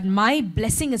 But my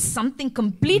blessing is something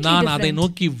completely நான் different. அதை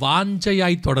நோக்கி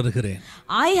வாஞ்சையாய் தொடர்கிறேன்.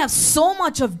 I have so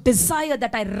much of desire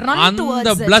that I run towards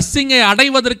அந்த it. blessing-ஐ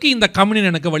அடைவதற்கு இந்த கம்யூனியன்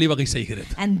எனக்கு வழிவகை செய்கிறது.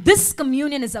 And this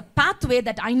communion is a pathway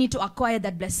that I need to acquire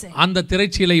that blessing. அந்த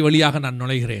திரைச்சீலை வழியாக நான்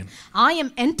நுழைகிறேன். I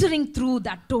am entering through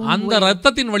that torn அந்த way.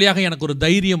 இரத்தத்தின் வழியாக எனக்கு ஒரு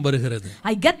தைரியம் வருகிறது.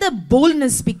 I get the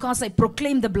boldness because I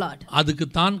proclaim the blood. அதுக்கு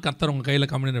தான் கர்த்தர் உங்க கையில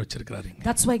கம்யூனியன் வச்சிருக்காரு.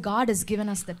 That's why God has given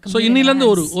us that communion. So இன்னில இருந்து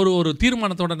ஒரு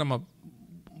தீர்மானத்தோட நம்ம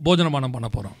போஜனமானம் பண்ண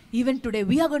போறோம். Even today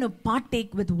we are going to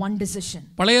partake with one decision.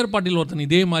 பழைய ஏற்பாட்டில் ஒருத்தன்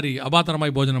இதே மாதிரி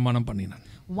அபாத்திரமாய் போஜனமானம் பண்ணினான்.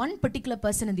 One particular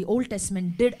person in the Old Testament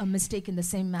did a mistake in the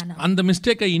same manner. அந்த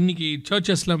மிஸ்டேக்கை இன்னைக்கு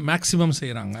சர்ச்சஸ்ல மேக்ஸिमम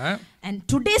செய்றாங்க. And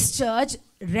today's church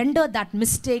render that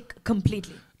mistake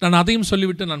completely. நான் அதையும்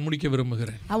சொல்லிவிட்டு நான் முடிக்க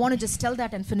விரும்புகிறேன். I want to just tell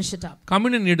that and finish it up.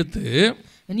 Communion எடுத்து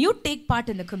When you take part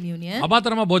in the communion,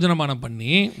 அபாத்திரமா போஜனமானம்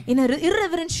பண்ணி in an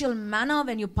irreverential manner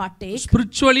when you partake,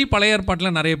 spiritually பழைய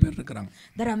ஏற்பாட்டில் நிறைய பேர் இருக்காங்க.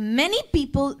 there are many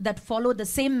people that follow the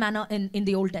same manner in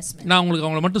the Old Testament. நான் உங்களுக்கு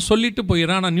அவங்கள மட்டும் சொல்லிட்டு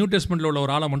போயிறேன். நான் நியூ டெஸ்ட்மென்ட்ல உள்ள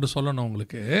ஒரு ஆளை மட்டும் சொல்லணும்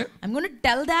உங்களுக்கு. I'm going to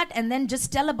tell that and then just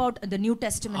tell about the New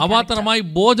Testament. அபாத்திரமாய்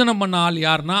போஜனம் பண்ண ஆள்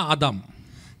யார்னா ஆதாம்.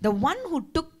 The one who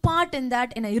took part in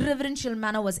that in an irreverential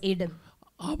manner was Adam.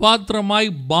 அபாத்திரமாய்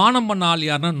பானம் பண்ண ஆள்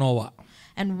யார்னா Noah.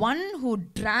 And one who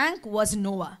drank was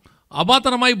Noah.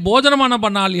 அபாத்திரமாய் போஜனமானம்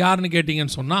பண்ண ஆள் யாருன்னு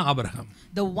கேட்டீங்கன்னு சொன்னா Abraham.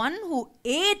 The one who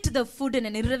ate the food in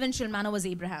an irreverential manner was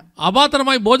Abraham.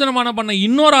 அபாத்திரமாய் போஜனமானம் பண்ண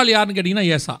இன்னொரு ஆள் யாருன்னு கேட்டீங்கன்னா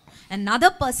ஏசா.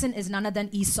 Another person is none other than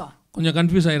Esau. கொஞ்சம்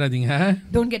கன்ஃபியூஸ் ஆயிராதீங்க.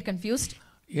 Don't get confused.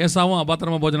 ஏசாவும்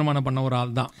அபாத்திரமா போஜனமான பண்ண ஒரு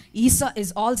ஆள் தான். Esau is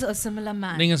also a similar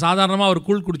man. நீங்க சாதாரணமா அவர்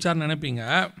கூழ் குடிச்சார்னு நினைப்பீங்க.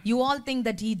 You all think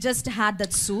that he just had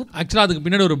that soup. ஆக்சுவலா அதுக்கு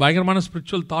பின்னாடி ஒரு பயங்கரமான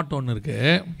ஸ்பிரிச்சுவல் தாட் ஒன்னு இருக்கு.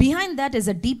 Behind that is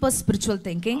a deeper spiritual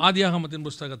thinking. ஆதியாகமத்தின்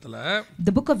புத்தகத்துல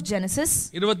The book of Genesis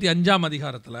 25ஆம்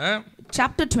அதிகாரத்துல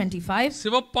chapter 25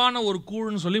 சிவப்பான ஒரு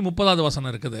கூழ்னு சொல்லி 30வது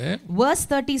வசனம் இருக்குது. Verse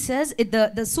 30 says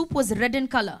the soup was red in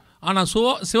color. ஆனா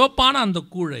சிவப்பான அந்த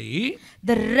கூழை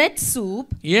the red soup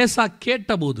ஏசா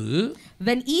கேட்டபோது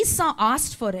when Esau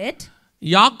asked for it,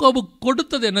 யாக்கோபு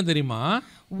கொடுத்தது என்ன தெரியுமா?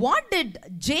 What did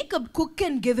Jacob cook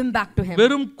and give him back to him?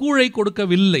 வெறும் கூழை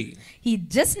கொடுக்கவில்லை. He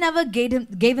just never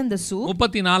gave him the soup.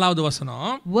 34வது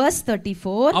வசனம் Verse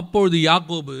 34 அப்பொழுது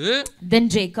யாக்கோபு then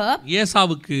Jacob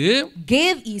ஏசாவுக்கு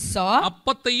gave Esau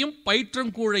அப்பத்தையும்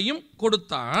பயிற்றங்கூழையும்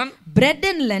கொடுத்தான். bread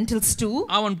and lentils too.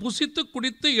 அவன் புசித்து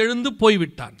குடித்து எழுந்து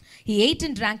போய்விட்டான். He ate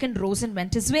and drank and rose and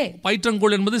went his way.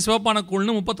 பயிற்றங்கூழ் என்பது சிவப்பான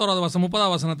கூழ்னு 30வது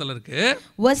வசனத்துல இருக்கு.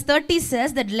 Verse 30 says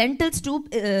that lentil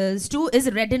stew is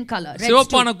red in color.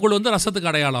 சிவப்பான கூழ் வந்து ரசத்துக்கு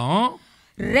அடையாளம்.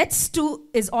 Red stew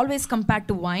is always compared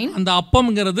to wine. அந்த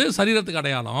அப்பம்ங்கிறது சரீரத்துக்கு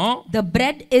அடையாளம். The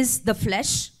bread is the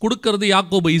flesh. கொடுக்கிறது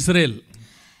யாக்கோபு Israel.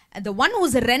 And the one who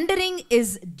is rendering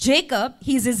is Jacob,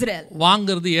 he is Israel.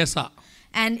 வாங்குறது ஏசா.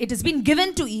 And it has been given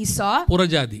to Esau.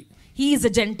 புறஜாதி. He is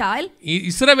a Gentile.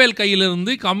 இஸ்ரவேல்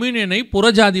கையிலிருந்து கம்யூனியனை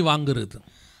புறஜாதி வாங்குறது.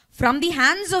 From the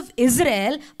hands of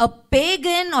Israel, a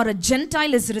pagan or a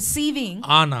Gentile is receiving.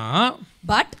 ஆனா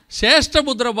but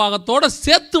சேஷ்டபுத்திர பாகத்தோட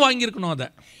சேர்த்து வாங்கி இருக்கணும் அத.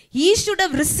 He should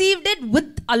have received it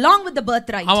along with the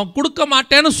birthright. அவன் கொடுக்க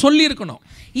மாட்டேன்னு சொல்லி இருக்கணும்.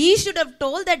 He should have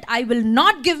told that I will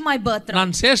not give my birthright.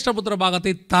 நான் சேஷ்டபுத்திர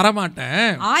பாகத்தை தர மாட்டேன்.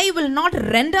 I will not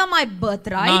render my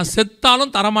birthright. நான்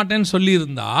செத்தாலும் தர மாட்டேன்னு சொல்லி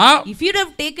இருந்தா, if you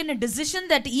have taken a decision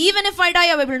that even if I die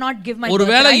I will not give my birthright.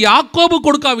 ஒருவேளை யாக்கோபு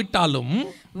கொடுக்காவிட்டாலும்,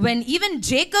 when even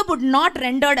Jacob would not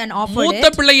rendered and offered it,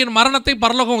 மூத்த பிள்ளையின் மரணத்தை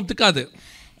பரலோகம் ஒத்துக்காது.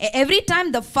 Every time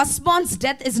the firstborn's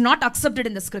death is not accepted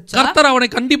in the scripture, கர்த்தர் அவனை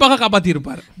கண்டிப்பாக காப்பாத்தி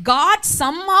இருப்பார். God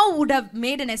somehow would have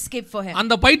made an escape for him.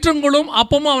 அந்த பயிற்றங்களும்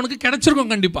அப்பமும் அவனுக்கு கிடைச்சிருக்கும்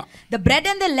கண்டிப்பா. The bread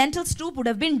and the lentil stew would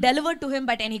have been delivered to him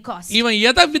at any cost. இவன்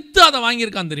எதை வித்து அதை வாங்கி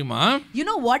இருக்கான் தெரியுமா? You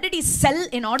know what did he sell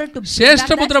in order to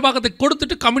சேஷ்டபுத்திர பாகத்தை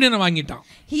கொடுத்துட்டு கம்யூனியனை வாங்கிட்டான்.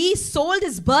 He sold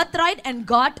his birthright and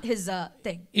got his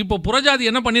thing. இப்போ புறஜாதி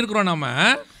என்ன பண்ணிருக்கோம் நாம?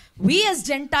 We as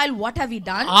Gentile, what have we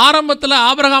done? ஆரம்பத்துல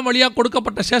ஆபிரகாம் வழியா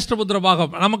கொடுக்கப்பட்ட சேஷ்டபுத்திர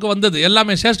பாகம் நமக்கு வந்தது.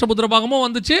 எல்லாமே சேஷ்டபுத்திர பாகமும்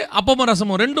வந்துச்சு, அப்பமும்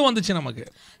ரசமும் ரெண்டும் வந்துச்சு நமக்கு.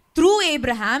 Through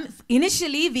Abraham,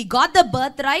 initially we got the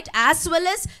birthright as well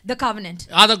as the covenant.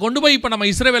 அதை கொண்டு போய் இப்ப நம்ம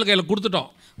இஸ்ரவேல் கையில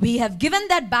கொடுத்துட்டோம். We have given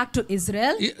that back to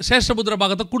Israel. சேஷ்டபுத்திர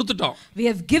பாகத்தை கொடுத்துட்டோம். We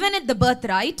have given it the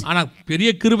birthright. ஆனா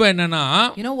பெரிய கிருபை என்னன்னா,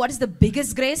 you know what is the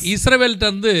biggest grace?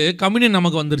 இஸ்ரவேல்ட்ட இருந்து கம்யூனியன்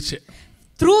நமக்கு வந்துருச்சு.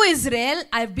 Through Israel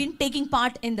I have been taking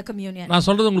part in the communion. நான்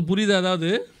சொல்றது உங்களுக்கு புரியுதா? அதாவது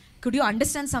could you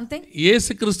understand something?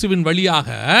 இயேசு கிறிஸ்துவின் வழியாக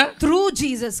through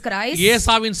Jesus Christ,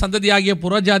 ஏசாவின் சந்ததியாகிய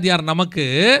புறஜாதியார் நமக்கு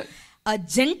a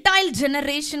Gentile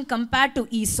generation compared to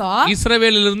Esau,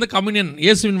 இஸ்ரவேலிலிருந்து communion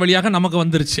இயேசுவின் வழியாக நமக்கு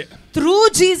வந்துருச்சு. through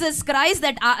Jesus Christ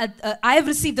that I have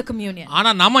received the communion. ஆனா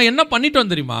நாம என்ன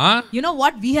பண்ணிட்டோம் தெரியுமா? You know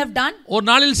what we have done? ஒரு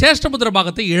நாளில் சேஷ்டபுத்திர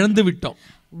பாகத்தை இழந்து விட்டோம்.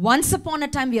 Once upon a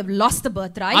time we have lost the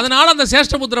birthright. அதனால அந்த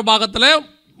சேஷ்டபுத்திர பாகத்துல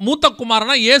மூத்த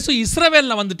குமாரனா இயேசு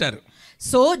இஸ்ரவேல்ல வந்துட்டார்.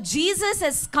 So Jesus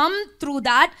has come through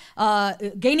that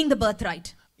gaining the birthright.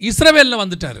 இஸ்ரவேல்ல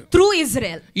வந்துட்டார். Through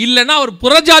Israel. இல்லனா அவர்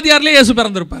புறஜாதியார்லயே இயேசு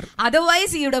பிறந்திருப்பார்.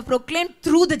 Otherwise he would have proclaimed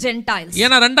through the Gentiles.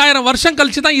 ஏனா 2000 வருஷம்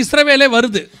கழிச்சு தான் இஸ்ரவேலே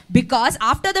வருது. Because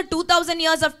after the 2000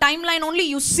 years of timeline only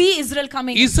you see Israel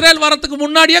coming. Israel வரதுக்கு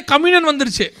முன்னாடியே கம்யூனியன்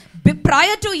வந்துருச்சு.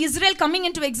 Prior to Israel coming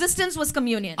into existence was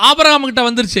communion. Abraham கிட்ட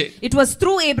வந்துருச்சு. It was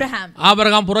through Abraham.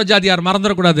 Abraham புறஜாதியார்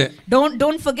மறந்துட கூடாது.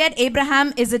 Don't forget Abraham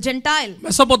is a Gentile.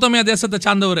 Mesopotamia தேசத்தை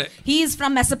சார்ந்தவர். He is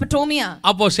from Mesopotamia.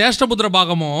 அப்போ சேஷ்டபுத்திர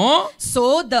பாகமோ, so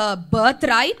the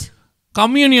birthright,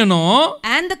 கம்யூனியனோ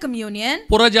and the communion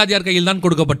புறஜாதியார் கையில் தான்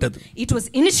கொடுக்கப்பட்டது. it was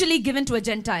initially given to a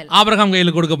Gentile. Abraham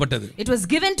கையில் கொடுக்கப்பட்டது. It was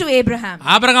given to Abraham.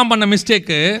 Abraham பண்ண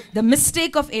mistake, the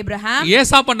mistake of Abraham,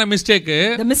 ஏசா பண்ண mistake,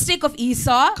 the mistake of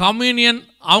Esau, communion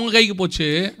அவங்க கைக்கு போச்சு.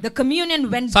 the communion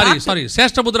went sorry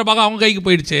சேஷ்டபுத்திர பாகம் அவங்க கைக்கு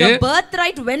போயிடுச்சு. the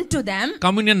birthright went to them.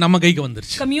 Communion நம்ம கைக்கு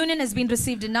வந்துருச்சு. communion has been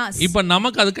received in us. இப்போ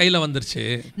நமக்கு அது கையில வந்துருச்சு.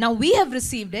 now we have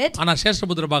received it. ஆனா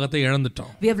சேஷ்டபுத்திர பாகத்தை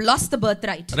இழந்துட்டோம். we have lost the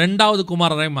birthright. இரண்டாவது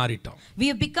குமாரராய் மாறிட்டோம். we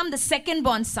have become the second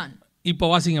born son. இப்போ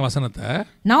வாசிங்க வசனத்தை.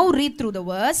 now read through the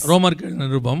verse. ரோமருக்கு எழுதின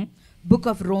நிருபம் book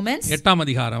of Romans 8ஆம்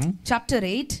அதிகாரம் chapter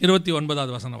 8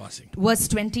 29வது வசனம் வாசிங்க. verse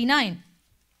 29.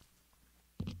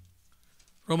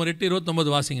 ரோமர்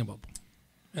 8:29 வாசிங்க பாப்போம்.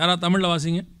 யாரா தமிழ்ல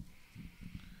வாசிங்க.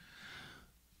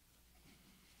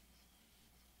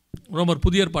 ரோமர்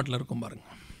புதிய ஏற்பாட்டில் இருக்கும் பாருங்க.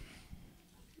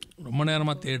 ரொம்ப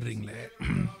நேரமா தேடுறீங்களே.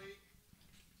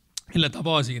 இல்ல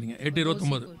தப்பா வாசிக்கிறீங்க.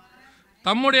 8:29.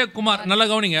 தம்முடைய குமார், நல்லா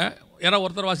கவனிங்க, யாராவது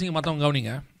ஒருத்தர் வாசிங்க, மற்றவங்க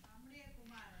கவனிங்க.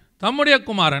 தம்முடைய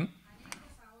குமாரன்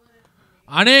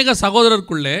அநேக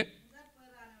சகோதரருக்குள்ளே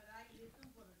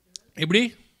எப்படி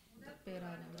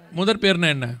முதற் பேர்னா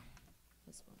என்ன?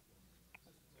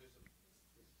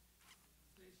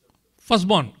 ஃபர்ஸ்ட்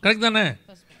பார்ன், கரெக்ட் தானே?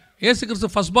 இயேசு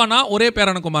கிறிஸ்து ஃபர்ஸ்ட் பார்னா ஒரே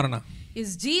பேரான குமாரனா? Is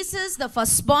Jesus the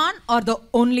firstborn or the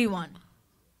only one?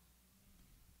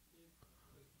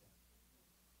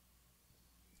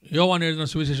 யோவான் எழுதின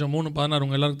சுவிசேஷம் 3:16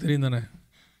 உங்க எல்லாருக்கும் தெரியும் தானே?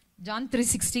 John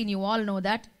 3:16, you all know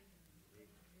that.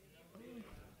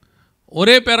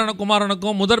 ஒரே பேரான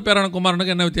குமாரனுக்கும் முதற் பேரான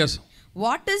குமாரனுக்கும் என்ன வித்தியாசம்?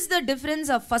 What is the difference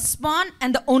of firstborn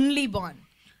and the only born?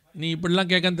 நீ இப்படிலாம்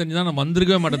கேட்கன்னு தெரிஞ்சுதான் நான்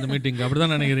வந்திருக்கவே மாட்டேன் இந்த மீட்டிங்.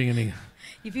 அப்படிதான் நினைக்கிறீங்க நீங்க?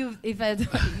 If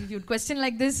you'd question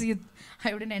like this,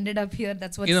 I wouldn't ended up here.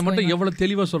 That's what. இதை மட்டும் எவ்வளவு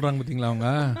தெளிவா சொல்றாங்க பாத்தீங்களா அவங்க?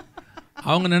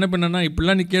 அவங்க நினைப்பு என்னன்னா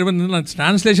இப்படிலாம் நீ கேள்வி நான்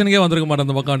டிரான்ஸ்லேஷனுக்கே வந்திருக்க மாட்டேன்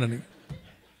அந்த பக்கம் நினைக்க.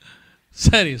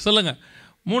 சரி சொல்லுங்க.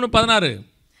 3:16.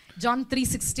 John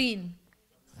 3:16.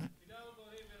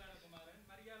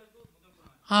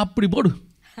 அப்படி போடு.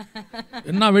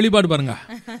 என்ன வெளிப்பாடு பாருங்க.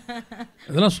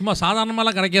 இதெல்லாம் சும்மா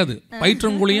சாதாரணமாலாம் கிடைக்காது.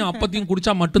 பயிற்றங்குழியும் அப்பத்தையும்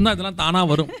குடிச்சா மட்டும்தான் இதெல்லாம் தானா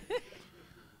வரும்.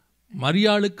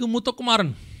 மரியாளுக்கு மூத்த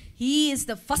குமாரன். He is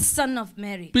the first son of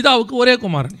Mary. பிதாவுக்கு ஒரே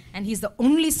குமாரன். And he is the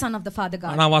only son of the Father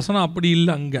God. ஆனா வசனம் அப்படி இல்ல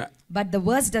அங்க. But the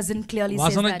verse doesn't clearly say that.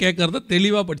 வசனம் கேட்கறத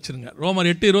தெளிவா படிச்சிருங்க. ரோமர்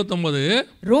 8:29.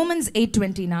 Romans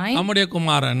 8:29. நம்முடைய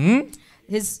குமாரன்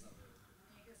his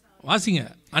வாசிங்க.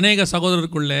 அநேக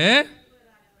சகோதரருக்குள்ளே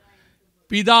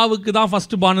பிதாவுக்கு தான்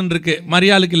ஃபர்ஸ்ட் பார்ன் இருக்கு,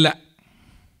 மரியாளுக்கு இல்ல.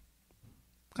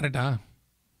 கரெக்டா?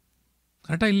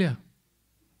 கரெக்டா இல்லையா?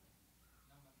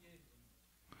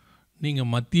 நீங்க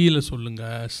மத்தியில சொல்லுங்க,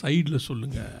 சைடுல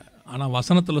சொல்லுங்க, ஆனா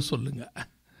வசனத்துல சொல்லுங்க.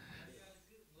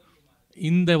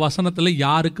 இந்த வசனத்துல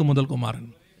யாருக்கு முதல்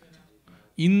குமாரன்?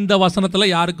 இந்த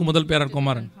வசனத்துல யாருக்கு முதல் பேரன்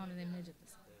குமாரன்?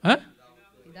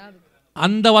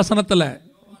 அந்த வசனத்துல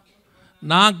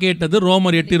நான் கேட்டது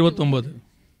ரோமர் 8:29.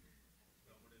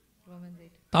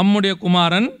 தம்முடைய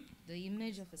குமாரன்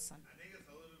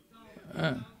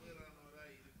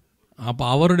அப்ப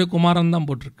அவருடைய குமாரன் தான்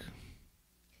போட்டிருக்கு.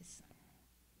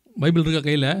 பைபிள் இருக்கா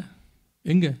கையில்?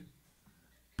 எங்க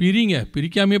பிரிங்க,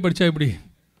 பிரிக்காமே படித்தா எப்படி?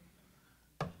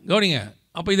 கவனிங்க.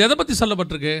 அப்போ இது எதை பற்றி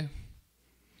சொல்லப்பட்டிருக்கு?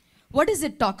 What does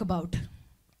it talk about?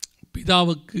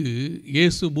 பிதாவுக்கு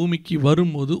இயேசு பூமிக்கு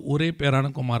வரும்போது ஒரே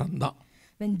பேரான குமாரன் தான்.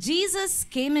 When Jesus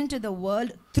came into the world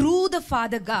through the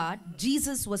Father God,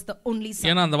 Jesus was the only son.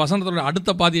 ஏன்னா அந்த வசனத்தோட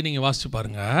அடுத்த பாதியை நீங்க வாசிச்சு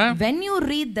பாருங்க. When you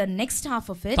read the next half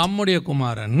of it, தம்முடைய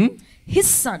குமாரன் his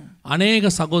son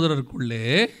அநேக சகோதரருக்குள்ளே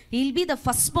he'll be the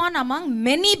firstborn among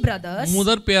many brothers.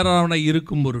 முதற் பேரான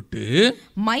இருக்கும் பொருட்டு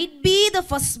might be the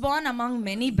firstborn among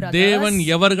many brothers. தேவன்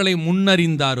எவர்களை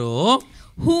முன்னறிந்தாரோ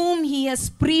whom he has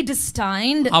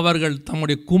predestined, அவர்கள்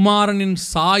தம்முடைய குமாரனின்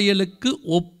சாயலுக்கு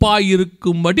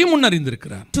ஒப்பாயிருக்கும்படி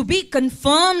முன்னறிந்திருக்கிறார். to be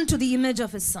conformed to the image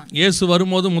of his son. இயேசு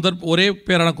வரும்போது முதல் ஒரே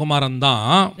பேரான குமாரன்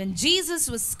தான். When Jesus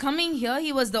was coming here,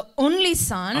 he was the only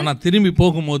son. ஆனா திரும்பி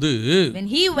போகும்போது when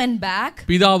he went back,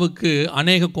 பிதாவுக்கு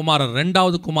அநேக குமாரர்,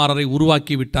 இரண்டாவது குமாரரை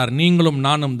உருவாக்கி விட்டார். நீங்களும்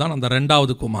நானும் தான் அந்த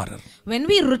இரண்டாவது குமாரர். when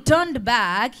we returned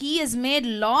back, he has made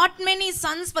lot many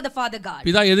sons for the Father God.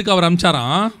 பிதா எதுக்கு அவர்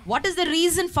அம்ச்சாராம்? What is the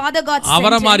reason Father God sent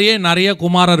அவரை him? மாதிரியே நிறைய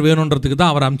குமாரர் வேணும்ன்றதுக்கு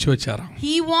தான் அவர் அம்ச்சு வச்சாராம்.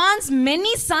 He wants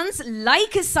many sons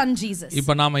like his son Jesus.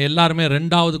 இப்போ நாம எல்லாரும்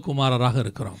இரண்டாவது குமாரராக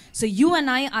இருக்கிறோம். So you and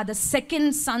I are the second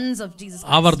sons of Jesus.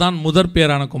 அவர்தான் முதற்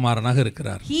பேரான குமாரனாக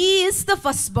இருக்கிறார். He is the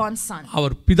firstborn son.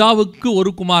 அவர் பிதாவுக்கு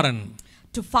ஒரு குமாரன்.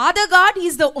 To Father God, he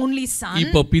is the only son.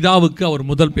 இப்போ பிதாவுக்கு அவர்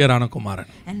முதல் பேரான குமாரன்.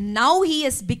 And now he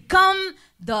has become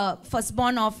the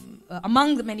firstborn of among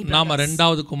the many brothers. நாம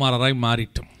இரண்டாவது குமாரராய்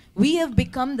மாறிட்டோம். We have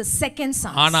become the second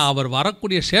sons. ஆனா அவர்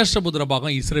வரக்கூடிய சேஷபுத்திர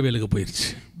பாகம் இஸ்ரவேலுக்கு போயிருச்சு.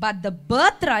 But the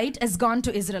birthright has gone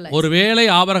to Israelites. ஒருவேளை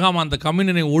ஆபிரகாம் அந்த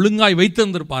கம்யூனியனை ஒழுங்காய்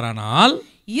வைத்திருந்திருப்பாரானால்,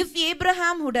 if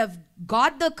Abraham would have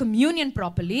got the communion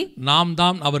properly, நாம்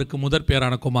தான் அவருக்கு முதற்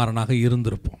பேரான குமாரனாக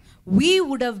இருந்திருப்போம். we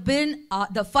would have been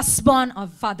the firstborn of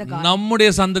Father God. நம்முடைய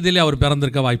சந்ததியிலே அவர்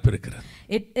பிறந்திருக்க வாய்ப்பு இருக்கிறது.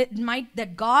 It might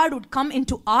that God would come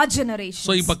into our generation.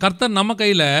 So இப்ப கர்த்தர் நம்ம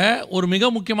கையில ஒரு மிக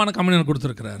முக்கியமான கம்யூனியன்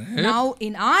கொடுத்திருக்கிறாரு. Now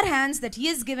in our hands that he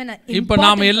has given an important இப்ப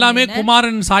நாம எல்லாமே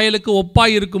குமாரன் சாயலுக்கு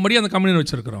ஒப்பாய் இருக்கும்படி அந்த கம்யூனியன்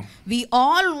வச்சிருக்கிறோம். We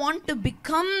all want to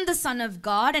become the son of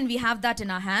God and we have that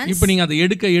in our hands. இப்ப நீங்க அதை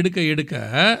எடுக்க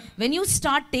when you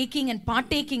start taking and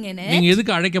partaking in it, நீங்க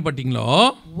எதுக்கு அழைக்கப்பட்டீங்களோ,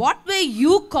 what were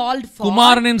you called for?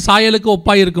 குமாரனின் சாயலுக்கு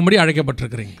ஒப்பாய் இருக்கும்படி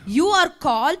அழைக்கப்பட்டிருக்கிறீங்க. You are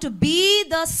called to be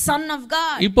the son of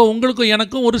God. இப்போ உங்களுக்கு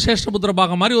எனக்கும் ஒரு சேஷ்டபுத்திர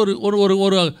பாகம் மாதிரி ஒரு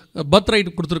பர்த் ரைட்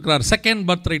கொடுத்திருக்கிறார், செகண்ட்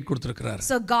பர்த் ரைட் கொடுத்திருக்கிறார்.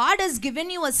 So God has given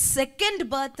you a second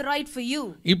birthright for you.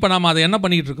 இப்போ நாம அதை என்ன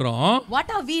பண்ணிட்டு இருக்கோம்? What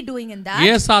are we doing in that?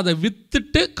 ஏசா அதை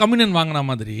வித்துட்டு கம்யூனியன் வாங்கின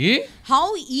மாதிரி how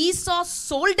Esau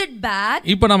sold it back.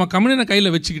 இப்போ நாம கம்யூனியனை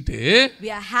கையில வச்சுக்கிட்டு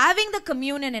we are having the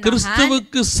communion in our hand.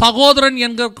 கிறிஸ்துவுக்கு சகோதரன்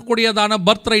என்கக்கூடியதான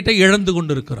பர்த் ரைட்டை இழந்து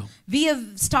கொண்டிருக்கிறோம். We have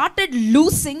started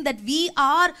losing that we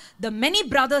are the many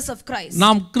brothers of Christ.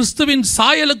 நாம் கிறிஸ்துவின்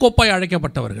சாயலுக்கு ஒப்பாய்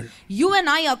அழைக்கப்பட்டவர்கள். You and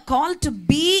I are called to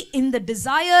be in the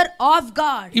desire of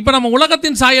God. இப்போ நம்ம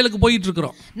உலகத்தின் சாயலுக்கு போயிட்டு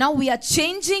இருக்கோம். Now we are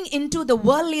changing into the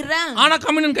worldly realm. ஆனா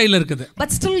கம்யூனியன் கையில இருக்குது.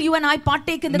 But still you and I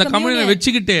partake in the communion. கம்யூனியனை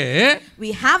வச்சிக்கிட்டு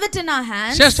we have it in our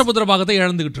hands. சேஷ்டபுத்திர பாகத்தை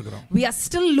இழந்துகிட்டு இருக்கோம். We are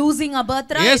still losing our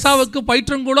birthright. ஏசாவுக்கு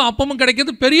பயிற்றங்கூடும் அப்பமும்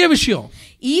கிடைக்கிறது பெரிய விஷயம்.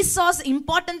 Esau's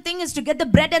important thing is to get the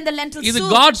bread and the lentil soup. இது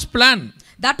God's plan.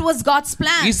 That was God's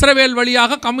plan. இஸ்ரவேல்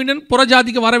வழியாக communion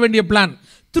புறஜாதிக்கு வர வேண்டிய plan.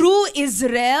 Through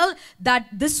Israel that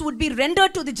this would be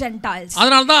rendered to the Gentiles.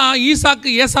 அதனால தான் ஈசாக்கு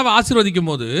ஏசாவை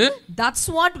ஆசீர்வதிக்கும்போது that's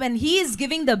what when he is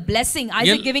giving the blessing,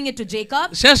 Isaac giving it to Jacob,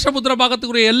 சேஷ்டபுத்திர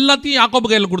பாகத்துக்கு எல்லாத்தையும் யாக்கோபு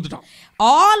கையில கொடுத்துட்டான்.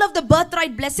 all of the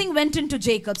birthright blessing went into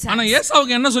Jacob's hands. ஆனா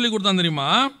ஏசாவுக்கு என்ன சொல்லி கொடுத்தான் தெரியுமா?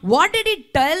 What did he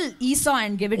tell Esau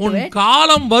and give it to it?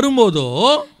 காலம் வரும்போதோ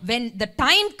when the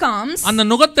time comes அந்த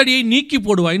நுகத்தடியை நீக்கி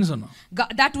போடுவாய்னு சொன்னான்.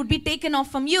 that would be taken off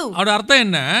from you. அதோட அர்த்தம்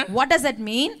என்ன? What does that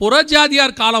mean?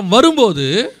 புறஜாதியார் காலம் வரும்போது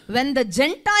when the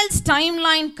Gentiles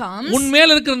timeline comes, உன் மேல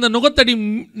இருக்கிற அந்த நுகத்தடி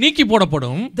நீக்கி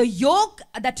போடப்படும். the yoke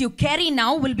that you carry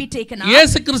now will be taken off.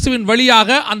 இயேசு கிறிஸ்துவின்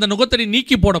வழியாக அந்த நுகத்தடி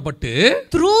நீக்கி போடப்பட்டு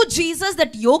through Jesus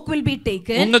that yoke will be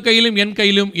taken. உங்க கையிலும் என்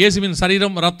கையிலும் இயேசுவின்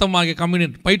சரீரம் இரத்தம் ஆகிய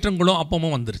கம்யூனியன் பயிற்றங்களும்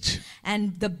அப்பமும் வந்துருச்சு. and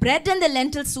the bread and the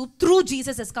lentil soup through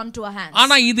Jesus has come to our hands.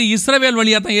 ஆனா இது இஸ்ரவேல்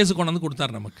வழியா தான் இயேசு கொண்டு வந்து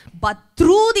கொடுத்தார் நமக்கு. but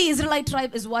through the Israelite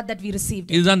tribe is what that we received.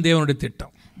 இதுதான் தேவனுடைய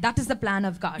திட்டம். that is the plan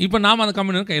of God. இப்போ நாம அந்த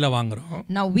கம்யூனியன் கையில வாங்குறோம்.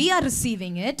 now we are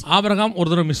receiving it. Abraham ஒரு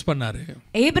தடவை மிஸ் பண்ணாரு.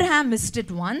 Abraham missed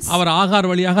it once. அவர் ஆகார்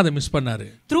வழியாக அதை மிஸ் பண்ணாரு.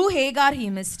 through Hagar he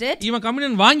missed it. இவன்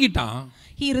கம்யூனியன் வாங்கிட்டான்.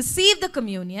 he received the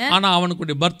communion. ஆனா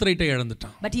அவனுக்கு birth ரைட்டை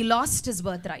இழந்துட்டான். but he lost his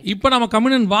birthright. இப்போ நாம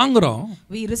கம்யூனியன் வாங்குறோம்.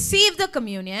 we receive the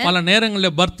communion. பல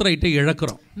நேரங்களில் birth ரைட்டை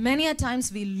இழக்கிறோம். many a times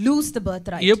we lose the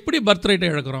birthright. எப்படி birth ரைட்டை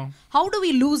இழக்கிறோம்? how do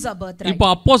we lose our birthright? இப்போ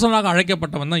அப்போஸ்தலனாக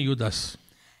அழைக்கப்பட்டவன் தான் யூதாஸ்.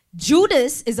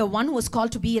 Judas is the one who was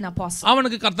called to be an apostle.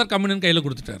 அவனுக்கு கர்த்தர் communion கையில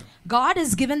கொடுத்துட்டார். God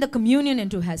has given the communion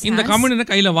into his hands. இந்த கம்யூனியனை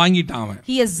கையில வாங்கிட்டான் அவன்.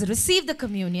 He has received the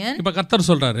communion. இப்போ கர்த்தர்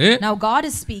சொல்றாரு, now God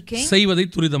is speaking, செய்வதை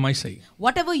துரிதமாய் செய்.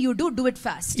 whatever you do, do it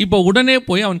fast. இப்போ உடனே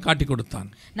போய் அவன் காட்டி கொடுத்தான்.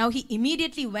 now he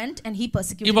immediately went and he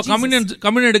persecuted இப்போ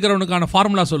கம்யூனியன் எடுக்கிறவனுக்கான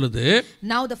ஃபார்முலா சொல்லுது.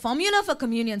 now the formula for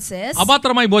communion says,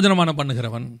 அபாத்திரமாய் போஜனமான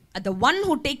பண்ணுகிறவன், the one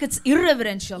who takes it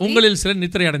irreverentially. உங்களில் சிலர்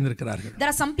நித்திரை அடைந்திருக்கிறார்கள்.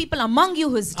 there are some people among you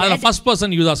who is dead. அதுல first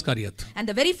person Judas காரியத். and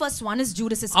the very first one is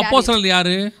Judas Iscariot. அப்போஸ்தலர்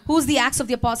யாரு? who's the acts of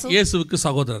the apostle? இயேசுவுக்கு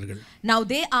சகோதரர்கள். now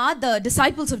they are the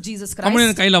disciples of Jesus Christ.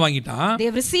 Communion கையில வாங்கிட்டான். they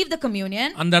have received the communion.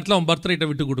 அந்த இடத்துல அவன் birth ரைட்டை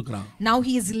விட்டு கொடுக்கறான். now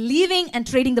he is leaving and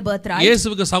trading the birthright.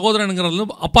 இயேசுவுக்கு சகோதரன்ங்கறதுல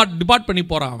டிபார்ட் பண்ணி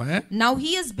போறான் அவன். now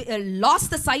he has lost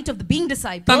the sight of the being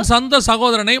disciple. தன் சொந்த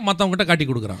சகோதரனை மத்தவங்க கிட்ட காட்டி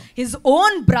கொடுக்கறான். his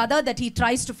own brother that he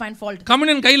tries to find fault.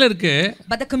 Communion கையில இருக்கு.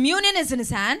 but the communion is in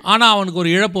his hand. ஆனா அவனுக்கு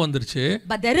ஒரு இழப்பு வந்துருச்சு.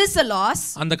 but there is a loss.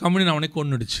 அந்த கம்யூனியன் அவனை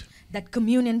கொன்னுடுச்சு. that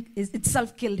communion is itself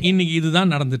killed him. இன்னைக்கு இதுதான்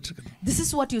நடந்துட்டு இருக்கு. this is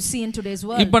what you see in today's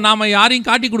world. இப்போ நாம யாரையும்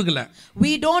காட்டி கொடுக்கல.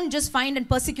 we don't just find and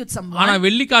persecute someone. ஆனா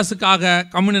வெள்ளி காசுக்காக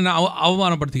கம்யூனியனை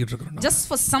அவமானப்படுத்திட்டு இருக்கோம். just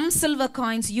for some silver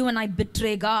coins you and I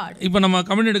betray God. இப்போ நம்ம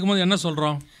கம்யூனியன் எடுக்கும்போது என்ன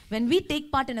சொல்றோம்? when we take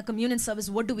part in a communion service,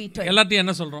 what do we tell? எல்லாத்தையும்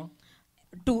என்ன சொல்றோம்?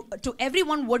 to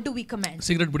everyone what do we command?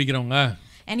 Cigarette பிடிக்கிறவங்க,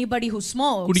 anybody who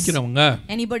smokes, குடிக்கிறவங்க,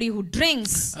 anybody who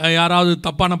drinks, யாராவது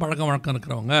தப்பான பழக்க வழக்கம்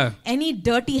இருக்கிறவங்க, any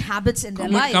dirty habits in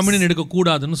their lives, communion எடுக்க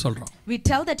கூடாதுன்னு சொல்றோம். we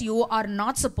tell that you are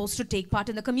not supposed to take part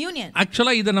in the communion.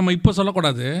 ஆக்சுவலா இத நம்ம இப்ப சொல்ல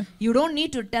கூடாது. you don't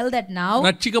need to tell that now.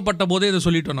 ரட்சிக்கப்பட்ட போதே இத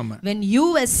சொல்லிட்டோம் நம்ம. when you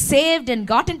were saved and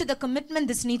got into the commitment,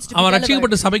 this needs to be அவர்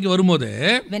ரட்சிக்கப்பட்ட சபைக்கு வரும்போது,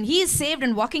 when he is saved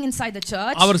and walking inside the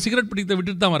church, our cigarette பிடிக்கிறத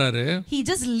விட்டுட்டு தான் வராரு. he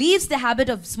just leaves the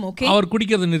habit of smoking. அவர்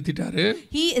குடிக்கிறத நிறுத்திட்டாரு.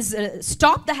 he is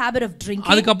stopped the habit of drinking.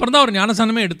 அதுக்கு அப்புறம் தான் அவர்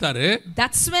ஞானஸ்நானமே எடுத்தாரு.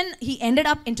 that's when he ended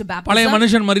up into baptism. பழைய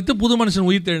மனுஷன் மரித்து புது மனுஷன்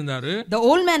உயிர்த்தெழுந்தாரு. the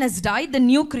old man has died, the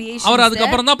new creation. அவர் அதுக்கு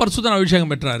அப்புறம் தான் பரிசுத்த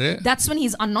அபிஷேகம் பெற்றாரு. that's when he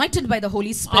is anointed by the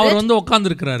Holy Spirit. அவர் வந்து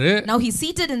உட்கார்ந்திருக்காரு. now he is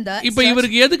seated in the இப்போ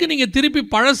இவருக்கு எதுக்கு நீங்க திருப்பி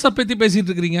பழச பத்தி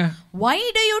பேசிட்டு இருக்கீங்க? why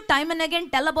do you time and again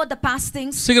tell about the past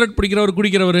things? Cigarette பிடிக்கிறவர்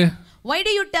குடிக்கிறவர், why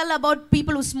do you tell about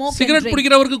people who smoke and drink? Cigarette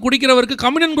பிடிக்கிறவருக்கு குடிக்கிறவருக்கு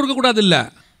communion கொடுக்க கூடாது இல்ல.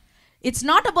 It's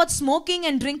not about smoking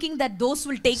and drinking that those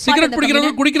will take part in cigarette the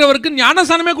communion. குடிக்கிறவருக்கு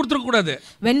ஞானஸ்நானமே கொடுத்துக்க கூடாது.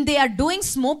 When they are doing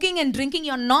smoking and drinking,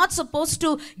 you're not supposed to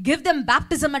give them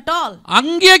baptism at all.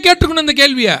 அங்கேயே கேட்டுக்கணும் இந்த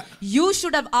கேள்வியை. You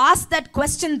should have asked that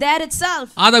question there itself.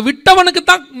 அத விட்டவனுக்கு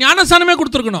தான் ஞானஸ்நானமே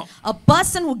கொடுத்துக்கணும். A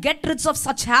person who gets rid of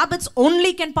such habits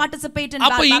only can participate in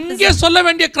அப்ப baptism. இங்கே சொல்ல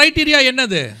வேண்டிய கிரைட்டீரியா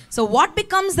என்னது? So what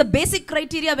becomes the basic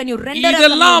criteria when you render a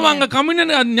இதெல்லாம் communion? அவங்க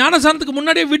communion ஞானஸ்நானத்துக்கு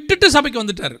முன்னாடியே விட்டுட்டு சபைக்கு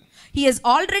வந்துட்டாரு. He has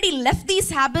already left these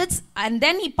habits and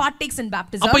then he partakes in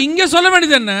baptism. அப்ப இங்க சொல்ல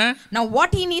வேண்டியது என்ன? Now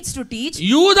what he needs to teach?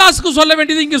 யூதாஸ்க்கு சொல்ல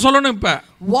வேண்டியது இங்க சொல்லணும் இப்ப.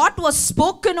 What was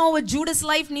spoken over Judas'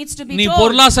 life needs to be நீ told.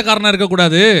 பொருளாசக்காரனா இருக்க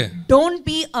கூடாது. Don't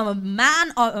be a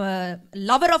man or a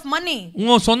lover of money.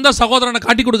 உன் சொந்த சகோதரனை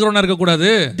காட்டி கொடுக்கறவனா இருக்க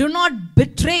கூடாது. Do not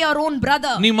betray your own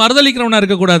brother. நீ மறுதலிக்கிறவனா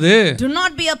இருக்க கூடாது. Do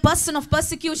not be a person of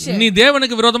persecution. நீ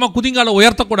தேவனுக்கு விரோதமா குதிங்கால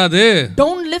உயர்த்த கூடாது.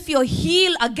 Don't lift your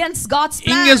heel against God's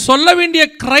plan. இங்க சொல்ல வேண்டிய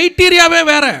கிரைட்டீரியாவே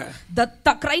வேற.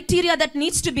 The criteria that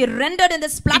needs to be rendered in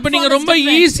this platform. இப்போ நீங்க ரொம்ப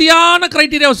ஈஸியான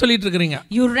கிரைட்டீரியாவை சொல்லிட்டு இருக்கீங்க.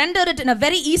 You render it in a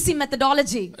very easy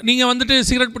methodology. நீங்க வந்துட்டு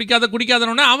சிகரெட்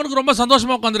குடிக்காதவனே அவருக்கு ரொம்ப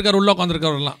சந்தோஷமா உட்கார்ந்திருக்காரு உள்ள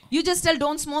உட்கார்ந்திருக்காருலாம். You just tell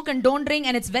don't smoke and don't drink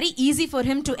and it's very easy for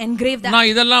him to engrave that.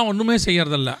 நான் இதெல்லாம் ஒண்ணுமே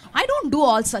செய்யறது இல்ல. I don't do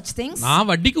all such things. நான்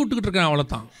வட்டிக்கு விட்டுக்கிட்டு இருக்கேன்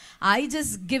அவ்வளவுதான். I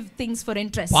just give things for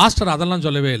interest. Pastor அதெல்லாம்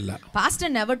சொல்லவே இல்ல. Pastor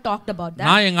never talked about that.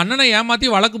 நான் எங்க அண்ணனை ஏமாத்தி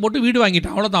வழக்கு போட்டு வீடு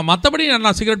வாங்கிட்டேன் அவ்வளவுதான். மத்தபடி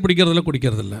நான் சிகரெட்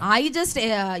குடிக்கிறது இல்ல. I just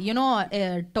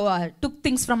took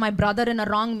things from my brother in a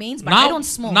wrong means, but I don't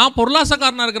smoke. நான்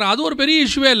பொருளாசக்காரனா இருக்கறேன். அது ஒரு பெரிய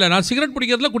இஷ்யூவே இல்ல. நான் சிகரெட்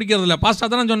குடிக்கிறது இல்ல. பாஸ்டர்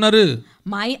அதான் சொன்னாரு.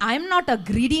 I am not a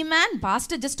greedy man.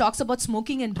 Pastor just talks about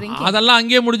smoking and drinking. அதெல்லாம்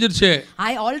அங்கேயே முடிஞ்சிருச்சு.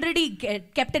 I already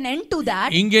kept an end to that.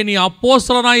 இங்கே நீ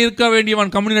அப்போஸ்தலனா இருக்க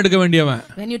வேண்டியவன், கம்யூனியன் எடுக்க வேண்டியவன்.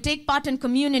 When you take part in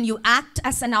communion, you act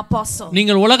as an apostle.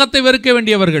 நீங்கள் உலகத்தை வெறுக்க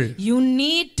வேண்டியவர்கள். You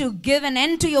need to give an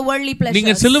end to your worldly pleasures.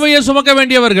 நீங்கள் சிலுவையை சுமக்க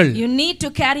வேண்டியவர்கள். You need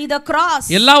to carry the cross.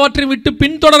 எல்லாவற்றையும் விட்டு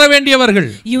பின்தொடர வேண்டியவர்கள்.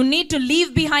 You need to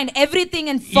leave behind everything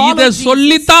and follow இத Jesus.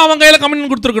 சொல்லித்தான் அவங்க கையில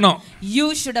communion கொடுத்திருக்கணும். You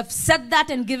should have said that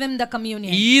and give him the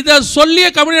communion. இத சொல்லிய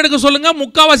கம்யூனியன் எடுக்க சொல்லுங்க,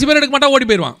 முக்காவாசி பேர் எடுக்க மாட்டா ஓடி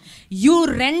போயிடுவான். You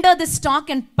render this talk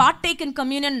and partake in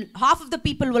communion, half of the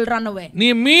people will run away. நீ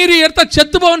மீறி எடுத்தா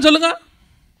செத்து போவன்னு சொல்லுங்க.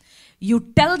 You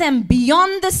tell them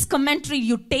beyond this commentary,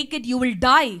 you take it, you will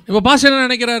die. இப்ப பாஸ்டர் என்ன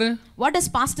நினைக்கிறாரு? What does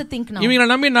pastor think now? இவங்கள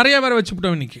நம்பி நிறைய பேரை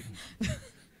வச்சுட்டோம் இன்னைக்கு.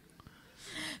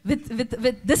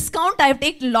 With this count I have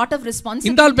taken a lot of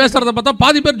responsibility. இந்த ஆள் பேசுறத பார்த்தா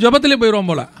பாதி பேர் ஜெபத்திலே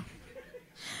போயிடுவாங்க போல.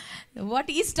 What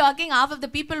he is talking, half of the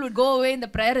people would go away in the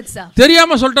prayer itself.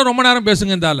 தெரியாம சொல்லிட்ட ரொம்ப நேரம்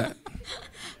பேசுங்க இந்த ஆளு.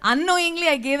 Unknowingly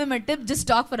I gave him a tip, just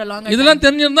talk for a longer time. இதெல்லாம்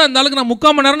தெரிஞ்சிருந்தா இந்த ஆளுக்கு நான்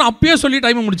 3/4 மணி நேரம் அப்பவே சொல்லி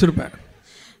time முடிச்சிருப்பேன்.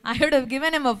 I would have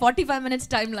given him a 45 minutes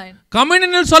timeline.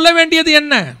 கம்யூனியனில் சொல்ல வேண்டியது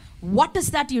என்ன? What is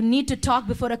that you need to talk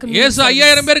before a communion? இயேசு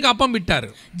 5000 பேருக்கு அப்பம் விட்டாரு.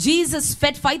 Jesus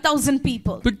fed 5000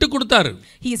 people. பிட்டு கொடுத்தாரு.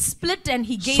 He split and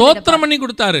he gave ஸ்தோத்திரம் பண்ணி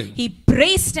கொடுத்தாரு. He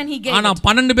praised and he gave ஆனா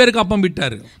 12 பேருக்கு அப்பம்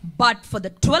விட்டாரு. But for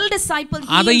the 12 disciples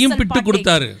he அதையும் பிட்டு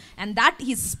கொடுத்தாரு. and that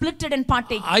he split it and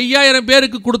partake. 5000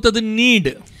 பேருக்கு கொடுத்தது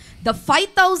NEET. The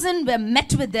 5000 were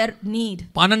met with their need.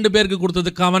 12 பேருக்கு கொடுத்தது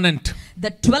covenant.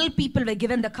 The 12 people were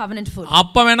given the covenant food.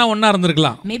 அப்ப வேணா ஒண்ணா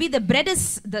இருந்திருக்கலாம். Maybe the bread is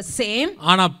the same.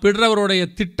 ஆனா பிடுறவருடைய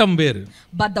திட்டம் வேறு.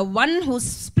 But the one who's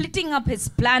splitting up his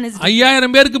plan is 5000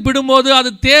 பேருக்கு பிடும்போது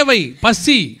அது தேவை,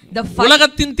 பசி,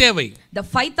 உலகத்தின் தேவை. The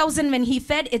 5000 when he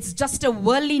fed, it's just a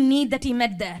worldly need that he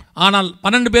met there. ஆனால்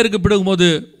 12 பேருக்கு பிடுங்கும்போது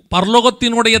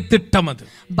பரலோகத்தினுடைய திட்டம் அது.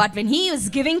 But when he was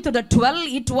giving to the 12,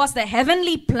 it was the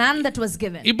heavenly plan that was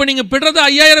given. இப்போ நீங்க பிடுறது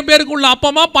 5000 பேருக்கு உள்ள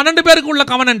அப்பமா 12 பேருக்கு உள்ள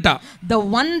கவனன்ட்டா? The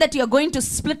one that you are going to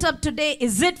split up today,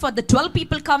 is it for the 12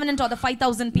 people covenant or the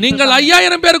 5000 people? நீங்கள்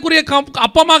 5000 பேருக்குரிய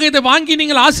அப்பமாக இதை வாங்கி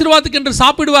நீங்கள் ஆசீர்வாதத்துக்கு என்று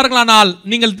சாப்பிடுவார்களானால்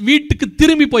நீங்கள் வீட்டுக்கு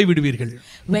திரும்பி போய் விடுவீர்கள்.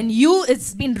 When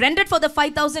it's been rendered for the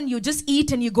 5000, you just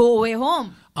eat and you go away home.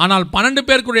 ஆனால் 12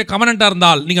 பேருக்குரிய கவனன்ட்டா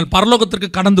இருந்தால் நீங்கள் பரலோகத்திற்கு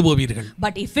கடந்து போவீர்கள்.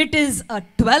 But if it is a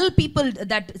 12 people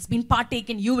that it's been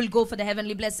partaken, you will go for the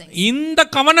heavenly blessings. இந்த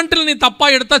கவனன்ட்ல நீ தப்பா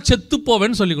எடுத்தா செத்து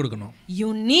போவேன்னு சொல்லி கொடுக்கணும்.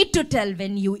 You need to tell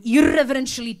when you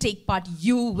irreverentially take part,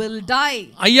 you will die.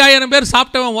 5000 பேர்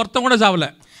சாப்பிட்டவன் ஒருத்தன் கூட சாவல.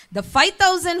 The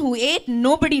 5000 who ate,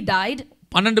 nobody died.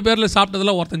 12 பேர்ல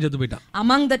சாப்பிட்டதுல ஒருத்தன் செத்து போயிட்டான்.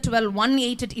 Among the 12, one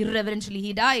ate it irreverentially,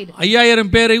 he died.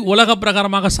 5000 பேரை உலக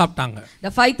பிரகாரமாக சாப்பிட்டாங்க.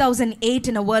 The 5000 ate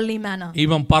in a worldly manner.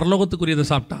 இவன் பரலோகத்துக்குரியதை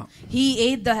சாப்பிட்டான். He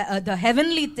ate the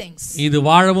heavenly things. இது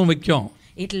வாழவும் வைக்கும்.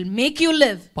 It will make you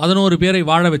live. 11 பேரை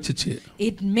வாழ வச்சுச்சு.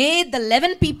 It made the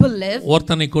 11 people live.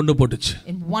 ஒருத்தனை கொண்டு போட்டுச்சு.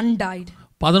 And one died.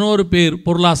 11 பேர்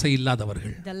பொருளாசை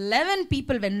இல்லாதவர்கள். The 11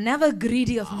 people were never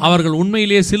greedy of money. அவர்கள்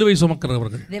உண்மையிலேயே சிலுவை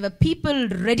சுமக்கிறவர்கள். They were people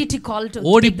ready to call to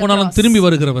ஓடி போனாலும் திரும்பி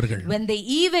வருகிறவர்கள். When they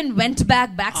even went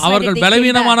backslided, அவர்கள்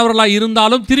பலவீனமானவர்களாய்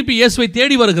இருந்தாலும் திருப்பி இயேசுவை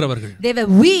தேடி வருகிறவர்கள். They were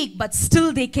weak but still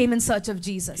they came in search of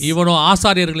Jesus. இவனோ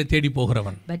ஆசாரியர்களை தேடி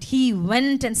போகிறவன். But he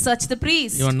went and searched the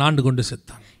priest. இவன் நாண்டு கொண்டு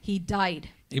செத்தான். He died.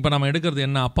 இப்போ நாம எடுக்கிறது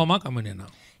என்ன? அப்பமா கம்யூனியனா?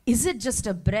 Is it just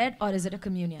a bread or is it a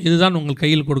communion? இதுதான் உங்கள்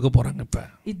கையில் கொடுக்க போறாங்க இப்ப.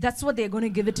 That's what they are going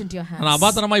to give it into your hands. நான்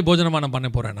அபாத்திரமாய் போஜனமானம் பண்ண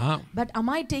போறேனா? But am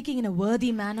I taking in a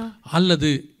worthy manner? அல்லது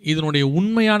இதனுடைய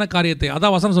உண்மையான காரியத்தை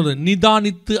அதான் வசனம் சொல்றது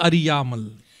நிதானித்து அறியாமல்.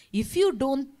 If you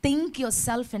don't think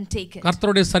yourself and take it.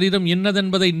 கர்த்தருடைய சரீரம்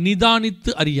என்னதென்பதை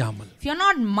நிதானித்து அறியாமல். If you're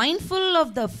not mindful of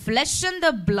the flesh and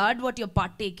the blood what you're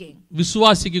partaking.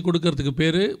 விசுவாசிக்கு கொடுக்கிறதுக்கு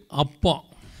பேரு அப்பா.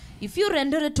 If you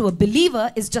render it to a believer,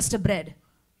 it's just a bread.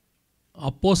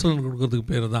 அப்போஸ்தலனுக்கு கொடுக்கிறதுக்கு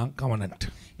பேரு தான் covenant.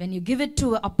 When you give it to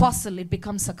an apostle, it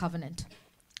becomes a covenant.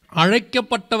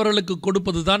 அழைக்கப்பட்டவர்களுக்கு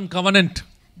கொடுப்பது தான் covenant.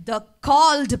 The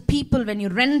called people, when you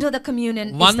render the communion,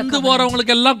 is the வந்து covenant.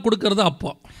 போறவங்களுக்கு எல்லாம் கொடுக்கிறது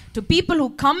அப்போ. To people who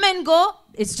come and go,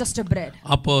 it's just a bread.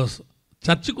 அப்போ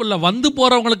சர்ச்சுக்குள்ள வந்து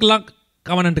போறவங்களுக்கு எல்லாம்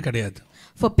covenant கிடையாது.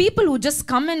 For people who just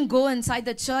come and go inside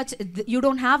the church, you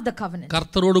don't have the covenant.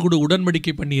 கர்த்தரோடு கூட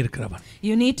உடன்படிக்கை பண்ணி இருக்கிறவன்.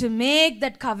 You need to make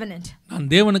that covenant. நான்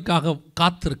தேவனுக்காக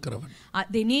காத்திருக்கிறவன்.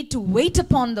 They need to wait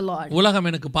upon the Lord. உலகம்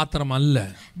எனக்கு பாத்திரம் அல்ல.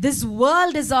 This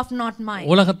world is of not mine.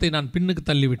 உலகத்தை நான் பின்னுக்கு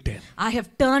தள்ளி விட்டேன். I have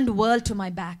turned world to my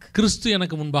back. கிறிஸ்து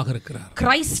எனக்கு முன்பாக இருக்கிறார்.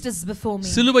 Christ is before me.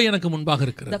 சிலுவை எனக்கு முன்பாக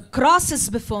இருக்கிறது. The cross is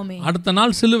before me. அடுத்த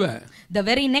நாள் சிலுவை. The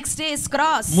very next day is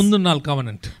cross. முந்தின நாள்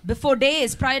covenant. Before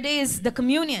days, prior day is the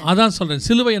communion. அதான் சொல்றேன்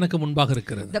சிலுவை எனக்கு முன்பாக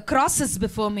இருக்கிறது. The cross is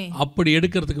before me. அப்படி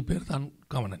எடுக்கிறதுக்கு பேர் தான்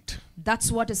covenant. That's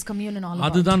what is communion all about.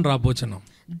 அதுதான் ராபோஜனம்.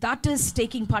 That is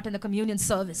taking part in the communion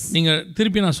service. நீங்க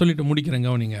திருப்பி நான் சொல்லிட்டு முடிக்கிறேன்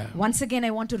கவனிங்க. Once again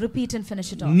I want to repeat and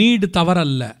finish it off. NEET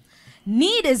தவறல்ல.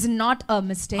 Need is not a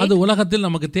mistake. அது உலகத்தில்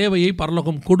நமக்கு தேவையை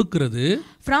பரலோகம் கொடுக்கிறது.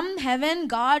 From heaven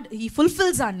God he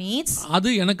fulfills our needs. அது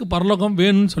எனக்கு பரலோகம்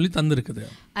வேணும்னு சொல்லி தந்திருக்குது.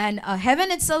 And heaven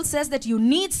itself says that you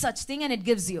need such thing and it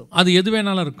gives you. அது எது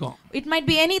வேணாலும் இருக்கும். It might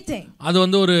be anything. அது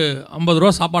வந்து ஒரு 50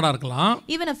 ரூபாய் சாப்பாடா இருக்கலாம்.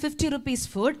 Even a 50 rupees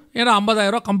food. ஏன்னா 50,000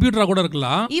 ரூபாய் கம்ப்யூட்டரா கூட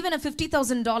இருக்கலாம். Even a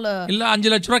 $50,000 இல்ல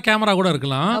 5 லட்சம் ரூபாய் கேமரா கூட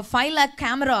இருக்கலாம். a 5 lakh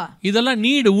camera. இதெல்லாம்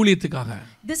NEET ஊழியத்துக்காக.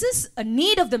 This is a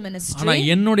need of the ministry. ஆனா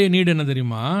என்னோட நீட் என்ன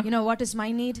தெரியுமா? You know what is my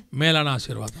need? மேலான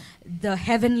ஆசீர்வாதம். The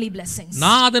heavenly blessings.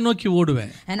 நான் அதை நோக்கி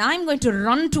ஓடுவேன். And I'm going to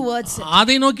run towards it.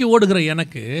 அதை நோக்கி ஓடுகிற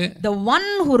எனக்கு the one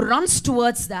who runs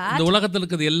towards that இந்த உலகத்துல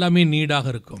இருக்கிறது எல்லாமே நீடாக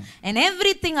இருக்கும். and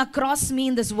everything across me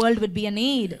in this world would be a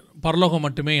need. பரலோகம்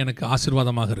மட்டுமே எனக்கு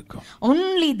ஆசீர்வாதமாக இருக்கும்.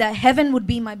 Only the heaven would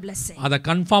be my blessing. அத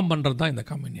கன்ஃபார்ம் பண்றது தான் இந்த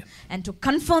communion. And to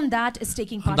confirm that is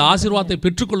taking part. அந்த ஆசீர்வாதத்தை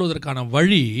பெற்றுக்கொள்வதற்கான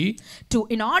வழி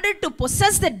in order to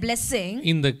possess that blessing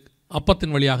இந்த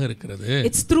அப்பத்தின் வழியாக இருக்கிறது.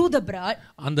 it's through the bread.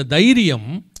 அந்த தைரியம்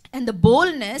and the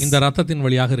boldness இந்த இரத்தத்தின்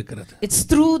வழியாக இருக்கிறது. it's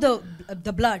through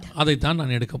the blood. அதை தான்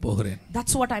நான் எடுக்க போகிறேன்.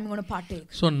 That's what I'm going to partake.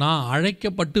 So நான்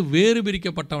அழைக்கப்பட்டு வேறு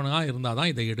பிரிக்கப்பட்டவனா இருந்தா தான்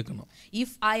இதை எடுக்கணும்.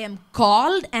 If I am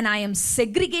called and I am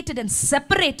segregated and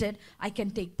separated, I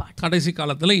can take part. கடைசி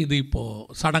காலத்துல இது இப்போ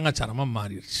சடங்காச்சாரமா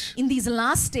மாறிடுச்சு. In these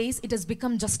last days it has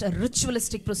become just a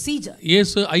ritualistic procedure.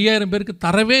 இயேசு 5000 பேருக்கு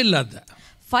தரவே இல்லாத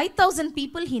 5,000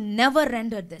 people he never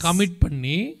rendered this. Commit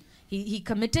பண்ணி he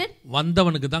committed.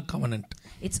 வந்தவனுக்கு தான் covenant.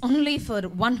 It's only for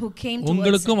one who came to us.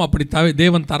 உங்களுக்கும் அப்படி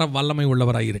தேவன் தர வல்லமை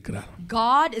உள்ளவராய் இருக்கிறார்.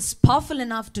 God is powerful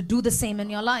enough to do the same in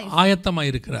your life. ஆயத்தமாய்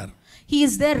இருக்கிறார். He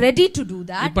is there ready to do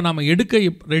that. இப்ப நாம எடுக்க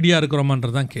ரெடியா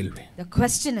இருக்கிறோம்ன்றது தான் கேள்வி. The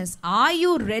question is, are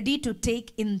you ready to take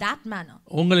in that manner?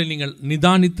 உங்களை நீங்கள்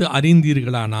நிதானித்து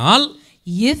அறிந்தீர்களானால்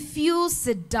if you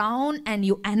sit down and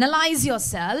you analyze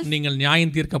yourself, நீங்கள்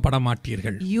நியாயம் தீர்க்கப்பட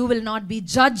மாட்டீர்கள். you will not be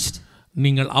judged.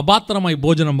 நீங்கள் அபாத்திரமாய்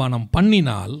போஜனபானம்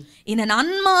பண்ணினால் in an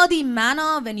unworthy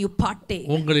manner when you partake,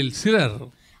 உங்களில் சிலர்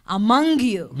among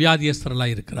you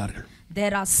வியாதியஸ்தர்களாய் இருக்கிறார்கள்.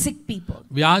 there are sick people.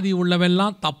 வியாதி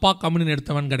உள்ளவெல்லாம் தப்பா கம்யூனியன்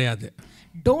எடுத்தவன் கிடையாது.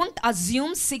 Don't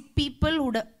assume sick people who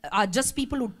are just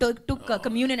people who took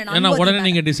communion and ஏன்னா உடனே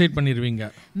நீங்க டிசைட்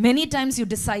பண்ணிடுவீங்க. many times you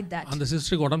decide that அந்த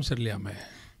சிஸ்டருக்கு உடம்பு சரியில்லையாமே,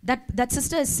 that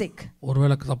sister is sick,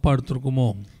 ஒருவேளை தப்பா எடுத்துருக்குமோ,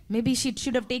 maybe she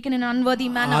should have taken in an unworthy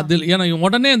manner. அதில் ஏன்னா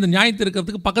உடனே அந்த நியாயத்தை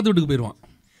இருக்கிறதுக்கு பக்கத்து வீட்டுக்கு போயிடுவான்.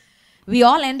 we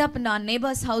all end up in our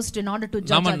neighbor's house in order to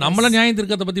judge others. நம்மள நியாயம்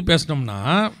தீர்க்கறத பத்தி பேசணும்னா,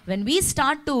 when we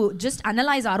start to just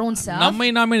analyze our own self, நம்மை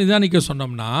நாமே நிதானிக்க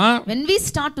சொன்னோம்னா, when we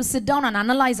start to sit down and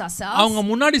analyze ourselves, அவங்க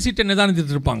முன்னாடி சீட்டை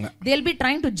நிதானிச்சிட்டு இருப்பாங்க. they'll be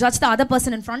trying to judge the other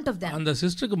person in front of them. அந்த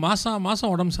சிஸ்டருக்கு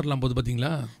மாசம் உடம்பு சரியில்லாம போகுது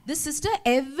பாத்தீங்களா? this sister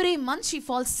every month she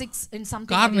falls sick in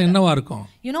something. காரணம் என்னவா இருக்கும்?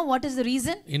 you know what is the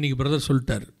reason? இன்னைக்கு பிரதர்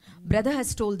சொல்லிட்டாரு. brother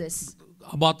has told this.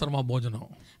 அபாத்திரமா போஜனம்.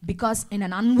 Because in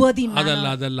an unworthy manner.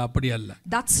 அதல்ல அப்படி அல்ல.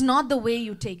 That's not the way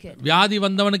you take it. வியாதி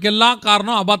வந்தவனுக்கு எல்லாம்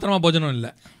காரணம் அபாத்திரமா போஜனம் இல்ல.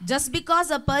 Just because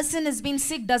a person has been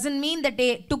sick doesn't mean that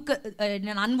they took in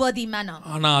an unworthy manner.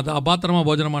 ஆனா அது அபாத்திரமா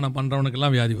போஜனமான பண்றவனுக்கு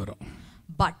எல்லாம் வியாதி வரும்.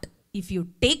 But if you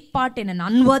take part in an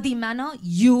unworthy manner,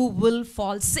 you will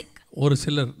fall sick. ஒரு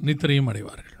சிலர் நித்திரையும்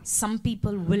அடைவார்கள். Some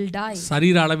people will die.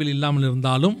 சரீர அளவில் இல்லாமல்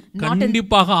இருந்தாலும்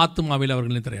கண்டிப்பாக ஆத்துமாவில்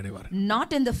அவர்கள் நித்திரை அடைவார்கள். Not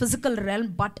in the physical realm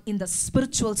but in the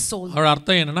spiritual soul. அதோட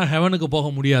அர்த்தம் என்னன்னா ஹெவனுக்கு போக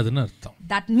முடியாதுன்னு அர்த்தம்.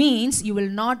 That means you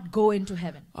will not go into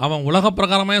heaven. அவன் உலக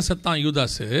பிரகாரமே செத்தான்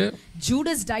யூதாஸ்.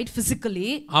 Judas died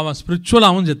physically. அவன்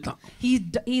ஸ்பிரிச்சுவலாவும் செத்தான்.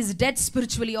 He is dead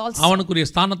spiritually also. அவனுக்குரிய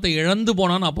ஸ்தானத்தை இழந்து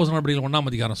போனான்னு அப்போஸ்தலர் நடபடிகள்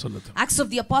 1ஆம் அதிகாரம் சொல்லுது. Acts of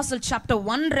the Apostle chapter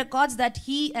 1 records that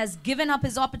he has given up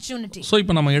his opportunity. So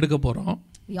இப்போ நம்ம எடுக்க போறோம்.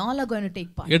 We all are going to take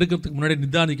part. எடுக்கிறதுக்கு முன்னாடி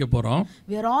நிதானிக்க போறோம்.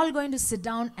 We are all going to sit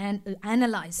down and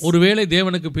analyze. ஒருவேளை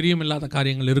தேவனுக்கு பிரியமில்லாத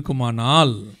காரியங்கள்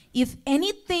இருக்குமானால், if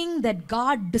anything that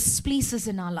God displeases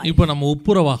in our life, இப்போ நம்ம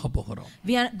ஒப்புரவாக போகிறோம்.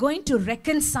 we are going to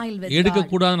reconcile with எடுக்க God.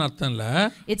 கூடாதுன்னு அர்த்தம் இல்ல.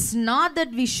 It's not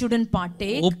that we shouldn't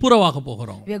partake. ஒப்புரவாக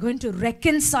போகிறோம். We are going to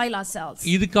reconcile ourselves.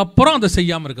 இதுக்கு அப்புறம் அதை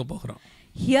செய்யாம இருக்க போகிறோம்.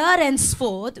 Here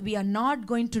henceforth we are not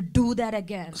going to do that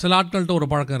again. சில ஆட்கள்ட்ட ஒரு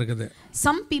பழக்கம் இருக்குது.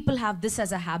 Some people have this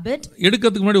as a habit.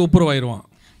 எடுக்கிறதுக்கு முன்னாடி ஒப்புரவாயிருவான்.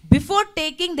 Before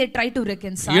taking they try to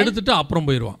reconcile. எடுத்துட்டு அப்புறம்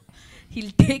போயிடுவான்.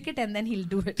 He'll take it and then he'll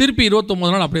do it. திருப்பி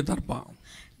 29 நாள் அப்படியே தர்ப்பான்.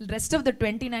 Rest of the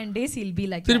 29 days he'll be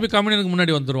like திருப்பி கம்யூனியனுக்கு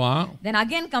முன்னாடி வந்துருவான். Then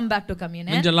again come back to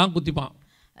communion. நெஞ்செல்லாம் குத்திப்பான்.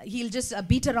 He'll just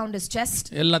beat around his chest.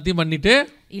 எல்லாத்தையும் பண்ணிட்டு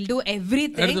He'll do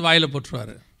everything. எடுத்து வாயில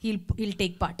போட்டுருவாரு. He'll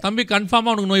take part. தம்பி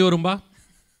கன்ஃபார்மா உனக்கு நோய் வரும்பா?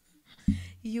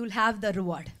 You'll have the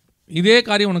reward. இதே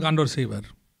காரியம் உனக்கு ஆண்டவர் செய்வார்.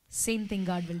 Same thing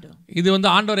God will do. இது வந்து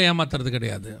ஆண்டவரை ஏமாத்துறது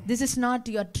கிடையாது. This is not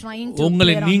you are trying to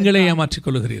உங்களை நீங்களே ஏமாற்றிக்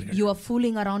கொள்கிறீர்கள். You are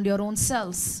fooling around your own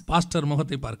selves. Pastor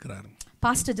முகத்தை பார்க்கிறார்.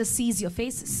 Pastor just sees your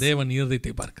faces. தேவன்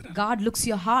இருதயத்தை பார்க்கிறார். God looks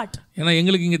your heart. ஏன்னா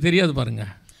எங்களுக்கு இங்க தெரியாது பாருங்க.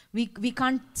 We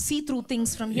can't see through things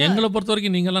from here. எங்களை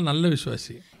பொறுத்தவரைக்கும் நீங்க எல்லாம் நல்ல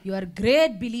விசுவாசி. You are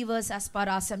great believers as per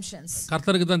our assumptions.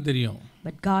 கர்த்தருக்கு தான் தெரியும்.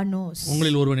 But God knows.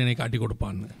 உங்களில் ஒருவன் என்னை காட்டி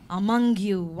கொடுப்பான்னு. Among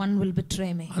you one will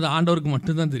betray me. அது ஆண்டவருக்கு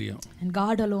மட்டும் தான் தெரியும். And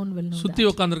God alone will know. சுத்தி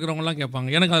உட்கார்ந்திருக்கிறவங்க எல்லாம்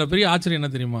கேட்பாங்க. எனக்கு அதுல பெரிய ஆச்சரியம்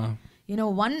என்ன தெரியுமா? You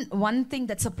know one thing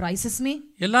that surprises me.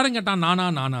 எல்லாரும் கேட்டான்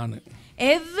நானான்னு.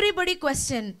 Everybody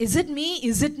question, is it me?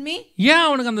 Is it me? ஏன்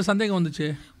அவனுக்கு அந்த சந்தேகம் வந்துச்சு?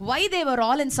 Why they were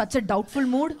all in such a doubtful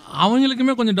mood?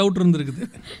 அவங்களுக்குமே கொஞ்சம் டவுட் இருந்திருக்குது.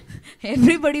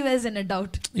 Everybody was in a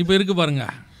doubt. இப்போ இருக்கு பாருங்க.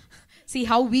 See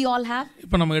how we all have.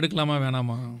 இப்போ நம்ம எடுக்கலாமா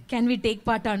வேணாமா? Can we take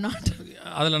part or not?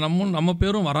 அதுல நம்ம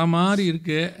பேரும் வர மாதிரி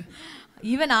இருக்கு.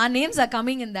 Even our names are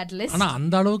coming in that list. ஆனா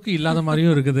அந்த அளவுக்கு இல்லாத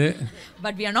மாதிரியும் இருக்குது.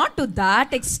 But we are not to that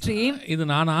extreme. இது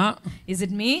நானா? Is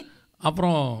it me?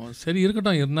 அப்புறம் சரி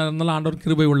இருக்கட்டும், இருந்தாலும் ஆண்டவர்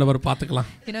கிருபை உள்ளவர், பார்த்துக்கலாம்.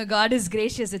 You know, God is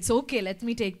gracious. It's okay. Let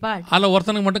me take part. அதுல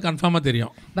ஒருத்தனுக்கு மட்டும் கன்ஃபார்மா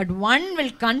தெரியும். But one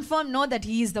will confirm know that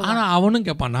he is the one. ஆனா அவனும்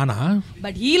கேட்பான் நானா?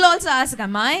 But he'll also ask,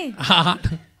 am I?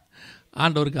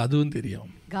 ஆண்டவருக்கு அதுவும் தெரியும்.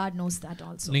 God knows that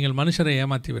also. நீங்கள் மனுஷரை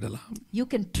ஏமாத்தி விடலாம். You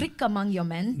can trick among your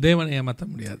men. தேவனை ஏமாத்த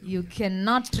முடியாது. You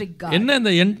cannot trick God. என்ன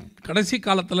இந்த கடைசி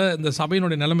காலத்துல இந்த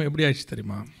சபையினுடைய நிலைமை எப்படி ஆயிடுச்சு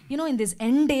தெரியுமா? You know, in these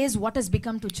end days what has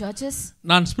become to churches?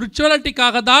 நான்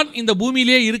ஸ்பிரிச்சுவாலிட்டிக்காக தான் இந்த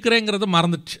பூமியிலே இருக்கிறேங்கிறது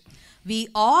மறந்துச்சு. We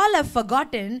all have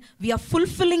forgotten we are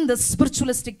fulfilling the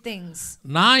spiritualistic things.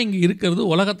 நான் இங்க இருக்கிறது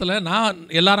உலகத்துல நான்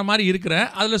எல்லார மாதிரி இருக்கிறேன்,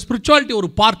 அதுல ஸ்பிரிச்சுவாலிட்டி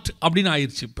ஒரு பார்ட் அப்படின்னு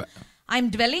ஆயிருச்சு. இப்ப I'm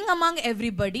dwelling among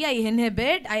everybody, I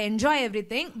inhabit, I enjoy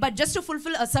everything, but just to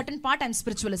fulfill a certain part I'm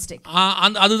spiritualistic.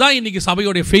 அதுதான் இன்னைக்கு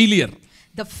சபையோட failure.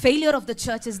 The failure of the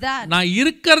church is that நான்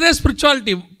இருக்கிறதே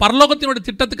ஸ்பிரிச்சுவாலிட்டி, பரலோகத்தினுடைய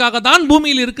திட்டத்துக்காக தான்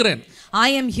பூமியில் இருக்கிறேன்.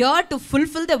 I am here to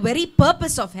fulfill the very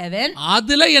purpose of heaven.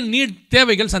 அதுல என் NEET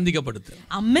தேவைகள் சந்திக்கப்படுது.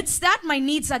 Amidst that my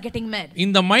needs are getting met.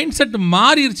 இந்த mind set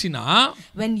மாறிடுச்சுனா,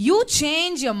 when you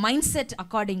change your mindset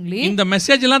accordingly, இந்த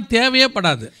message எல்லாம் தேவையே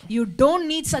படாது. You don't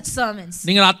need such sermons.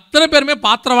 நீங்க அத்தனை பேருமே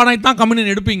பாத்திரவானாய் தான்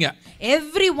கம்யூனியன் எடுப்பீங்க.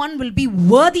 Everyone will be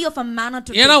worthy of a manner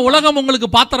to ஏன்னா உலகம் உங்களுக்கு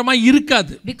பாத்திரமா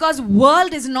இருக்காது. Because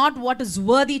world is not what is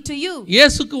worthy to you.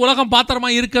 இயேசுக்கு உலகம்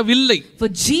பாத்திரமா இருக்கவில்லை. For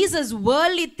Jesus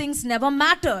worldly things never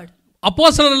mattered.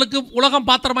 அப்போஸ்தலர்களுக்கு உலகம்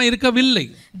பாத்திரமா இருக்கவில்லை.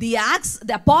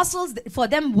 The apostles, for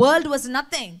them world was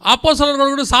nothing.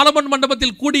 அப்போஸ்தலர்களோடு Solomon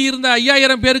மண்டபத்தில் கூடி இருந்த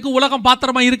 5000 பேருக்கு உலகம்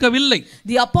பாத்திரமா இருக்கவில்லை.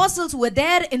 The apostles were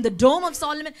there in the dome of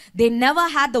Solomon, they never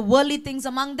had the worldly things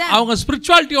among them. அவங்க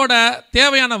ஸ்பிரிச்சுவாலிட்டியோட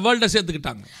தேவையான வேர்ல்ட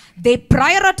சேர்த்துக்கிட்டாங்க. They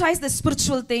prioritized the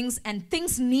spiritual things and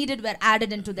things needed were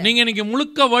added into them. நீங்க இன்னைக்கு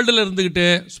முழுக்க வேர்ல்ட்ல இருந்துகிட்டு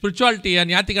ஸ்பிரிச்சுவாலிட்டியை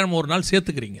ஞாயிற்றுக்கிழமை ஒரு நாள்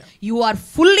சேர்த்துக்கிறீங்க. You are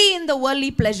fully in the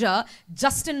worldly pleasure,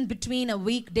 just in between a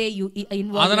weekday you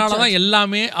involve. அதனால தான்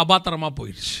எல்லாமே அபாத்திரமா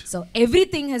போயிடுச்சு. So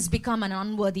everything has become an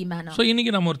unworthy manner. So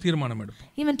இன்னைக்கு நம்ம ஒரு தீர்மானம் எடுப்போம்.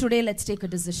 Even today let's take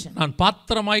a decision. நான்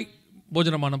பாத்திரமாய்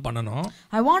போஜனமானம் பண்ணணும்.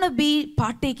 I want to be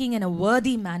partaking in a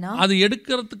worthy manner. அது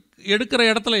எடுக்கிற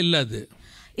இடத்துல இல்ல, அது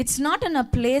it's not in a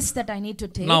place that I need to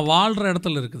take. நான் வாழ்ற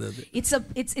இடத்துல இருக்குது அது.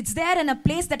 It's there in a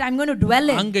place that I'm going to dwell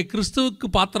in. அங்கே கிறிஸ்துவுக்கு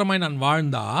பாத்திரமாய் நான்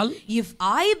வாழ்ந்தால், if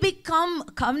I become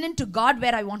covenant to God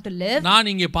where I want to live, நான்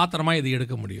இங்கே பாத்திரமாய் இதை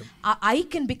எடுக்க முடியும். I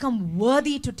can become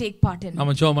worthy to take part in.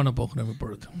 நாம ஜெபம் பண்ண போகிறோம்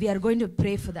இப்பொழுது. We are going to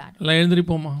pray for that. எல்லாம்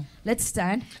எழுந்திருப்போமா? Let's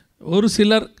stand. ஒரு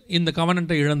சிலர் இந்த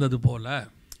கவனத்தை இழந்தது போல,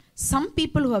 some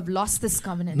people who have lost this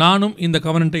covenant. நானும் இந்த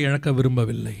கவனத்தை இழக்க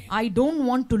விரும்பவில்லை. I don't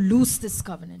want to lose this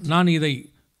covenant. நான் இதை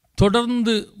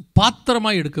தொடர்ந்து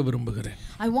பாத்திரமாய் எடுக்க விரும்புகிறேன்.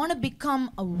 I want to become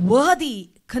a worthy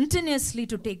continuously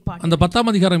to take part. அந்த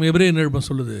 10ஆம் அதிகாரம் எபிரேயர் நிருபம்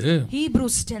சொல்லுது,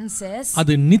 Hebrews 10 says,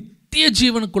 அது நித்திய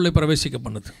ஜீவனுக்குள்ளே பிரவேசிக்க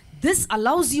பண்ணுது. This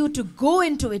allows you to go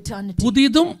into eternity.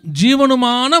 புதிதும்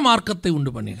ஜீவனுமான மார்க்கத்தை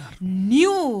உண்டு பண்ணினார்.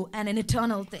 New and an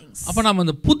eternal things. அப்ப நாம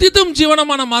அந்த புதிதும்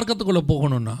ஜீவனமான மார்க்கத்துக்குள்ள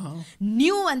போகணும்னா,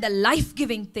 new and the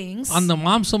life-giving things, அந்த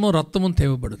மாம்சமும் ரத்தமும்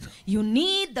தேவைப்படுது. you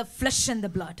need the flesh and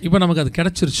the blood. இப்போ நமக்கு அது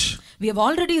கிடைச்சிருச்சு. We have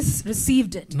already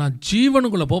received it. நான்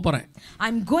ஜீவனுக்குள்ள போறேன்.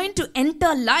 I'm going to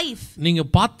enter life. நீங்க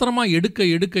பாத்திரமா எடுக்க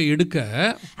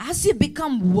as you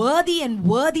become worthy and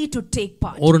worthy to take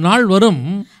part, ஒரு நாள் வரும்,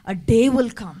 a day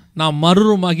will come, நாம்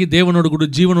மறுரூபமாகி தேவனோடு கூட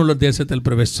ஜீவனுள்ள தேசத்தில்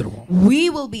பிரவேசிச்சிருவோம். we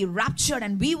will be raptured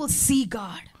and we will see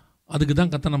God. அதுக்கு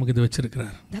தான் கர்த்தர் நமக்கு இது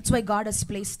வச்சிருக்கிறார். That's why God has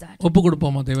placed that. ஒப்பு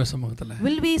கொடுப்போமா தேவ சமூகத்துல?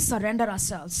 Will we surrender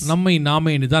ourselves? நம்மை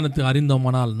நாமே நிதானித்து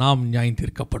அறிந்தோமானால் நாம் நியாயம்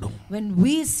தீர்க்கப்படும். When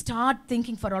we start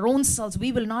thinking for our own selves,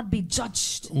 we will not be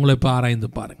judged. உங்களை ஆராய்ந்து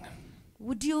பாருங்க.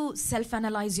 Would you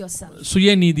self-analyze yourself?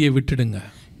 சுயநீதியை விட்டுடுங்க.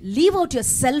 Leave out your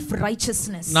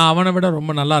self-righteousness. நான் அவனை விட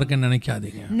ரொம்ப நல்லா இருக்கேன்னு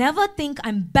நினைக்காதீங்க. Never think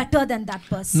I'm better than that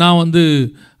person.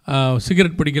 நான்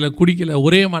சிகரெட் பிடிக்கல, குடிக்கல,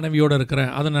 ஒரே மனைவியோட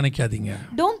இருக்கிறேன், அதை நினைக்காதீங்க.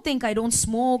 Don't think I don't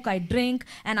smoke, I drink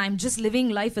and I'm just living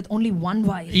life with only one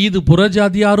wife. இது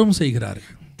புறஜாதியாரும்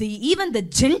செய்கிறார்கள். Even the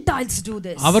Gentiles do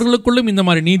this. அவர்களுக்குள்ளும் இந்த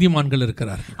மாதிரி நீதிமான்கள்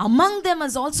இருக்கிறார்கள். Among them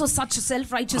is also such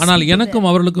self-righteous. ஆனால் எனக்கும்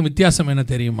அவர்களுக்கும் வித்தியாசம் என்ன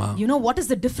தெரியுமா? You know what is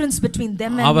the difference between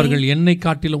them and me? அவர்கள் என்னை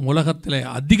காட்டிலும் உலகத்திலே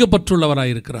அதிக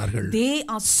பற்றுள்ளவராய் இருக்கிறார்கள். They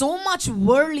are so much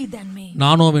worldly than me.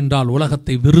 நானோ வென்றால்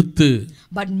உலகத்தை வெறுத்து,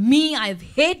 but me I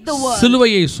hate the world.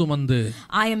 சிலுவையை சுமந்து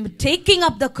I am taking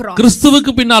up the cross.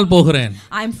 கிறிஸ்துவுக்கு பின்னால் போகிறேன்.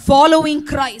 I am following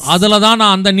Christ. அதல தான்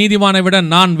நான் அந்த நீதிமானை விட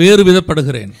நான் வேறு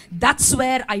விதப்படுகிறேன். That's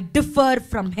where I differ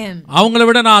from him. அவங்களை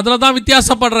விட நான் அதல தான்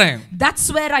வித்தியாசப்படுறேன். That's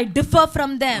where I differ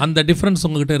from them. அந்த டிஃபரன்ஸ்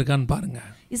உங்ககிட்ட இருக்கான்னு பாருங்க.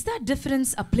 Is that difference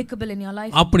applicable in your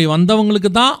life? அப்படி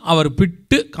வந்தவங்களுக்கு தான் அவர்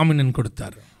பிட்டு கம்யூனியன்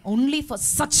கொடுத்தார். Only for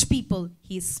such people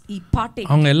he partaked.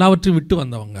 அவங்க எல்லாவற்றையும் விட்டு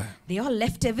வந்தவங்க. They all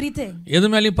left everything. எது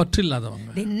மேலயும் பற்று இல்லாதவங்க.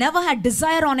 They never had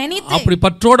desire on anything. அப்படி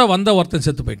பற்றோட வந்த ஒருத்தன்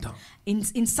செத்து போயிட்டான்.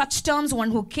 In such terms,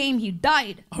 one who came, he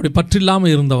died. அப்படி பற்று இல்லாம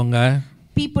இருந்தவங்க,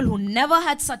 people who never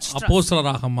had such trust,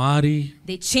 அப்போஸ்தலராக மாறி,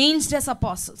 they changed as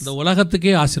apostles. இந்த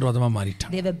உலகத்துக்கே ஆசீர்வாதமா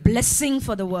மாறிட்டாங்க. They were blessing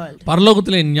for the world.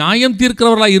 பரலோகத்திலே நியாயம்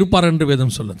தீர்க்கிறவர்களாய் இருப்பார் என்று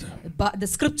வேதம் சொல்லுது. But the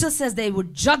scripture says they would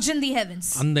judge in the heavens.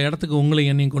 அந்த இடத்துக்கு உங்களை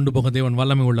என்னையும் கொண்டு போக தேவன்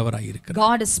வல்லமை உள்ளவராய் இருக்கிறார்.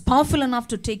 God is powerful enough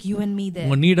to take you and me there.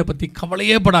 உங்க நீட பத்தி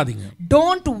கவலையே படாதீங்க.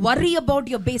 Don't worry about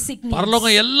your basic needs.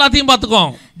 பரலோகம் எல்லாத்தையும்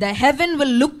பாத்துக்கும். The heaven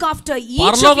will look after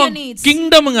each of your needs.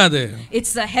 கிங்டம்ங்க அது.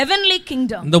 It's a heavenly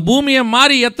kingdom. இந்த பூமியை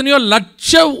மாறி எத்தனையோ லட்ச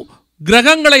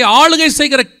கிரகங்களை ஆளுகை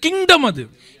செய்கிற கிங்டம் அது.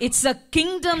 It's a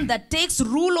kingdom that takes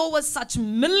rule over such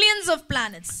millions of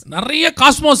planets. நிறைய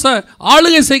காஸ்மோஸ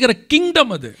ஆளுகை செய்கிற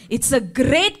கிங்டம் அது. It's a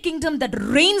great kingdom that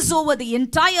reigns over the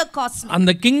entire cosmos.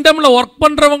 அந்த கிங்டம்ல வர்க்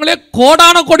பண்றவங்களே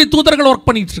கோடான கோடி தூதர்கள் வர்க்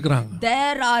பண்ணிட்டு இருக்காங்க.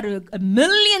 There are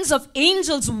millions of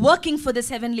angels working for this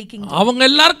heavenly kingdom. அவங்க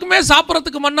எல்லாருக்குமே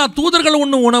சாப்பிறதுக்கு மன்னா தூதர்கள்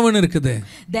ஒண்ணு உணவுன்னு இருக்குது.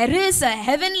 There is a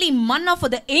heavenly manna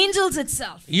for the angels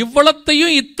itself.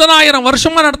 இவ்வளத்தையும் இத்தனாயிரம்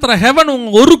வருஷமா நடத்துற ஹெவன்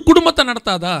ஒரு குடும்பத்தை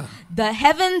நடத்தாதா? The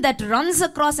heaven that runs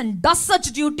across and does such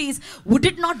duties, would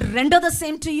it not render the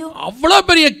same to you? அவ்வளவு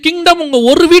பெரிய கிங்டம் உங்க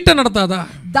ஒரு வீட்டை நடத்தாதா?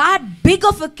 That big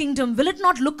of a kingdom, will it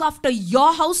not look after your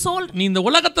household? நீ இந்த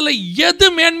உலகத்துல எது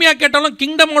மேன்மையா கேட்டாலும்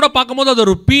கிங்டமோட பாக்கும்போது அது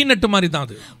ஒரு பீனட் மாதிரி தான்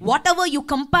அது. Whatever you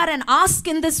compare and ask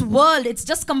in this world, it's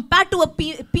just compared to a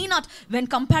peanut when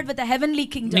compared with the heavenly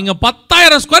kingdom. நீங்க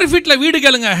 10,000 ஸ்கொயர் ஃபீட்ல வீடு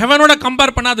கேளுங்க, ஹெவனோட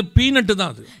கம்பேர் பண்ணா அது பீனட் தான்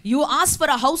அது. You ask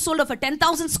for a household of a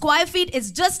 10,000 square feet,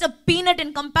 it's just a peanut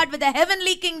in compared with the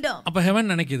heavenly kingdom. அப்ப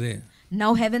heaven நினைக்குது, now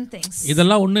heaven thinks,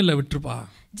 இதெல்லாம் ஒண்ணு இல்ல, விட்டுப்பா.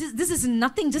 This is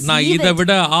nothing, just நான் leave இதை it.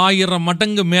 விட 1000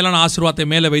 மடங்கு மேலான ஆசீர்வாதத்தை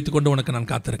மேலே வைத்துக்கொண்டு உனக்கு நான்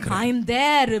காத்திருக்கிறேன். I am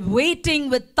there waiting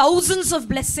with thousands of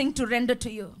blessing to render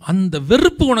to you. அந்த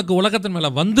வெறுப்பு உனக்கு உலகத்தின் மேல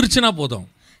வந்துருச்சுனா போதும்.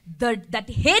 That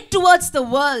hate towards the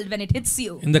world, when it hits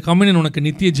you, இந்த கம்யூனியன் உனக்கு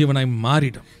நித்திய ஜீவனாய்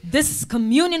மாறிடும். this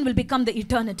communion will become the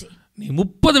eternity. நீ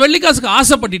 30 வெள்ளிக்காசுக்கு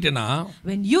ஆசைப்பட்டிட்டேனா,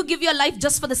 when you give your life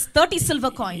just for the 30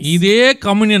 silver coins, இதே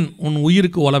கம்யூனியன் உன்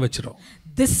உயிருக்கு ஒல வெச்சிரும்.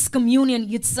 this communion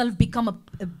itself become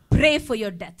a pray for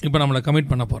your death. இப்போ நம்மள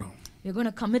கமிட் பண்ண போறோம். We're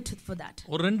going to commit for that.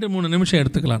 ஒரு 2-3 நிமிஷம்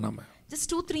எடுத்துக்கலாம் நாம. Just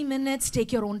 2-3 minutes,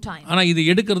 take your own time. ஆனா இது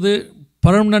எடுக்கிறது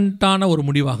பெர்மனன்ட்டான ஒரு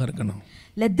முடிவாக இருக்கணும்.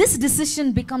 Let this decision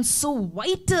become so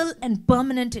vital and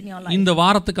permanent in your life. இந்த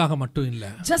வாரத்துக்காக மட்டும் இல்ல.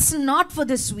 Just not for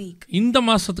this week. இந்த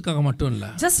மாசத்துக்காக மட்டும் இல்ல.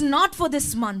 Just not for this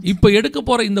month. இப்போ எடுக்க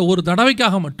போற இந்த ஒரு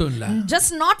தடவைக்காக மட்டும் இல்ல.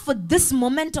 Just not for this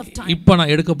moment of time. இப்போ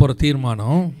நான் எடுக்க போற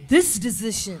தீர்மானம் This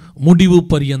decision முடிவு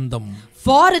பரியந்தம்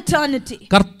for eternity.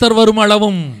 கர்த்தர் வரும்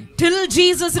அளவும் till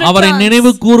Jesus அவரை returns. நினைவு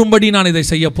கூறும்படி நான் இதை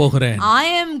செய்ய போகிறேன். I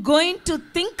am going to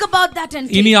think about that and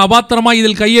இனி அபாத்திரமா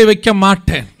இதில் கையை வைக்க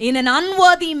மாட்டேன். in an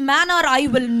unworthy manner I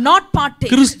will not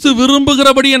partake. கிறிஸ்து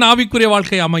விரும்புகிறபடி என் ஆவிக்குரிய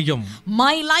வாழ்க்கை அமையும்.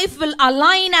 My life will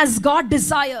align as God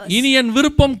desires. இனி என்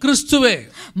விருப்பம் கிறிஸ்துவே.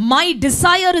 My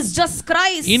desire is just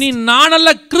Christ. இனி நான் அல்ல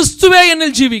கிறிஸ்துவே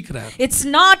என்னில் ஜீவிக்கிறார். It's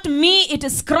not me, it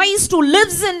is Christ who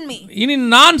lives in me. இனி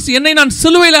என்னை நான்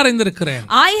சிலுவையில் அறைந்திருக்கிறேன்.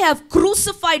 I have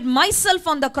crucified myself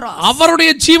on the cross. அவருடைய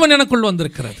ஜீவன் எனக்குள்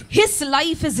வந்திருக்கிறது. His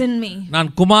life is in me. நான்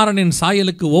குமாரனின்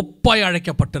சாயலுக்கு ஒப்பாய்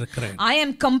அழைக்கப்பட்டிருக்கிறேன். I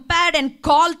am compared and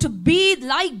called to be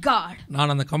like God.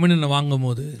 நான் அந்த கம்யூனியனை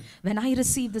வாங்கும்போது when I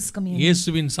receive this communion,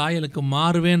 இயேசுவின் சாயலுக்கு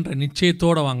மாறுவேன்ற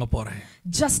நிச்சயத்தோட வாங்க போறேன்.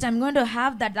 just I'm going to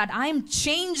have that I am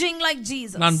changing like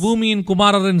Jesus. நான் பூமியின்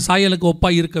குமாரரின் சாயலுக்கு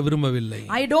ஒப்பாய் இருக்க விரும்பவில்லை.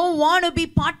 I don't want to be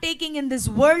partaking in this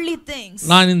worldly things.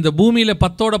 நான் இந்த பூமியில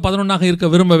 10ஓட 11ஆக இருக்க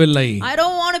விரும்பவில்லை. I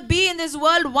don't want to be in this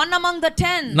world one among the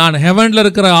 10. நான் ஹெவன்ல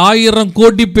இருக்கிற 1000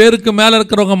 கோடி பேருக்கு மேல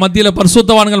இருக்கிறவங்க மத்தியில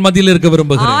பரிசுத்தவான்கள் மத்தியில இருக்க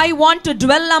விரும்புகிறேன். I want to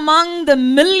dwell among the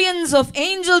millions of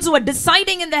angels who are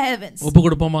deciding in the heavens. ஒப்பு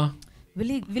கொடுப்போமா?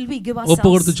 Will we give ourselves? ஒப்பு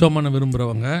கொடுத்து சோமன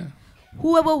விரும்புறவங்க,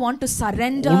 whoever want to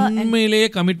surrender உண்மையிலேயே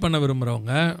கமிட் பண்ண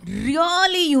விரும்புறவங்க,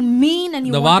 really you mean and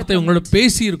you இந்த வார்த்தை உங்களோட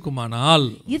பேசி இருக்குமானால்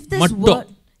மட்டும்,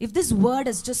 if this word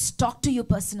has just talked to you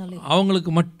personally,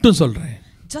 அவங்களுக்கு மட்டும் சொல்றேன்,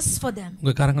 just for them,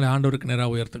 உங்க கரங்களை ஆண்டவருக்கு நேரா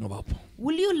உயர்த்துங்க பாப்போம்.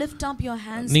 will you lift up your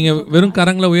hands? நீங்க வெறும்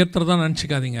கரங்களை உயர்த்துறதா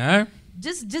நினைச்சுக்காதீங்க.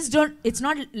 just don't, it's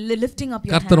not lifting up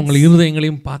your hands. கர்த்தர் உங்கள்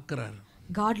இருதயங்களையும் பார்க்கிறார்.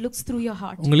 God looks through your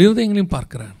heart. உங்கள் இருதயங்களையும்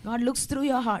பார்க்கிறார். God looks through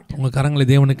your heart. உங்க கரங்களை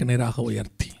தேவனுக்கு நேராக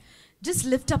உயர்த்தி, just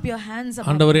lift up your hands.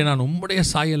 ஆண்டவரே, நான் உம்முடைய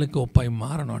சாயலுக்கு ஒப்பாய்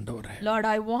மாறணும் ஆண்டவரே. Lord,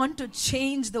 I want to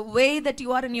change the way that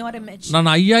you are in your image. நான்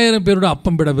 5000 பேரோட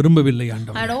அப்பம் விட விரும்பவில்லை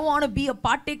ஆண்டவரே. I don't want to be a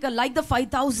partaker like the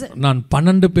 5000. நான்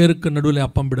 12 பேருக்கு நடுவில்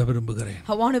அப்பம் விட விரும்புகிறேன்.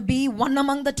 I want to be one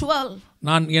among the 12.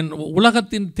 நான் என்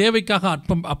உலகத்தின் தேவைக்காக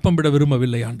அப்பம் விட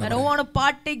விரும்பவில்லை I ஆண்டவரே. don't want to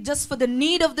partake just for the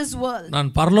need of this world. நான்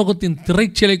பரலோகத்தின்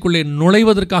திரைச்சீலைக்குள்ளே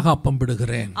நுழைவதற்காக அப்பம்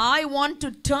விடுகிறேன். I want to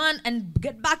turn and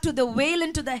get back to the veil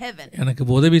into the heaven. எனக்கு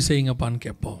உதவி செய்யுங்கப்பான்னு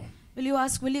கேட்போம். Will you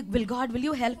ask, will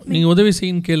you help me? நீங்க உதவி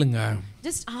செய்யுன்னு கேளுங்க.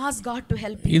 Just ask God to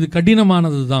help you. இது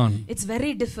கடினமானதுதான். It's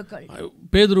very difficult.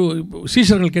 பேதுரு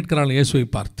சீஷர்கள் கேட்கிறார்கள் இயேசுவை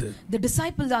பார்த்து. The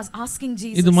disciples are asking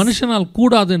Jesus. இது மனுஷனால்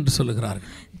கூடாது என்று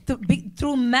சொல்லுகிறார்கள்.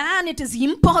 Through man it is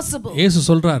impossible. இயேசு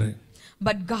சொல்றாரு,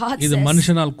 but God இது says,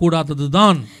 மனுஷனால்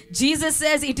கூடாததுதான். Jesus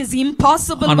says it is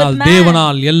impossible with ஆனால் man.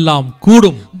 தேவனால் எல்லாம்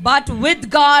கூடும். But with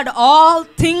God all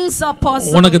things are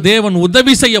possible. உனக்கு தேவன்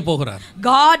உதவி செய்ய போகிறார்.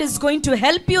 God is going to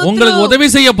help you உங்களுக்கு through. உதவி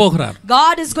செய்ய போகிறார்.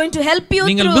 God is going to help you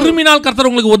நீங்கள் through. விரும்பினால் கர்த்தர்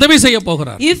உங்களுக்கு உதவி செய்ய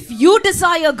போகிறார். If you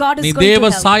desire, God is நீ going to தேவ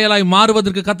help. சாயலாய்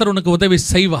மாறுவதற்கு கர்த்தர் உனக்கு உதவி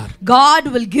செய்வார். God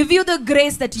will give you the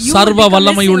grace that you will சர்வ become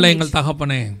வல்லமை His உள்ள image. எங்கள்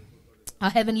தகப்பனே,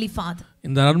 Our heavenly Father,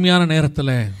 இந்த அருமையான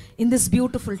நேரத்துல in this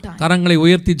beautiful time, கரங்களை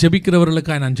உயர்த்தி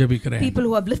ஜெபிக்கிறவர்களுக்காக நான் ஜெபிக்கிறேன். people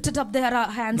who have lifted up their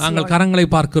hands, நாங்கள் Lord, கரங்களை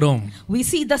பார்க்கிறோம். we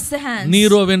see thus the hands.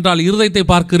 நீரோ வென்றால் இருதயத்தை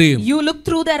பார்க்கிறீர். You look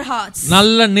through their hearts.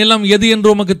 நல்ல நிலம் எது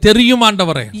என்று உமக்கு தெரியும்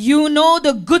ஆண்டவரே. You know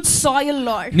the good soil,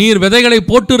 Lord. நீர் விதைகளை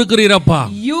போட்டு இருக்கிறீரப்பா.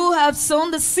 You have sown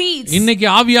the seeds. இன்னைக்கு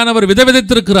ஆவியானவர்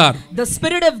விதைத்திருக்கிறார். The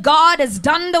Spirit of God has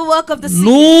done the work of the seed.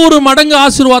 100 மடங்கு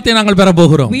ஆசீர்வாதத்தை நாங்கள் பெற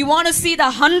போகிறோம். We want to see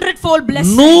the 100-fold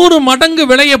blessing. 100 மடங்கு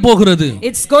விளைய போகிறது.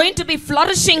 It's going to be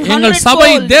flourishing எங்கள் சபை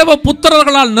 100-fold. தேவ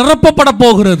புத்திரர்களால் நிரப்பப்பட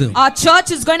போகிறது. Our church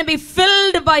is going to be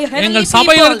filled by heavenly எங்கள்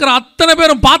சபையில் இருக்கிற people. அத்தனை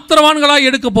பேரும் பாத்திரவான்களாய்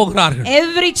எடுக்க போகிறார்கள்.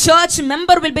 Every church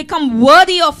member will become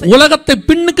worthy of it. உலகத்தை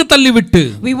பின்னுக்கு தள்ளிவிட்டு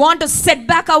We want to set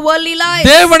back our worldly lives.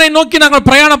 தேவனை நோக்கி நாங்கள்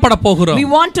பிரயாணப்பட போகிறோம். We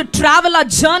want to travel our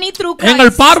journey through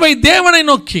எங்கள் Christ. பார்வை தேவனை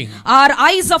நோக்கி. Our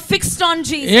eyes are fixed on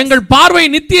Jesus. எங்கள் பார்வை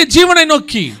நித்திய ஜீவனை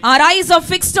நோக்கி. Our eyes are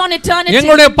fixed on eternity.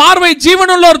 எங்களுடைய பார்வை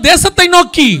ஜீவனுள்ள ஒரு தேசத்தை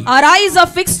நோக்கி. Our eyes are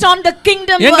fixed on the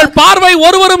kingdom எங்கள் work. பார்வை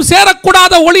ஒருவரும்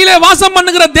சேரக்கூடாத ஒளியிலே வாசம்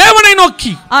பண்ணுகிற தேவனை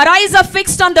நோக்கி. Our eyes are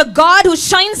fixed on the God who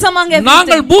shines among everything.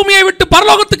 நாங்கள் பூமியை விட்டு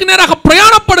பரலோகத்துக்கு நேராக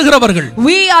பிரயாணப்படுகிறவர்கள்.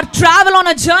 We are travel on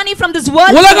a journey from this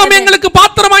world. உலகம் எங்களுக்கு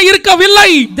பாத்திரமாய் இருக்கவில்லை.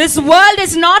 This world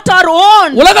is not our own.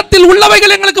 உலகத்தில்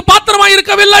உள்ளவைகள் எங்களுக்கு பாத்திரமாய்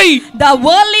இருக்கவில்லை. The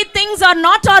worldly things things are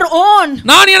not our own.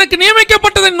 நான் எனக்கு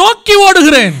நியமிக்கப்பட்டதை நோக்கி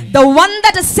ஓடுகிறேன். The one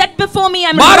that is set before me,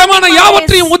 I am பாரமான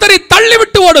யாவற்றையும் உதறி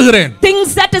தள்ளிவிட்டு ஓடுகிறேன். Things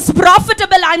that is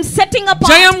profitable, I am setting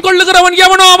apart. ஜெயம் கொள்ளுகிறவன்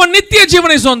எவனோ அவன் நித்திய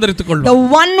ஜீவனை சுதந்தரித்துக் கொள்வான். The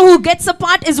one who gets a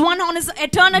part is one on his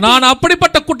eternity. நான்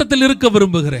அப்படிப்பட்ட கூட்டத்தில் இருக்க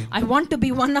விரும்புகிறேன். I want to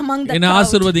be one among the என்னை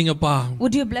ஆசீர்வதிங்கப்பா.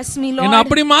 Would you bless me, Lord? என்னை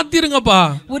அப்படி மாத்திருங்கப்பா.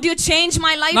 Would you change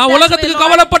my life? நான் உலகத்துக்கு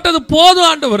கவலைப்பட்டது போதும்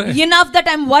ஆண்டவரே. Enough that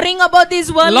I am worrying about these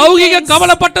worldly things. லௌகிக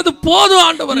கவலைப்பட்டது போதும்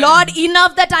ஆண்டவரே. Lord,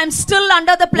 enough that I am still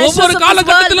under the pleasures of this world. ஒவ்வொரு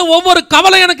காலகட்டத்திலும் ஒவ்வொரு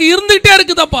கவலை எனக்கு இருந்துட்டே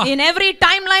இருக்குதப்பா. In every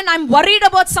timeline I am worried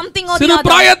about something or the சிறு other.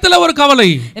 பிராயத்திலே ஒரு கவலை.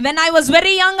 When I was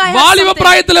very young I had வாலிப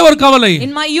பிராயத்திலே ஒரு கவலை.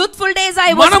 In my youthful days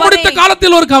I was மனமுடித்த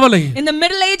காலத்தில் ஒரு கவலை. In the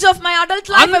middle age of my adult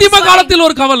life அந்திம காலத்தில்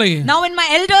ஒரு கவலை. Now in my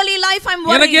elderly life I am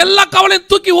worried. எனக்கு எல்லா கவலையும்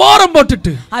தூக்கி ஓரம்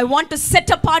போட்டுட்டு I want to set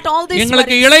apart all these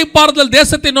எங்களுக்கு இளைப்பாறுதல்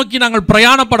தேசத்தை நோக்கி நாங்கள்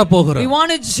பிரயாணப்பட போகிறோம். We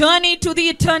want to journey to the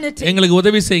eternity. எங்களுக்கு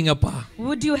உதவி செய்யுங்கப்பா.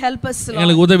 Would you help us, Lord?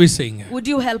 எங்களுக்கு உதவி செய்யுங்க. Would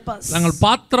you help us? நாங்கள்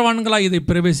பாத்திரவான்களாய் இதை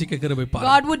பிரவேசிக்க கிருபை பாருங்க.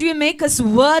 God, would you make us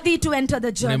worthy to enter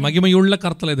the journey? மகிமையுள்ள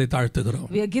கர்த்தரை இதை தாழ்த்துகிறோம்.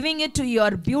 We are giving it to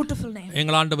your beautiful name.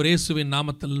 எங்கள் ஆண்டவர் இயேசுவின்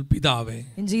நாமத்தில் பிதாவே.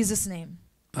 In Jesus' name.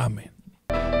 ஆமென்.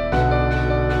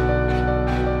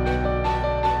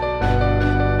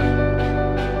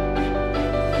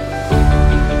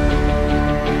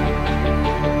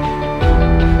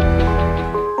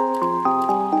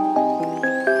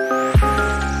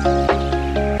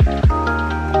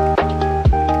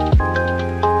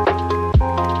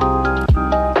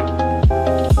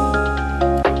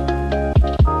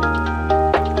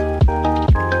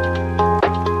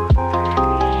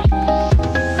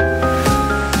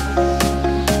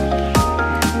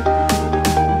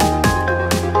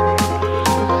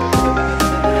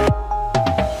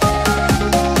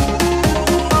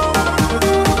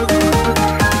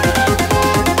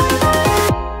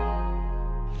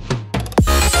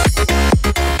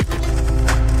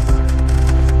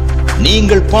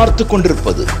 நீங்கள் பார்த்து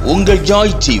கொண்டிருப்பது உங்கள்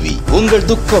ஜாய் டிவி. உங்கள்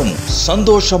துக்கம்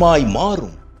சந்தோஷமாய்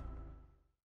மாறும்.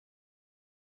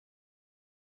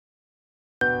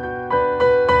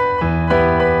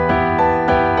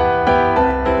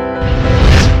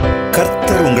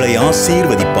 கர்த்தர் உங்களை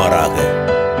ஆசீர்வதிப்பாராக.